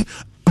any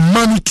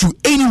money to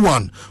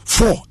anyone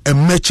for a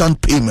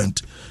merchant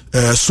payment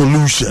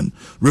solution.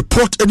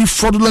 Report any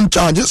fraudulent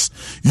charges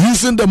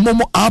using the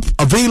Momo app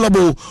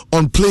available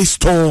on Play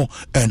Store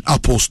and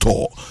Apple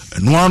Store.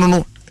 And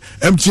one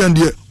MTN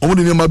de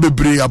omodi ne ma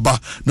bebre aba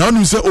na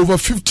onu say over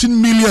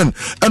 15 million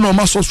and o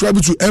ma subscribe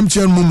to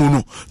MTN Momo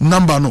no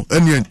number no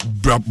ene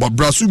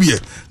brasu bie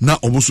na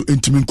oboso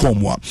entimi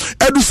nkomwa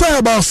Edusa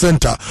Herbal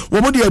Center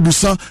omodi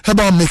Edusa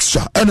Herbal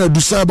Mixture and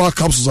Edusa Herbal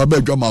Capsules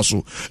abedwa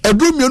maso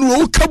edu mienu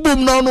wo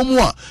kabom na no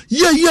mo a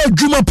ye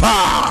adwuma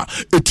pa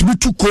etimi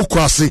tu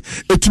kokwase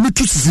etimi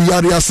tu sisi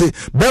yare ase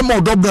be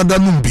mo dobrada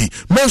numbi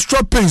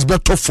menstrual pains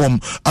better form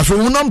afi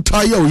wonam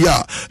tire o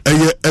ya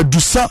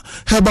Edusa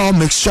Herbal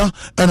Mixture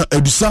and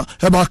Edusa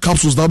Herbal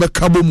Capsules na be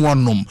kabom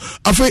wanom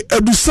afi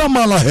Edusa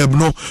Mala Herb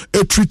no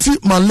treat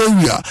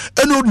malaria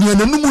eno de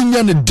nanum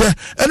nya ne de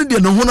ene de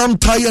no honam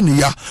tire ne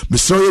ya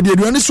mesoro de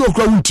aduane so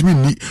okra wuntimi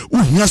ni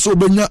uhia so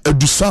benya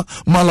Edusa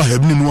Mala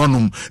Herb ni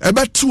wanom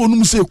ebete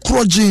wonum se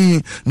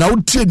kroje na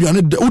wodi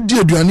aduane de wodi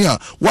aduane a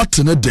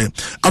wate ne de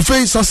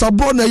afi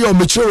sasabro na ye o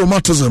mechire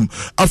rheumatism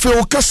afi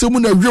o kasemu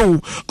na wew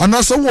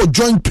anasa wo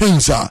joint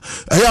pains a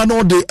eya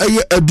no de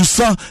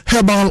Edusa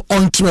Herbal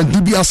Ointment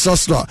dibia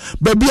sasra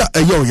baby a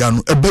eya ya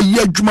no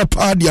ebeye adwuma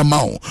pa de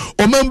amawo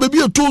o man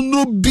baby to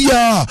no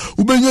bia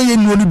ubenya ye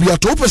nuoni bia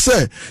to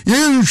pese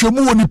ye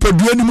nhwemu woni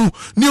paduani mu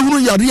ne hunu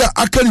yare a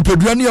aka ni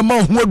paduani ama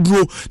ho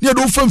aduro ne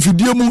do fa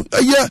mfidie mu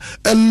eye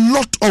a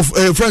lot of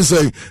friends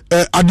say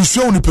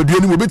addition woni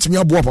paduani mu betimi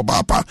abo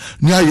papa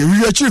ne aye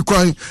wi chi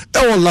kwan e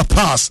wo La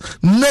Paz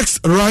next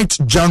right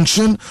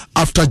junction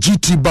after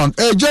GT Bank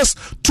just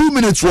 2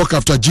 minutes walk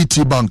after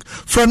GT Bank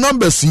for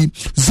number C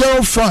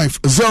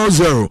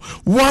 0500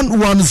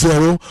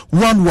 110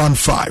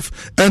 115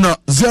 and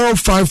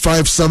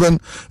 0557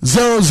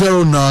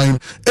 009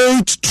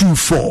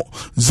 824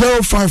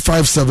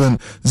 0557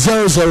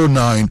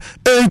 009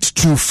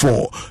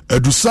 824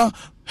 Edusa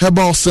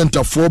Herbal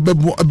Center for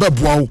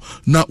Bebwao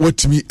na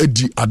wetimi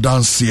edi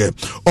adanse.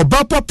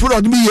 Obapa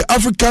product me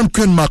African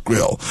Queen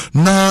Mackerel.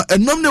 Na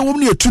enam ne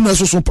womni etuna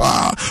so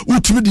pa.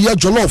 Utimi de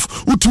jollof,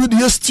 utimi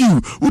de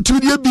stew, utimi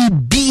de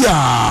bia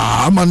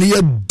amane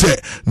ye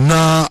de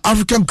na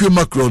African Queen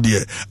Mackerel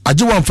de.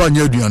 Aje wan fa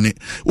nya aduane.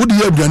 Wo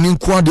de aduane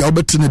nko ade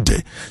obetene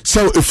de. Se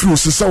efiri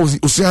osisa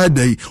osia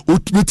dey,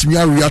 utimi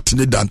awe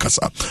atene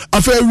dankasa.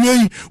 Afa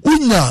awie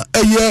unya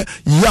eye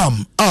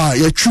yam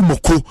ye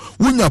twumoko,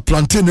 unya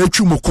plantain e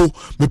twumoko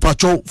me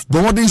pacho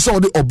bomodin so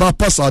de oba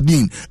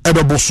pasadin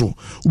ebeboso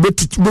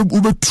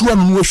ubetua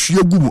no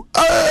ahwie gumu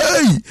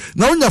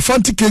na onya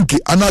fanti kenke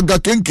anaga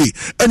kenke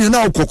ene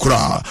na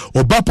okokora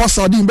oba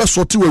pasadin be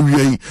sote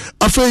wawie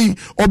afei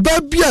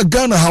oba bia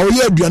Ghana ha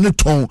oye aduane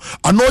ton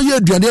ana oye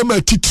aduane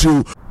ma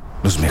titire.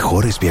 Los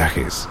mejores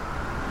viajes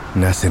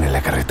nacen en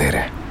la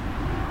carretera,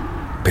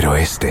 pero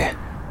este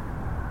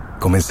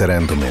comenzará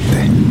en tu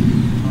mente.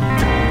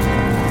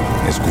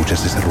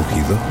 ¿Escuchas ese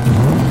rugido?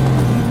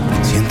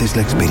 ¿Sientes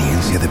la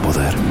experiencia de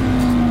poder?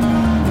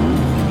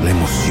 ¿La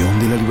emoción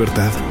de la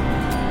libertad?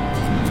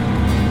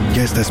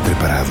 Ya estás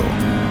preparado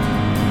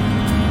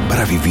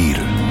para vivir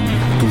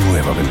tu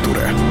nueva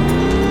aventura.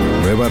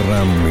 Nueva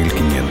RAM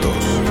 1500.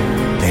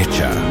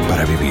 Hecha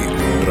para vivir.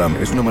 RAM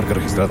es una marca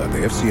registrada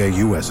de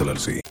FCI US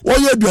LLC.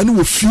 Oye aduane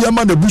wo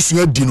fiama na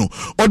busu adino.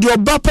 Odi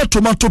obapa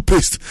tomato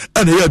paste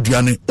ene ye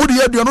aduane. Odi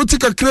ye aduane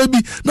tika krabi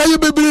na ye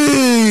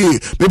bebre.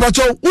 Me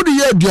bacho odi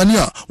ye aduane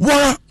a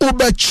wa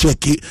oba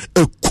cheki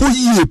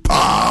ekoyie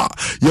pa.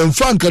 Ye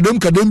mfa kadem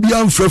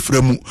bia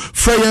mfrefremu.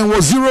 Fa yen wo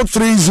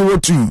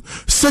 0302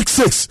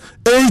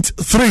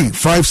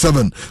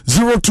 668357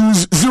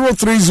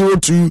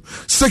 0302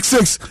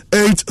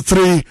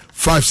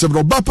 668357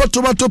 obapa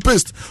tomato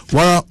paste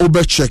wa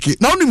oba cheki.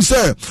 Now nim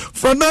say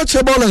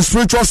financial and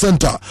spiritual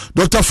center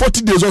Dr.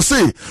 40 days or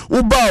say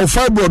uba o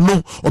fiber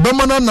no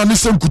obemana na ne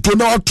sem kuto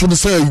na ato ne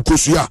say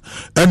ikosua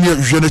ene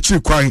hwenechi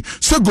kwan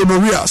say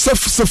gonorrhea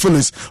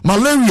syphilis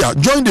malaria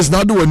join this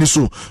na do wani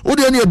so o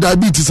de any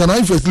diabetes and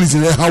infertility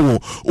in hawo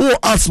o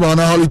asthma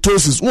na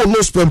halitosis o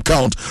low sperm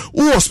count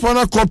o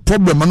spinal cord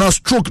problem na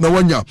stroke na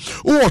wanya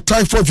o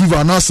typhoid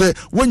fever na say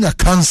wanya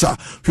cancer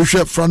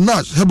hwehwe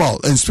Franach Herbal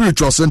and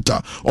Spiritual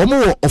Center omo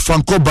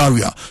Ofanko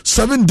barrier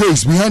 7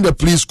 days behind the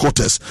police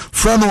quarters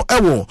Frano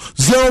Ewo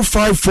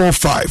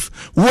 0545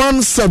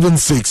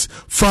 176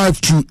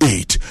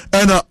 528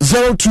 and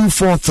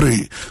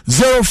 0243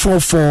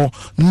 044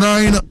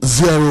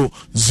 900.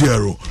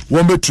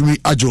 Wombe to me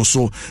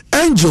ajoso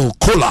Angel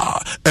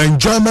Cola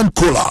Enjoyment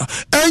Cola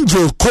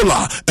Angel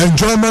Cola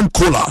Enjoyment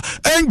Cola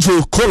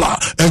Angel Cola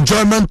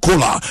Enjoyment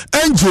Cola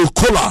Angel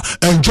Cola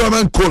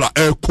Enjoyment Cola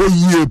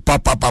ekoye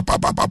papa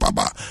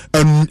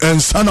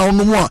and sana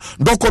onwa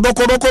doko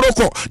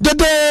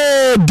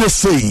de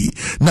say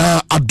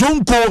na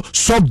Adonko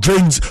Soft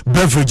Drinks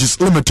Beverages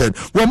Limited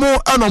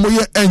wamo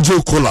anomoye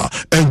Angel Cola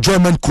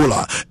Enjoyment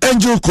Cola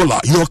Angel Cola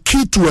your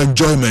key to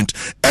enjoyment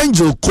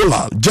Angel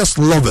Cola just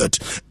love it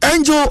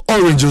Angel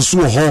Orange and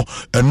so ho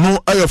and no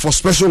air for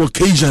special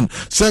occasion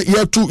say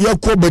ye to ye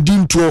ko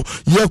bedin to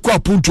ye ko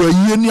apunto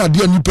ye ni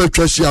ade ani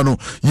petwasia no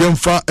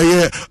yemfa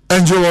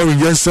Angel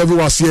Orange yen serve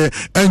was here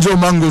Angel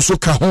Mango so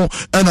ka ho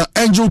and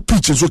Angel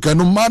Peach so ka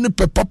no man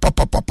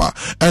papa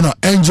and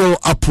Angel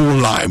Apple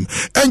Lime.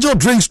 Angel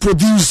Drinks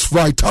produce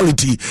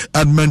vitality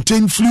and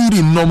maintain fluid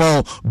in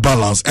normal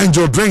balance.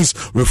 Angel Drinks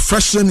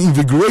refreshing,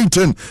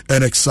 invigorating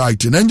and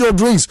exciting. Angel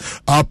Drinks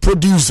are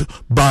produced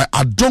by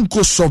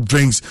Adonko Soft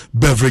Drinks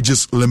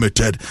Beverages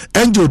Limited.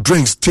 Angel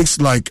Drinks tastes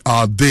like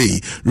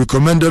they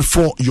recommended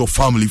for your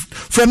family.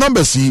 For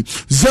number C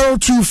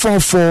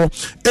 0244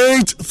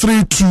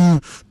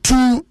 832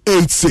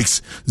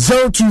 286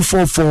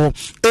 0244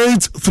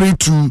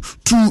 832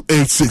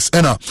 286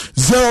 and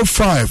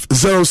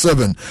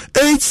 0507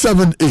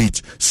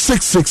 878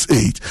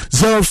 668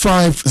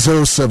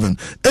 0507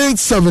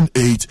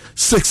 878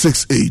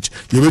 668.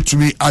 You wait to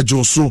me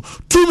ajoso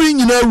to me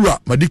nyina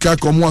madika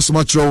komo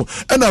asmachro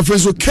and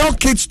afeso Kel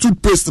Kids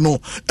toothpaste no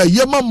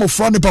yema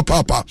mofra ne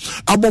papa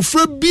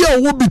abofra bia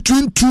wo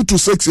between 2 to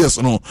 6 years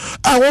no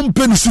I won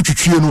penny si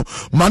twitwie no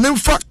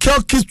manemfa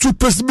Kel Kids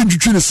toothpaste bi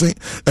twitwi ne sen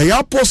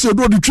ya pose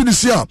do de twini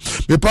sia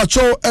me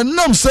pacho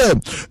enam say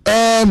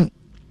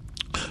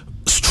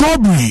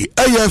strawberry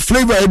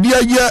flavor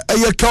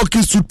eye Kel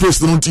Kids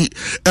toothpaste no nti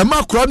e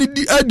ma kora ni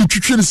di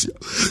twitwi ne sia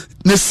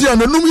ne sia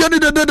no num ye de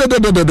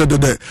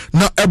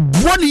na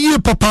eboa ne ye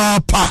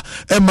papa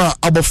ema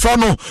abofra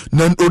no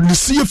na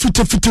onisia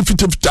fita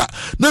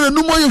na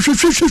num ye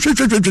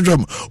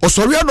hwehwehwehwehwehwehwem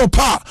osori no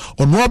pa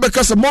ono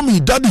abeka se mommy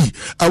daddy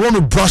I want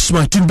to brush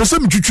my teeth bese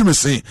me twitwi me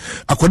se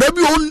akoda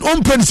bi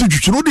on pen se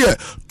twitwi no de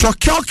to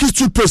Kel Kids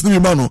toothpaste ni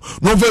ma no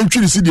van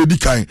twitwi se de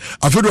dikan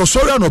afedo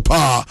osori no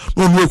pa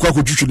no ekwa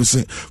ko twitwi ne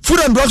se Food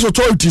and Drugs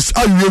Authorities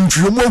ayem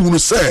twiem ohunu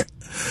se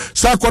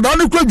sa akoda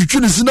no kura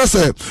dwitwi ne sina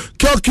se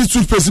kelki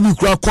toothpaste mi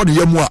kura kɔ ne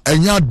yam a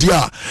enya de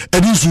a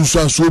edi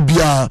sunsuanso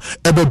bia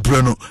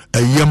ebebre no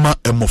eyema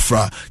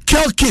emofra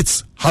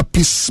kelkits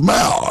happy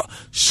smile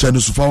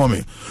shenu sufawa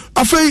me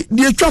afei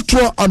de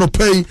atwato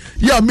anopei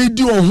ya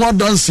medi on ho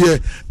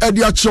adanse e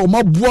de ache o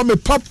maboa me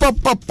papa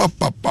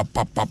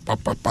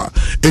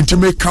enti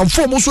me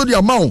kamfo mo so de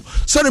amawo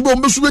se ne be o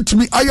besu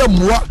betimi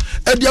ayammoa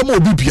e de ama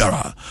obi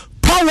biara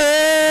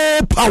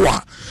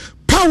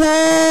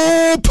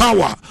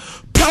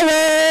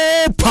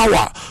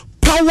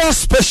power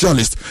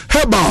specialist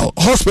herbal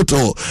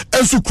hospital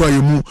ensu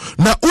krayemu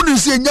na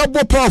unisi nyabo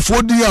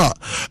powerful dia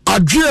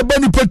adwe ba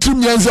ni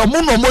patrim yanza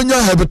mo no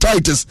monya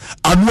hepatitis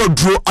anu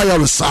aduro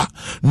ayaresa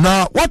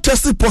na what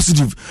tested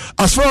positive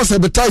as far as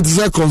hepatitis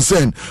is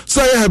concerned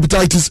say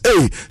hepatitis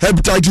A,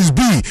 hepatitis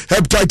B,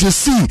 hepatitis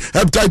C,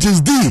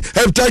 hepatitis D,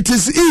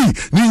 hepatitis E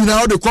ni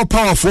na de kwa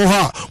powerful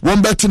ha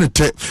won betene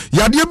te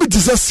yade bi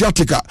tise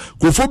sciatica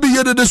kofo bi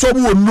yede de so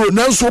mo no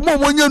na so mo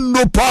monya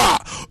no pa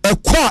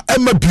ekwa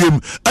emabiem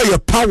aye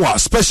power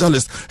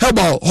specialist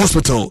herbal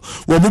hospital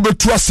wo mo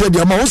betu ase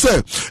de ama wo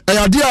se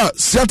ayade a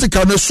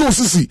sciatica na so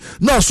sisi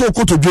na so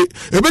kotodwe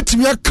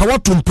ebetimi aka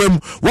watompam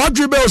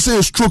wadwe be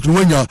say stroke no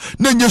wanya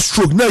na nye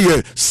stroke na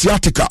ye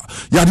sciatica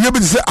yade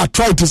be say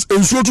arthritis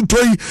enso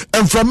tutoi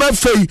enframa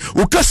fei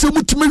wo kase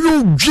mutimi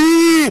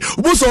wi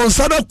wo so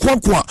nsada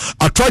kwakwa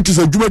arthritis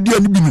adwumadi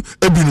ani bi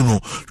ebinu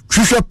no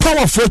hwehwe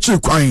power fortune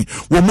kwan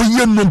wo mo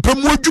ye no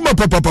mpam adwuma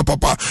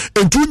papa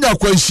entunya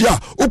kwanhia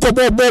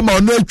ukobo ma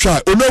no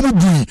atwa onamu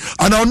bui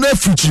ana ona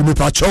frichi me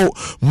pacho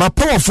ma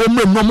powerful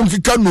mem no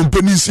mkika no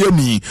mpani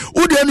siami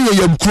udi ani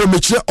ye yamkuro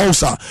mechire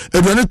ulcer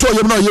edwane to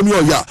yem na yem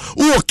yo ya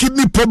wo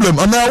kidney problem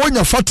ana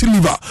wanya fatty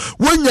liver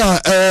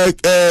wanya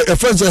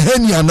friends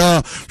hernia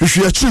na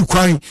hwehwe chi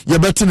kwan ye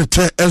betene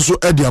te enso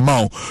edi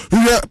amao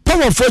hwehwe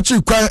powerful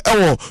chi kwan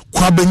ewo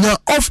kwabenya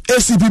off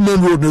ACP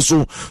main road ne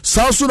so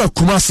sanso na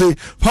kumase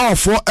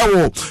powerful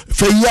ewo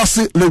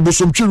feyase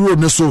lebosomchi road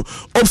ne so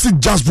opposite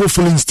Jasbo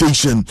filling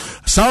station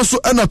sanso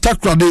ena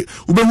takrade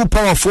ubehu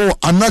powerful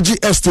Anaji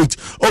Estate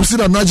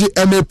opposite Anaji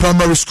MA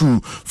Primary School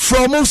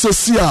from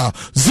Osesia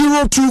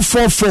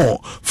 0244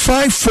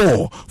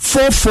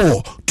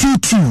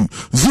 544422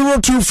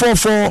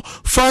 0244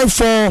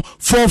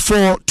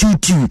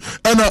 544422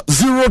 and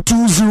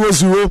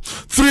 0200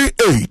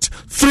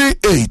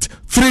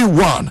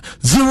 383831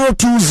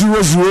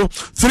 0200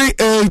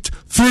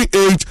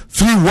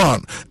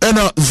 383831 and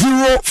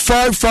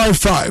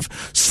 0555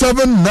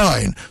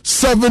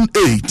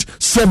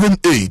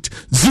 797878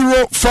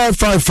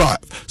 0555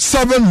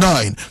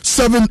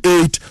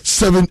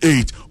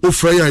 797878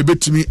 ofreya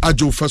ebetimi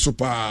ajo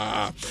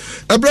fasopa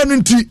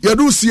ebranenti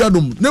yadusi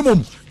adum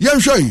nemom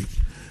yanhwai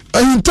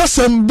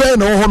ahintasem be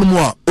na ohonum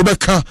a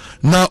obeka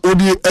na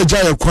odi agya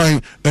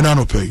yakwan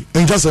enanopei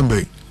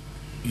ahintasem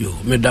yo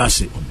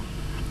medase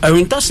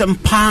ahintasem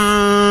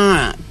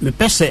pa me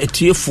pese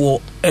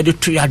etiefo ede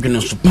tu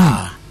adwene so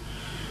pa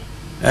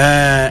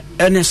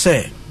ene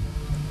se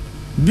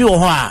bi wo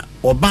ho a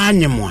oba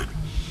anyemo a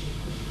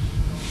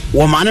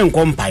wo mane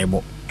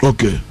nkompaibo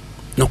okay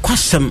no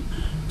kwasem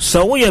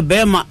so wo ye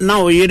bema na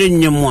wo yere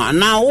nyemo a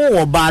na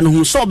wo ba no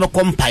hu so be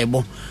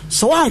kompaibo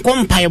so wan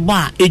kompaibo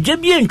a eje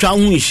bi entwa ho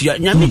nhia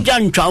nyame gya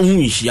ntwa ho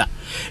nhia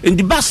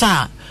ndi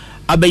basa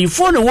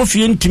abayifo na wo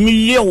fie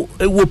ntimi ye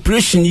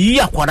operation yi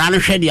akwara no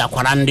hwede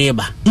akwara nde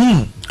ba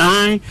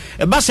ai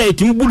e basa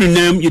yetimbu ni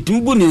nam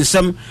yetimbu ni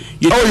nsam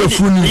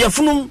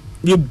yefunu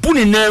ye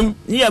buni nam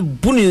ye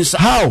buni nsa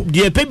how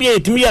de pebia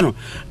yetimi ye no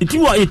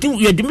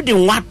yetimi yedimi de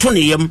wato ne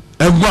yem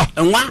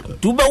enwa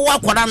tu be wa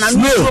akwara na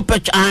nsuo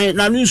pacha ai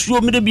na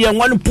nsuo mi de bia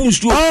enwa no pu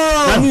nsuo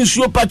na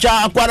nsuo pacha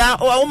akwara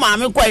o ma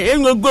me kwa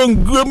enwe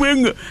gonguom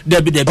enwe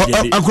debi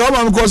akwara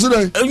ma me ko se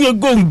de enwe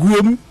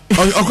gonguom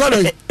akwara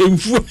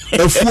enfuo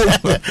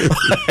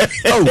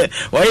oh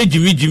wa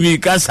jimi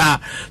kasa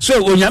so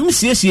onyam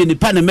siesie ni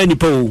pa na mani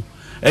pa o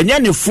enya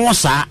ne fon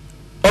sa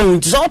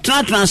oh so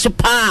trans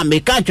pa me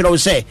ka kire o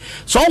se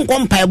so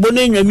nkompa ebo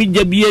na enwami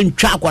gya bi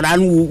entwa akwara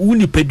no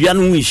uni padua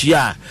no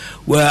nhia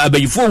wa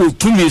abayifo wo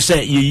tumi se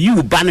ye yi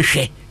wo ba no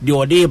hwe de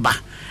ode ba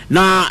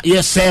na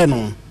ye se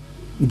no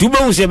ntuba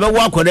hu se be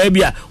wo akwara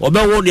bia obe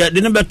wo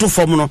de ne beto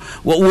fom no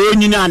wo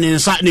nyina ne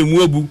nsa na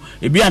mu abu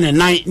ebi ane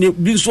nan ne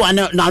bi so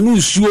na anu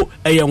nsuo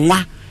eye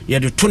nwa ye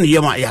de to ne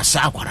yema ya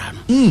sa akwara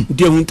no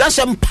de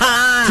huntasem pa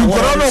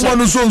akwara no ma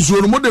no so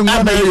nsuo no mo de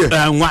nwa na ye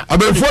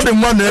abefo de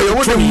nwa na ye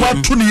wo de nwa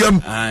to ne yem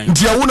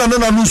nti ya wo na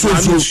na no so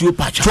nsuo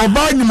to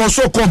ba nyimo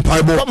so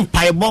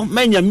kompaibo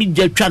manya mi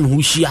gya twa no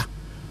ho hia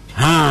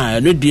ha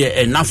no de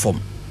enafom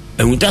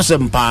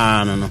huntasem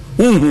pa no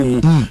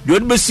de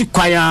be si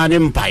kwaya ne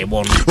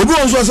mpaibo no obi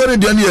won so asere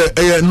de ne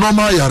ye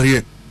normal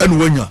yare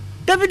ene wanya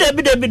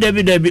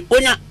dabi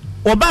onya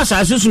oba sa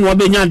asusu no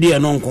obenya de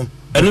no nko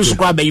eno nso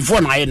kwa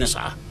bayifo na aye ne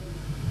sa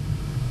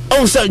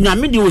on se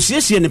nyame de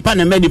osiesie ne pa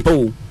na mani pa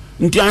o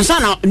nti ansa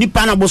na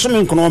nipa na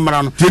bosome nkono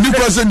mara no te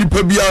nipa se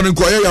nipa bia ne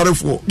ko aye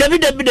yarefo dabi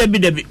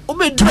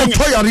obedra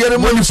to yare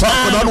mani pa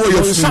ko na no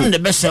yefunu sam de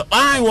bese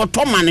ai wo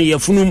to man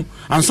yefunum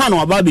ansa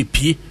na oba be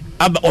pie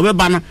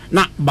obeba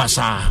na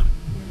basa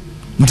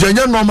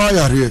Ntenya normal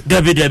yare.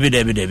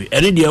 Debi.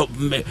 Ene de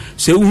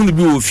se uhunu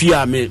bi ofi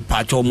a me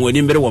pa cho mo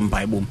ani mbere wo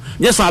mpai bom.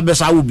 Nye sa be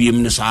sa wo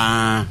biem ne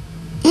sa.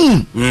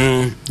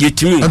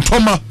 Yetimi.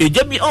 Antoma.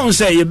 Eja bi on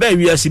say ye ba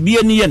wiase bi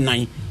ani ye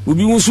nan.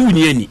 Obi wonso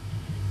ni ani.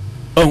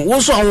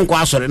 Wonso awon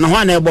kwa asore na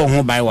ho na ebo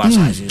ho bai wa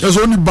asase.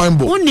 Eso ni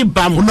bambo. Oni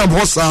bam. Una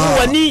bossa.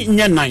 Wani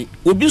nye nan.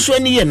 Obi so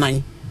ani ye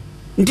nan.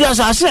 Nti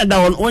asase da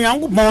hon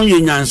onyankopon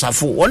ye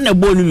nyansafo. Won na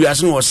bo ni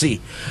wiase no se.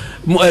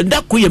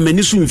 Da ko ye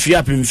manisu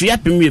mfia pem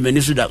ye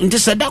manisu da. Nti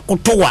se da ko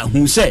to wa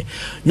hu se.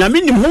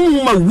 Nyame ni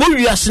honhoma wo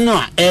wiase no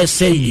a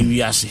ese ye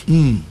wiase.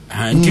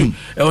 Nti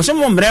e wo se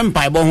mo mre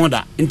mpai bo ho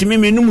da. Nti me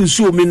menum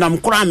nsuo me nam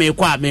kora me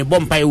kwa me bo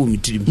mpai wo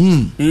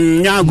mitirim.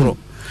 Nyagro.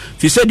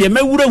 Fi se de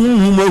mewura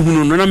honhoma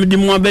hunu no na me di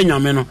mo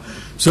abanyame no.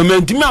 So me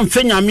ntimi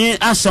amfa nyame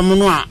asem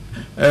no a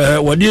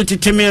wode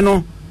teteme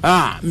no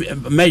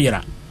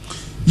meyira.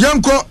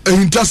 Yanko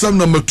ehintasem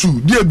number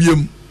 2 die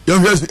biem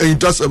yanhwe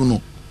ehintasem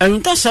no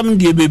ehintasem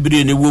die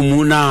bebre ne wo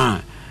mu na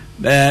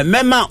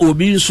mema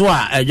obi nso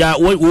a eja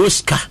wo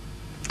ska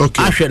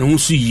okay ahwe ne ho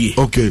su yie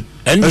okay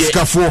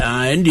eskafo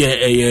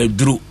ende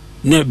duru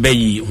ne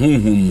bayi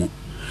hunhum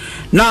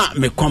na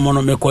me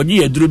komono me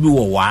kodi eduru bi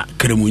wo wa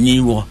kremunyi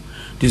wo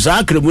ti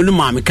za kremuni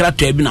ma me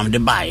krata bi na me de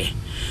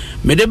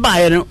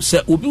baaye no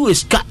se obi wo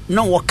ska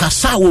na wo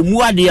kasa wo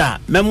mu ade a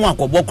memo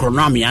akobọ kro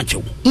na me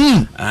achewo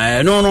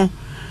no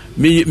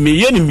me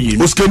yeni mi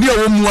oskani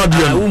a wo mu ade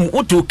no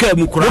woto ka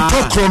mu kura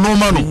woto no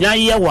ma no nya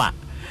yewa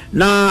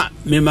na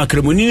me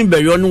makremoni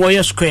be yo no wo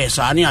ye squares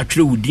ani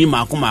atwere wudi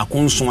mako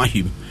nso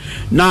ahim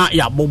na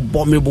ya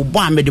bobbo me bobbo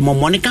a me de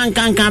momone kan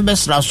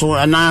besra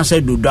so na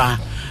se doda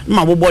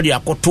ma bobbo de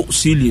akoto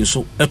ceiling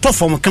so eto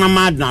fom kana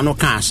ma na no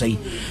kan sai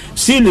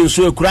ceiling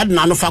so ekura de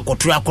na no fa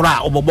koto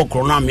akora obobbo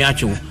kro na me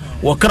achewo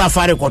wo kra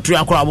fare koto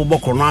akora obobbo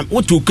kro na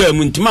woto ka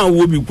mu ntima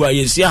wo bi kwa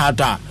yesi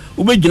hata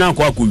ubegyina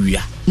akwa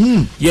akowia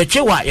ye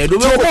chewa ye do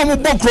be mo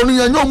bokro no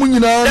yanyo mu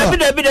nyina na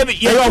debi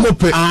ye mo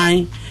pe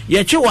ai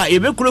ye chewa ye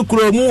be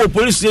kuro mu wo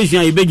police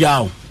station ye be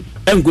jao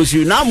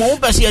enkosi na mo wo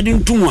pese ye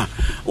din tumu a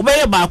wo be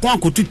ye ba akon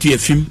akotutu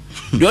afim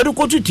de odi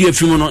kotutu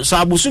afim no sa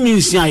abosumi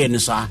nsia ye ne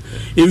sa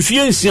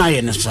emfie nsia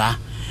ye ne sa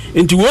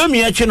enti wo mi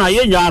ye che na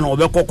ye nya na wo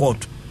be kokot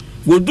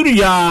wo duru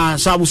ya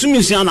sa abosumi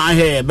nsia na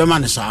ahe be ma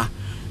ne sa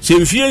se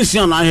emfie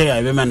nsia na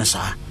ahe be ma ne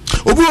sa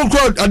obi wo ko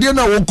ade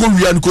na wo ko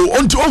wia nko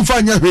onti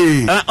onfanya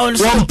he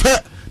won pe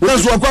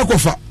nazo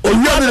akwakofa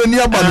owia ne ni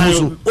aba no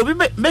so obi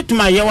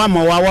betima ye wa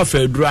ma wa fa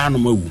aduru anu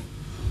mawu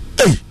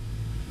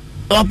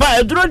opa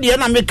aduru de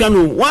na meka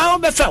no wa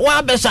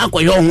be sa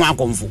akoyo ho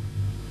akomfo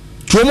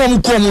tuomo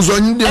mko mu zo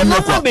nyinde ne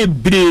kwa be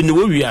bre ne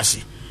wo wiase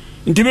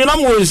nti me na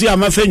mo si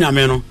amafa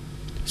nyame no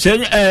se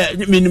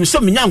minim se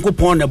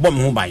menyankopon na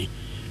bom ho ban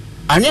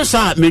anye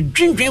sa me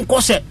dwindwen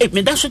ko se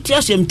me da so ti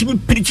asem timi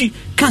piriki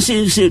kan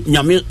se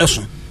nyame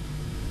eso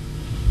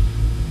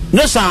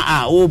ne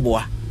sa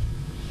oboa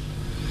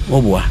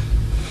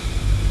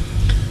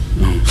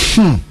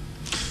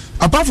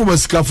apart from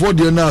skafo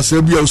de na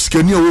se bia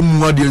skani wo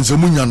mu ade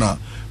nsemu nyana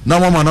na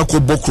mama na ko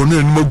bokro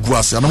na ni magu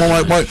ase na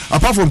mama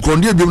apart from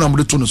kronde bia na mo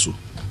de to no so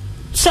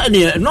sa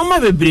ne no ma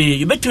bebre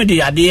yebetumi de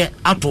yade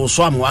ato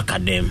so am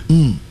wakadem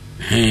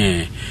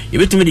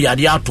yebetumi de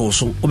yade ato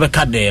so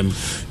obekadem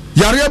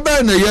yare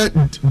ba na ye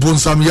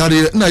bonsam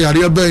yare na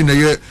yare ba na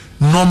ye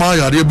normal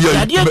yare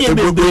bia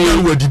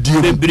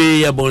bebre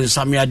ye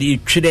bonsam yade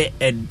twere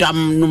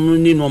edam no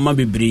ni no ma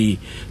bebre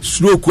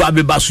stroku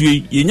abeba so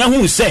ye nya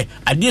hu se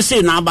ade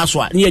se na aba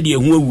so a ne ye de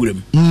ehu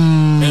awuram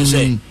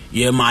ense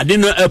ye ma de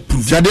no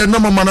approve yade no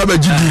mama na ba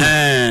gidi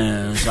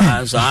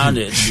sa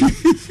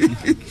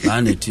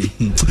aneti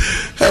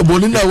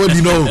boni na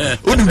wadi no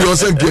oni bi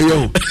osanke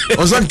yo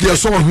osanke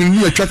so ohun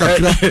ni atwa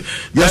kakra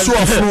ya so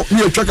afro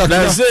ni atwa kakra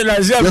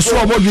ya so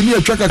amodi ni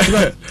atwa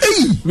kakra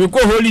me ko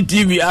holy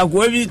tv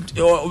akwa bi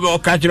o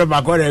ka kire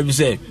ba ko re bi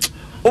se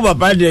o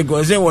baba de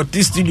go se what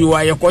studio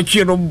wa ye ko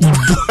chiro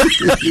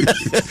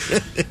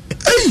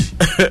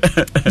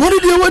boni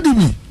de wadi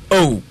mi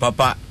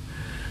papa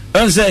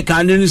ense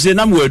kan ni se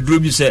na mo aduro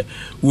bi se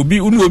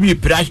obi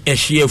pra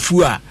ehye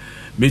afu a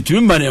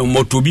betumi mane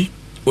motobi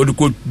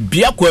odiko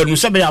bia kwa nu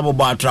sebe ya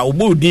bobo atra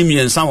obodi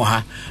miensa wo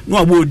ha no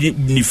abodi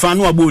nifa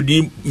no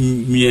abodi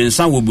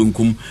miensa wo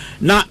bunkum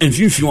na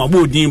mfimfin wo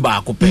abodi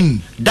ba akopɛ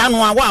dan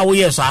wa wo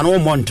yesa no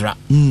montra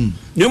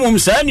ne mum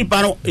sa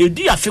nipa no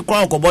edi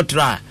afekwa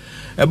okobotra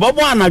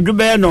ebobo anadwo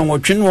be no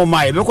nwotwe no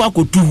ma ye bekwa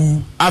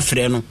kotu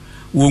afre no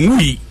wo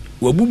nwui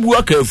wabubu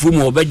akafu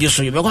mu obegye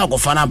so ye bekwa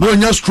kofa na ba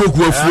wonya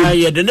stroke wafu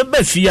ye de ne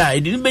ba fia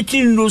edi ne be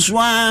kin no so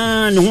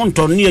an ne ho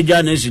nton ne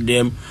agya na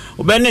sidem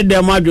obene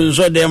dem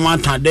adwonso dem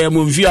atadem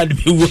mfia de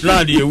bewu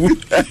na de ewu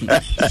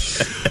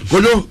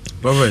kojo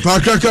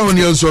pakaka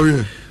oni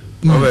ansori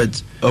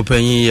Robert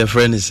openyin your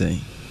friend is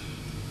saying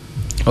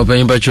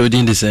openyin ba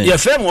chodin de saying your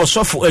friend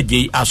osofo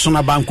agye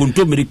asona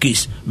bankonto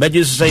merikis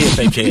beje so say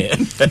peche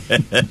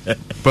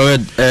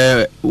Robert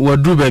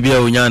wadu ba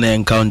bia onya na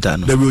encounter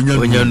no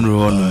onya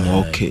nro no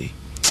okay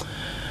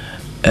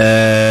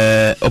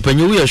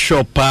openyin we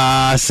shop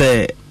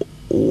say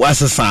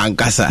wasasa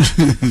ankasa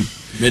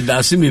me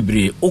dasi me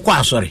bre ukwa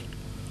asori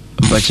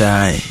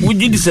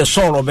Would you this a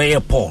sorrow by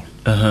a Paul?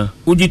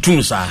 Would you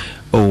too, sir?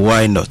 Oh,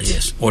 why not?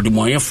 Yes, or the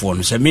more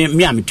phone. Say,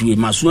 me, I'm to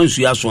my son,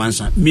 so you have to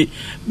answer me.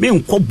 Me,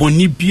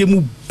 Boni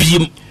Beam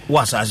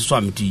was as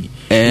swam tea.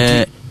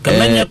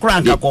 Kamenya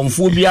crank a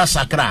confubia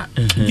sacra,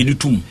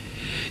 Dinutum.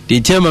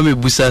 The chairman me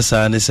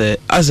busasa and say,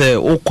 as a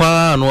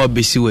okwa no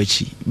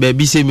besiwachi.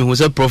 Baby say me who's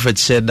a prophet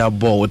said that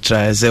ball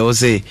try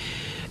say.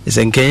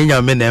 Sen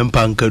Kenya men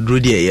empanka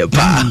drudi e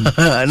pa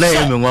na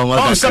e me nwa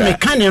nwa ka me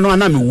kan no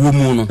na me wo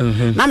mu no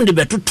na me de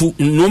betoto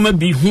no ma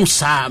bi hu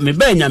saa me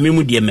ba nya me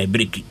mu de ma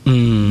breki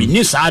bi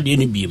ni saa de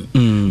ni bi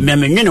me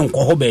me nwene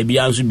nko ho ba bi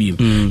anso bi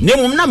ne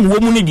mu na me wo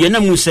mu ni de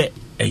na mu se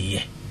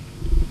eye.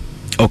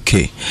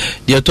 Okay,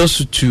 the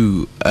toss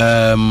to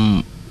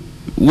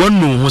one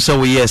who say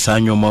we yes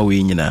anyoma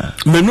we nyina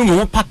me nu me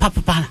ho papa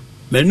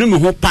me nu me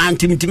ho pa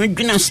ntimi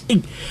dwina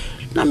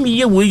na me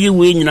ye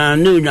we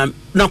nyina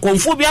na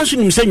konfo bi anso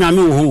nim se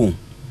nyame wo ho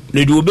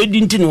na de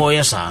obedi nti no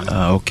yesa.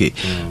 Okay.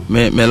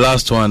 Me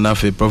last one na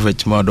fe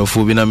prophet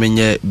madofo bi na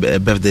menye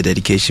birthday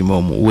dedication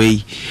mom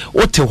we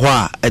wote ho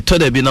a eto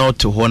da bi na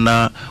wote ho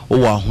na wo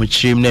wa ho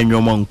chirim na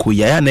nwoma nko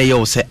ya na ye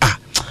wo se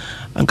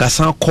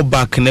ankasa ko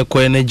back ne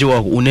ko na je wa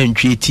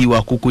unantwi ti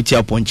wa kukuti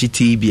aponchi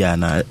ti bia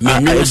na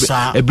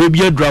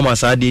ebrebia drama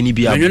sa de ni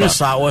bia menyo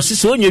sa wo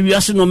se onya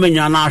wiase no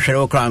menya na ahwere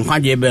wo kra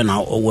nkwaje be na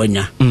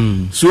owanya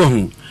so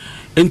hu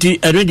enti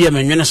eno de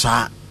menyo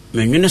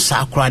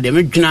sa kra de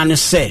medwina ne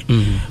se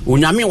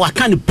onyame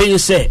waka ne pen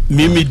se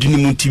memi dini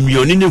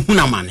mutimioni ne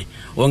hunamane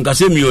wonka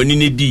se mioni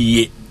ne di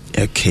ye.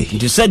 Okay.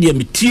 Nti se de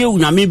metie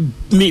onyame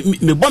me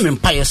bo me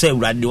mpaye se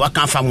awurade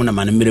waka fa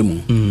hunamane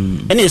meremu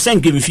ene se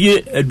nke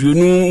mfie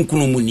aduonu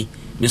nkunu muni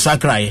me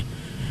sakraye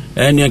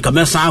ene nka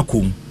mesa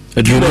akom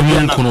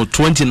aduonu nkunu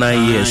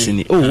 29 years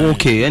ni. Oh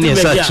okay, ene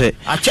sa che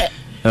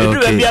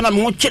okay. Bia na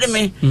mo kire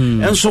me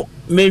enso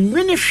me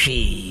nwene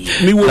hwe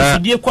me wo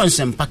fidie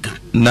konsempaka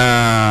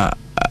na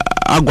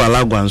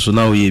agwalagwa nso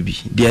na oyebi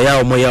dia ya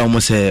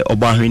omo se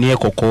obahwene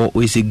ekoko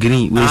we se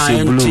green we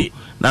se blue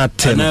na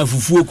ten na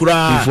fufuo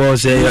kura before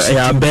say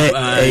ya be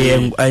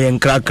ayen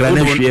krakra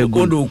na hwe egu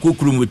odo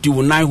kokrumuti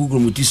wo nan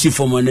kokrumuti si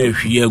form na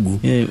hwe egu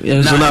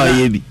nso na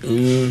oyebi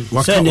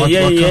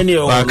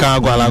waka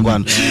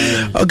agwalagwa.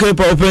 Okay,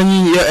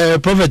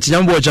 prophet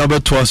nyambo cha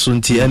beto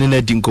asunti ene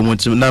na di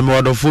nkomoti na me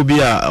wadofo bi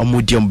a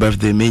medium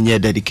birthday menye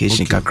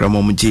dedication kakra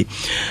momti.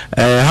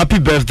 Happy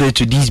birthday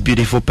to these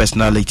beautiful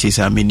personalities.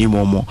 I mean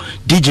momo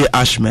DJ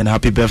Ashman,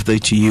 happy birthday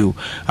to you.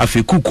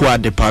 Afi kukwa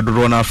de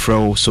padrona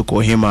fro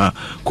sokohima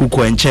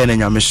kukwa enchene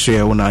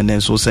nyameswe una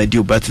nenso said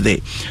you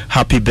birthday.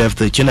 Happy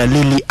birthday china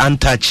Lily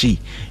Antachi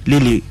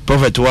Lily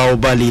prophet wa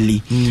oba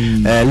Lily.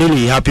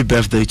 Lily, happy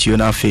birthday to you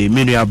na fe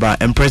Minuaba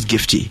Empress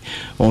Gifty.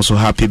 Also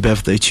happy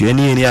birthday to you.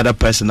 Any other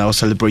person that was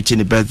celebrating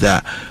the birthday,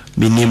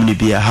 me name ni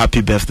be a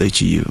happy birthday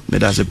to you. May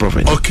that's a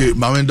prophet. Okay,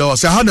 Mamenda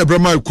say how the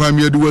Brahma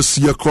kwame do we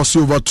see cross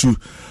over to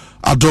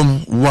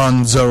Adom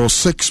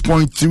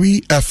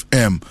 106.3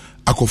 FM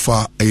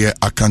akofa eye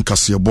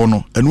akankase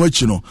bono eno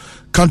achi no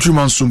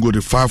countryman songo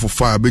the 5 for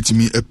fire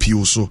betimi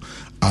appeal so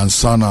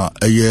ansana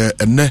eye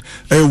ene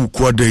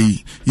ewukwa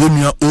dai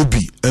yemia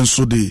obi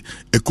enso de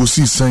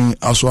ekosi sen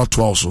aso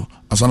atwa so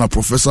asana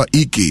Professor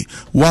EK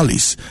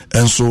Wallis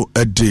enso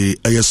ede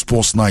eye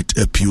sports night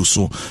appeal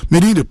so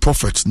meaning the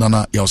prophet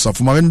nana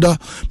yausafu mawenda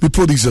me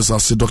producers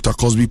as Dr.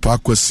 Cosby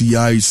Parkwesi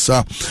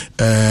Isa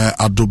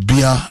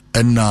Adobia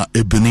ena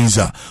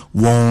Ebenezer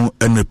won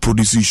ene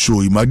produce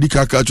show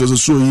madika ka chose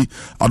show yi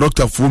a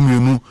Dr.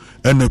 Fomienu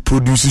ene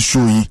produce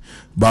show yi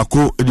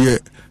bako de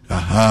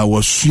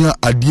wasua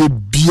adie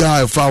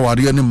bia efa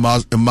ware ne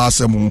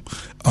masemu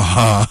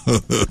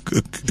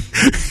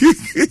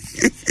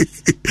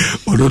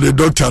odo the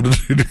doctor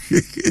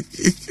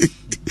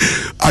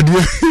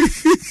adie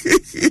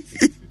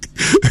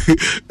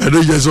I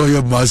don't just saw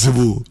your massive,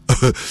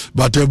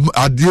 but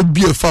I did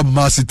be a fam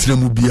massive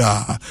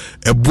tremubia,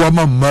 a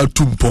boama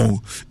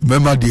matumpon,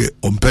 remember the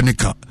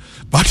Ompenica,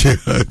 but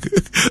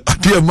I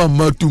dear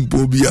mamma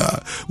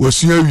tumpobia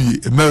was here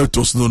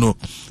emeritus no,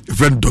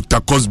 friend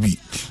Dr. Cosby.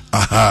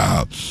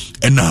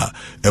 And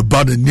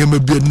about the name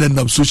of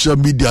being social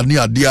media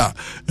near dia,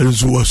 and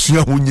so was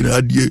here when you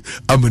had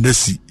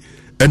amenesi.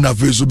 And I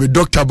feel so be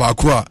Dr.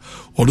 Bakwa,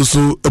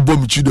 also a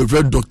bomb to the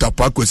friend Dr.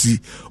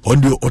 Parkwesi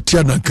on the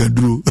Otiana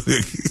Kandru,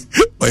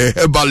 or a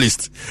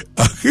herbalist.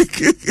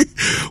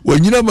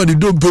 When you know, man, you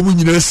don't pay when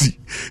you see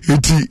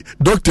it.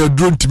 Doctor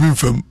drone to me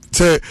from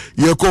say,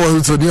 you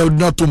call so near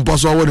not to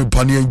pass our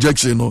penny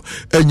injection or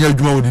any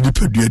other in the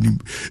pedium.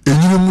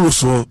 And you know,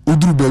 so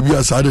Udu baby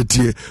as I did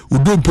here, who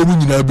don't pay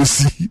when you never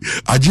see.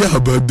 I just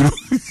have a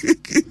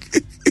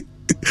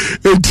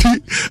eti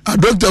a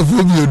doctor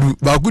for me no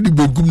ba ku di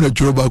begum na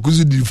choro ba ku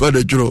si di fa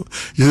na choro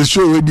ye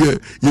show we dey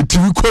ye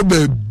tv ko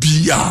ba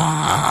bia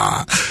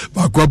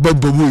ba ku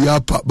bamba mu ya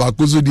pa ba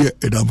ku so dey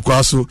edam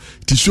kwa so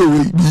ti show we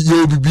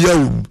ye bibia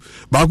wo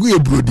ba ku ye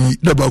brodi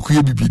na ba ku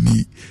ye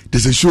bibini de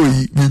se show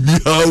yi bibia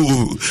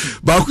wo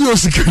ba ku yo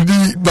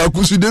sikandi ba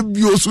ku so de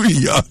bio so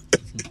ya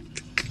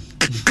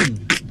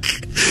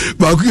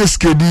Baku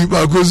skedi,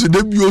 baku so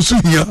dem yo so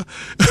hia.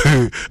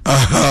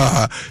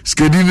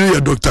 Skedi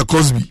ne Dr.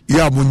 Cosby,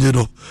 ya munye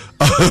no.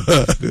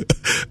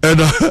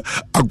 And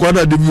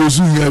akwada dem yo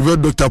so hia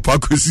Dr.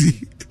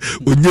 Pakwesi.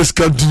 Onye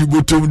scan to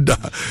bottom da.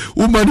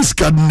 Woman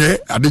scan ne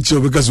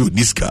adeche because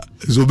oniska.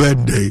 So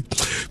bende.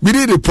 We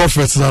need the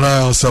prophets that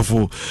I yourself.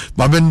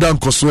 Mamenda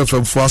Nkoso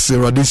FM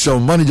Fase Radisha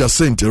manager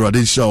Saint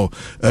Radisha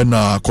and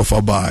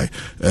Kofa by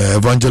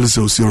Evangelist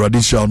Osi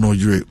Radisha no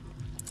jure.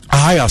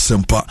 Higher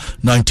Sempa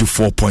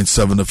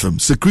 94.7 FM.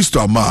 Se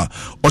Kristo ama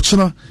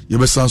ochina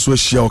yebesan so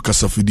shia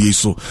okasafidi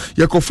so.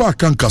 Yakofa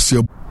kan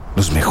kasia.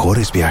 Los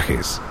mejores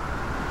viajes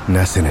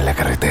nacen en la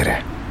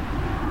carretera.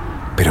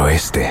 Pero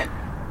este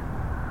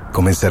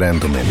comenzará en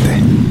tu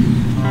mente.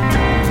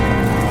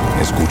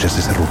 ¿Escuchas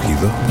ese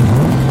rugido?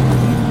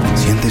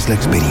 ¿Sientes la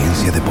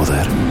experiencia de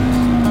poder?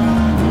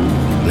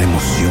 ¿La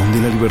emoción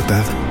de la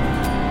libertad?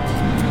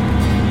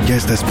 Ya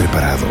estás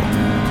preparado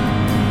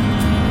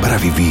para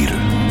vivir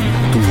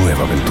tu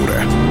nueva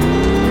aventura.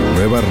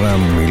 Nueva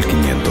RAM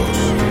 1500.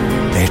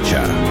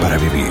 Hecha para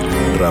vivir.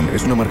 RAM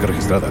es una marca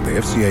registrada de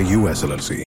FCI US LLC.